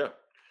 Yeah.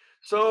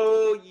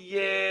 So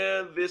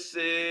yeah, this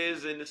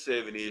is in the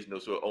 70s. No,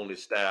 so only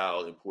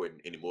style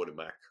important anymore than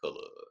my color.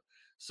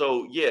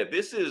 So yeah,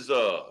 this is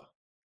a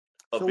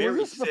So very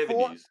was this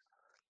before- 70s.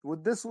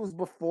 This was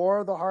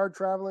before the Hard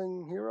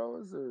Traveling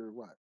Heroes, or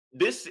what?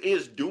 This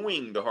is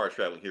doing the Hard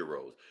Traveling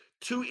Heroes.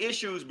 2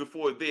 issues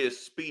before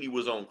this, Speedy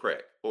was on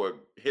crack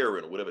or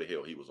heroin or whatever the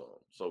hell he was on.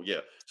 So yeah,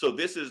 so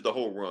this is the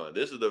whole run.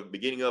 This is the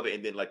beginning of it,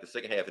 and then like the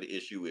second half of the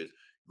issue is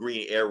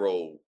Green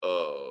Arrow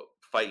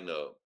fighting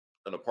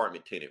an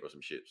apartment tenant or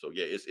some shit. So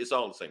yeah, it's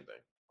all the same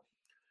thing.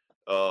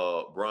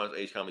 Bronze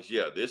Age comics.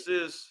 Yeah, this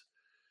is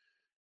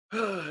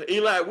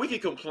Eli. We can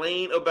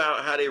complain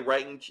about how they're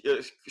writing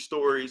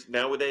stories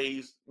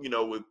nowadays, you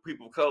know, with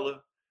people of color,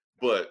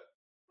 but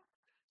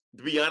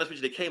to be honest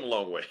with you, they came a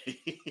long way.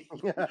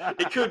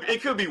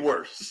 It could be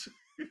worse.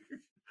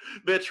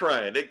 They're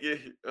trying.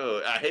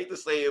 I hate to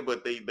say it,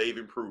 but they've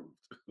improved.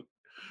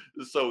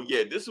 So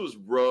yeah, this was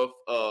rough.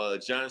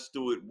 Jon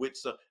Stewart with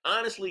some.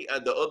 Honestly,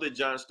 the other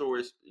Jon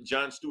Stewart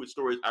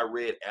stories I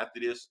read after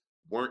this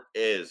weren't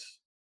this.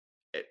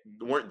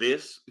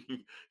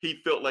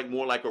 He felt like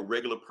more like a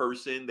regular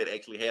person that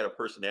actually had a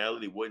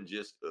personality. It wasn't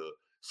just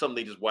something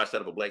they just watched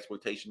out of a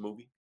blaxploitation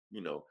movie.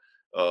 You know.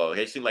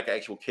 He seemed like an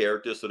actual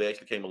character, so they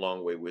actually came a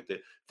long way with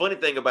it. Funny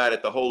thing about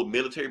it, the whole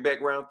military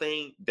background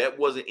thing, that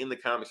wasn't in the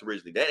comics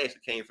originally. That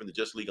actually came from the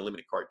Justice League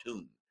Unlimited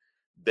cartoon.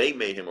 They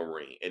made him a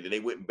Marine, and then they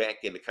went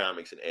back in the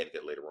comics and added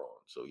that later on.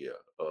 So yeah,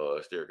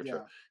 Stereo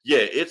Control. Yeah,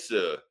 it's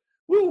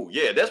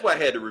yeah, that's why I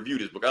had to review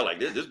this book. I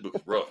like this. This book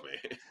is rough,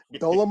 man.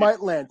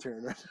 Dolomite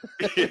Lantern.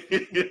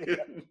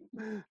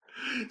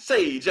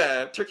 Sage,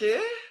 turkey.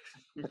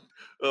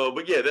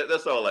 But yeah,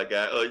 that's all I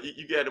got.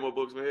 You got any more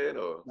books, man?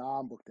 Or? No,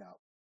 I'm booked out.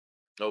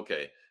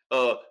 Okay.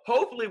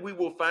 Hopefully we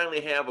will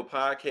finally have a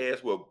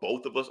podcast where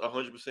both of us are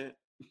 100%.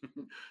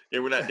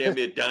 And we're not damn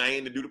near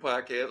dying to do the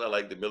podcast. I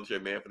like the Military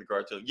Man for the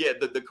cartoon. Yeah,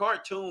 the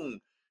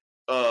cartoon.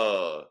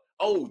 I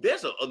was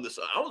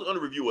going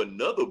to review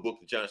another book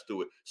to Jon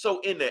Stewart. So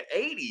in the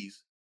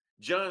 80s,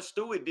 Jon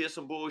Stewart did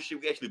some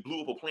bullshit. We actually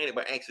blew up a planet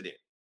by accident.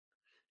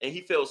 And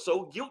he felt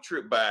so guilt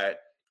tripped by it.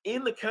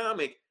 In the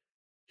comic,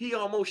 he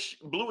almost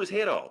blew his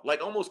head off,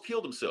 like almost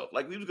killed himself,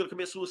 like he was going to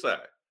commit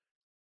suicide.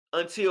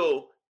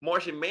 Until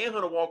Martian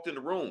Manhunter walked in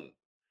the room.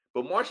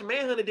 But Martian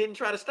Manhunter didn't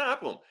try to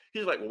stop him. He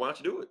was like, well, why don't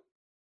you do it?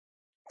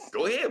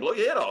 Go ahead, blow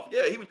your head off.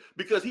 Yeah,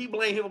 because he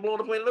blamed him for blowing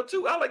the planet up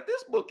too. I like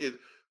this book is,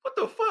 what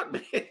the fuck,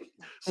 man?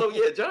 So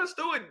yeah, Jon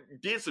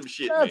Stewart did some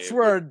shit, That's man.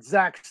 where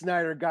Zack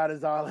Snyder got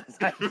his all his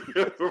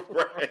ideas.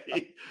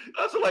 Right.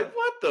 I was like,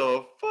 what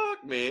the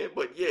fuck, man?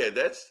 But yeah,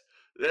 that's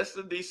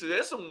the decent.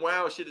 There's some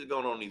wild shit that's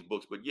going on in these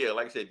books. But yeah,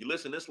 like I said, if you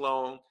listen this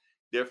long,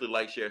 definitely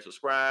like, share,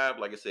 subscribe.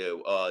 Like I said,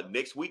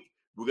 next week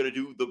we're gonna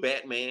do the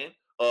Batman.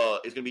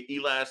 It's gonna be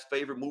Eli's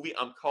favorite movie.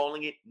 I'm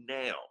calling it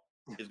now.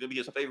 It's gonna be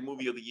his favorite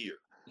movie of the year.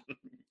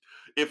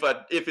 If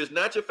it's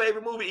not your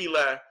favorite movie,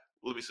 Eli,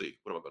 let me see.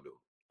 What am I gonna do?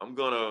 I'm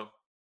gonna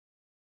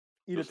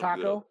Eat a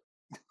taco.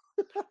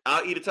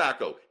 I'll eat a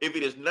taco. If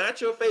it is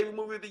not your favorite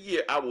movie of the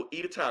year, I will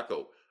eat a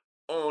taco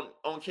on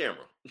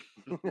camera.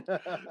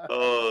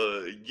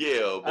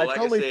 Yeah, but like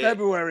only I said,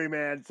 February,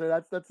 man. So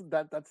that's a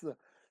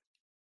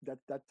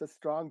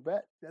strong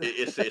bet.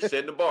 it's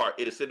setting the bar.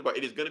 It is setting the bar.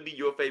 It is gonna be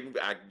your favorite movie.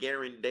 I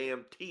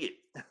guarantee it.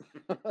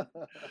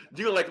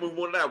 You don't like the movie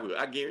more than I will.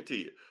 I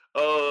guarantee it.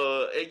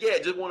 And yeah,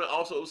 just want to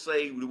also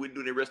say we're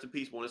doing a rest in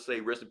peace. Want to say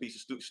rest in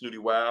peace to Snooty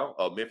Wild,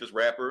 a Memphis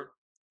rapper.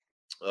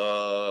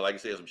 Like I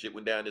said, some shit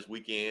went down this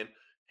weekend.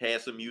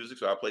 Had some music,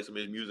 so I play some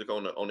of his music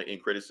on the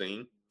end credit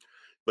scene.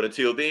 But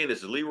until then, this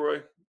is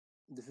Leroy.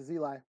 This is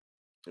Eli.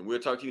 And we'll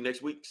talk to you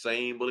next week.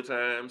 Same bullet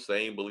time,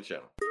 same bullet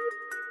channel.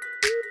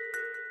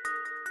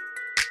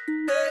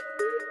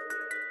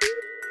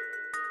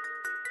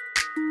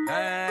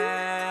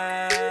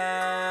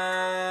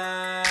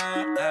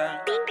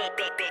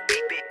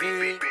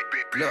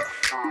 Look,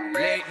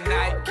 late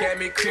night, kept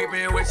me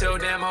creeping with your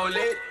damn old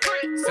lit.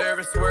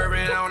 Service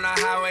swerving on the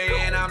highway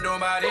and I'm doing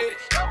about it.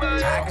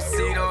 I can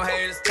see them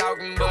haters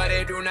talking, but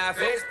they do not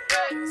fix.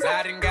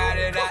 I done got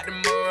it out the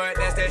mud,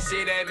 that's that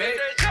shit that made.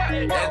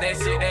 That's that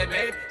shit that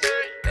made.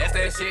 That's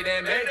that shit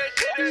that made.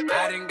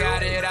 I done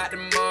got it out the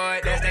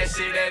mud, that's that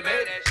shit that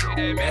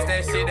made. That's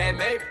that shit that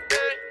made.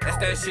 That's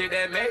that shit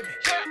that made.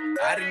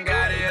 I done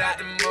got it out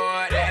the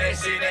mud,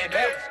 that's that shit that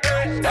made.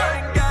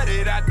 I done got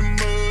it out the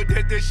mud,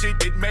 that's that shit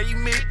that made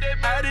me.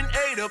 I done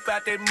ate up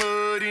out that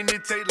mud and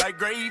it taste like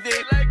gravy.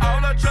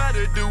 All I try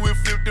to do is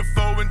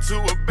 54 into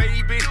a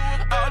baby.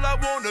 All I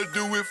wanna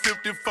do is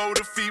 54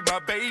 to feed my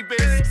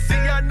babies. See,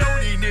 I know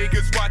these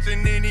niggas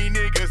watching and these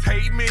niggas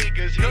hate me.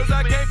 Cause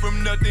I came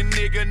from nothing,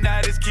 nigga,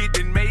 now this kid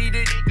done made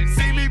it.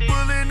 See me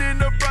pulling in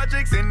the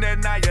projects and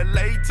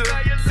annihilator.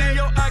 See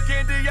your eye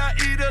candy, I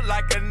eat it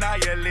like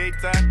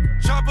annihilator.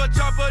 Chopper,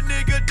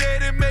 nigga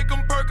dead and make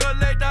them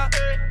percolate.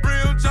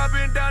 Real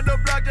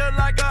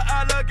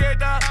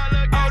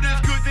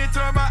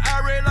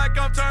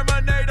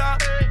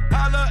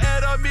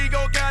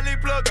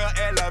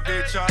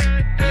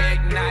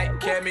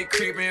catch me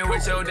creeping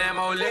with your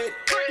demo lit.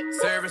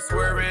 Service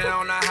swerving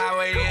on the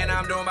highway and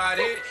I'm doing about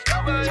it.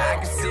 I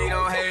can see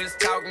them haters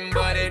talking,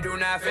 but they do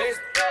not fix.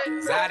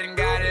 I done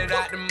got it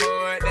out the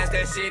mud, that's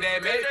that shit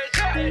that made.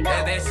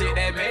 That's that shit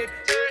that made.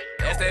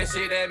 That's that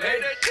shit that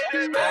made.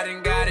 I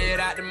done got it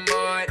out the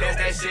mud, that's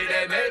that shit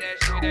that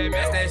made.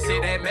 That's that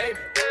shit that made.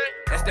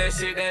 That's that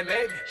shit that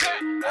made me.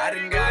 I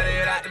done got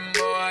it out the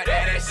mud,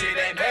 that's that shit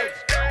that made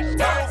me.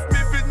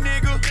 Memphis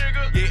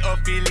nigga, yeah,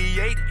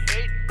 affiliated.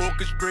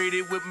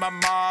 Orchestrated with my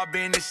mob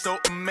and it's so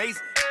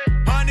amazing.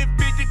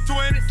 150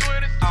 20s,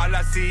 all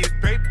I see is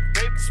paper.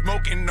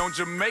 Smoking on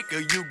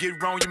Jamaica, you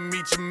get wrong, you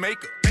meet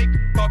Jamaica.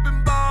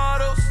 Popping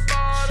bottles,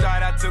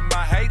 shout out to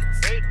my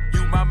haters.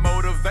 You my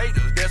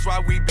motivators, that's why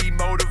we be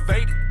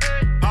motivated.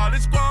 All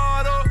this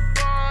squad up,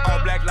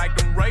 all black like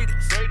them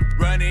Raiders.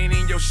 Running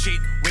in your shit,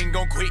 we ain't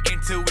gon' quit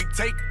until we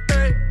take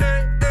it.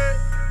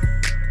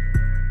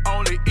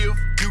 Only if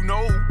you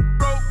know,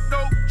 bro,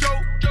 no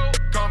joke.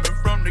 Coming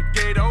from the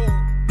ghetto,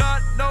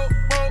 not no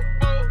more.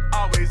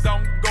 Always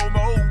on go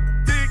mode,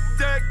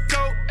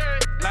 tic-tac-toe.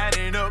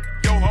 Lining up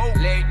your hoe.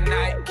 Late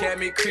night, catch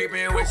me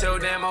creeping with your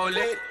demo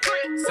lit.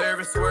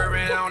 Service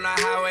swerving on the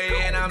highway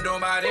and I'm doing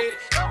about it.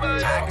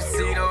 I can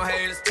see them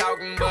haters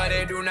talking, but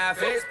they do not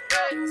fix.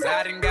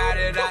 I done got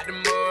it out the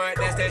mud,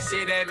 that's that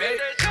shit that made.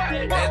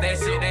 That's that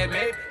shit that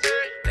made.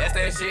 That's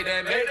that shit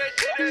that made.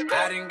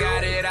 I done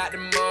got it out the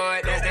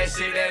mud, that's that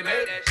shit that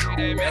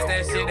made. That's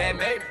that shit that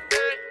made.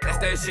 That's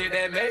that shit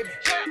that made me.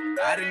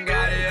 I done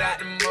got it out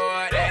the mud.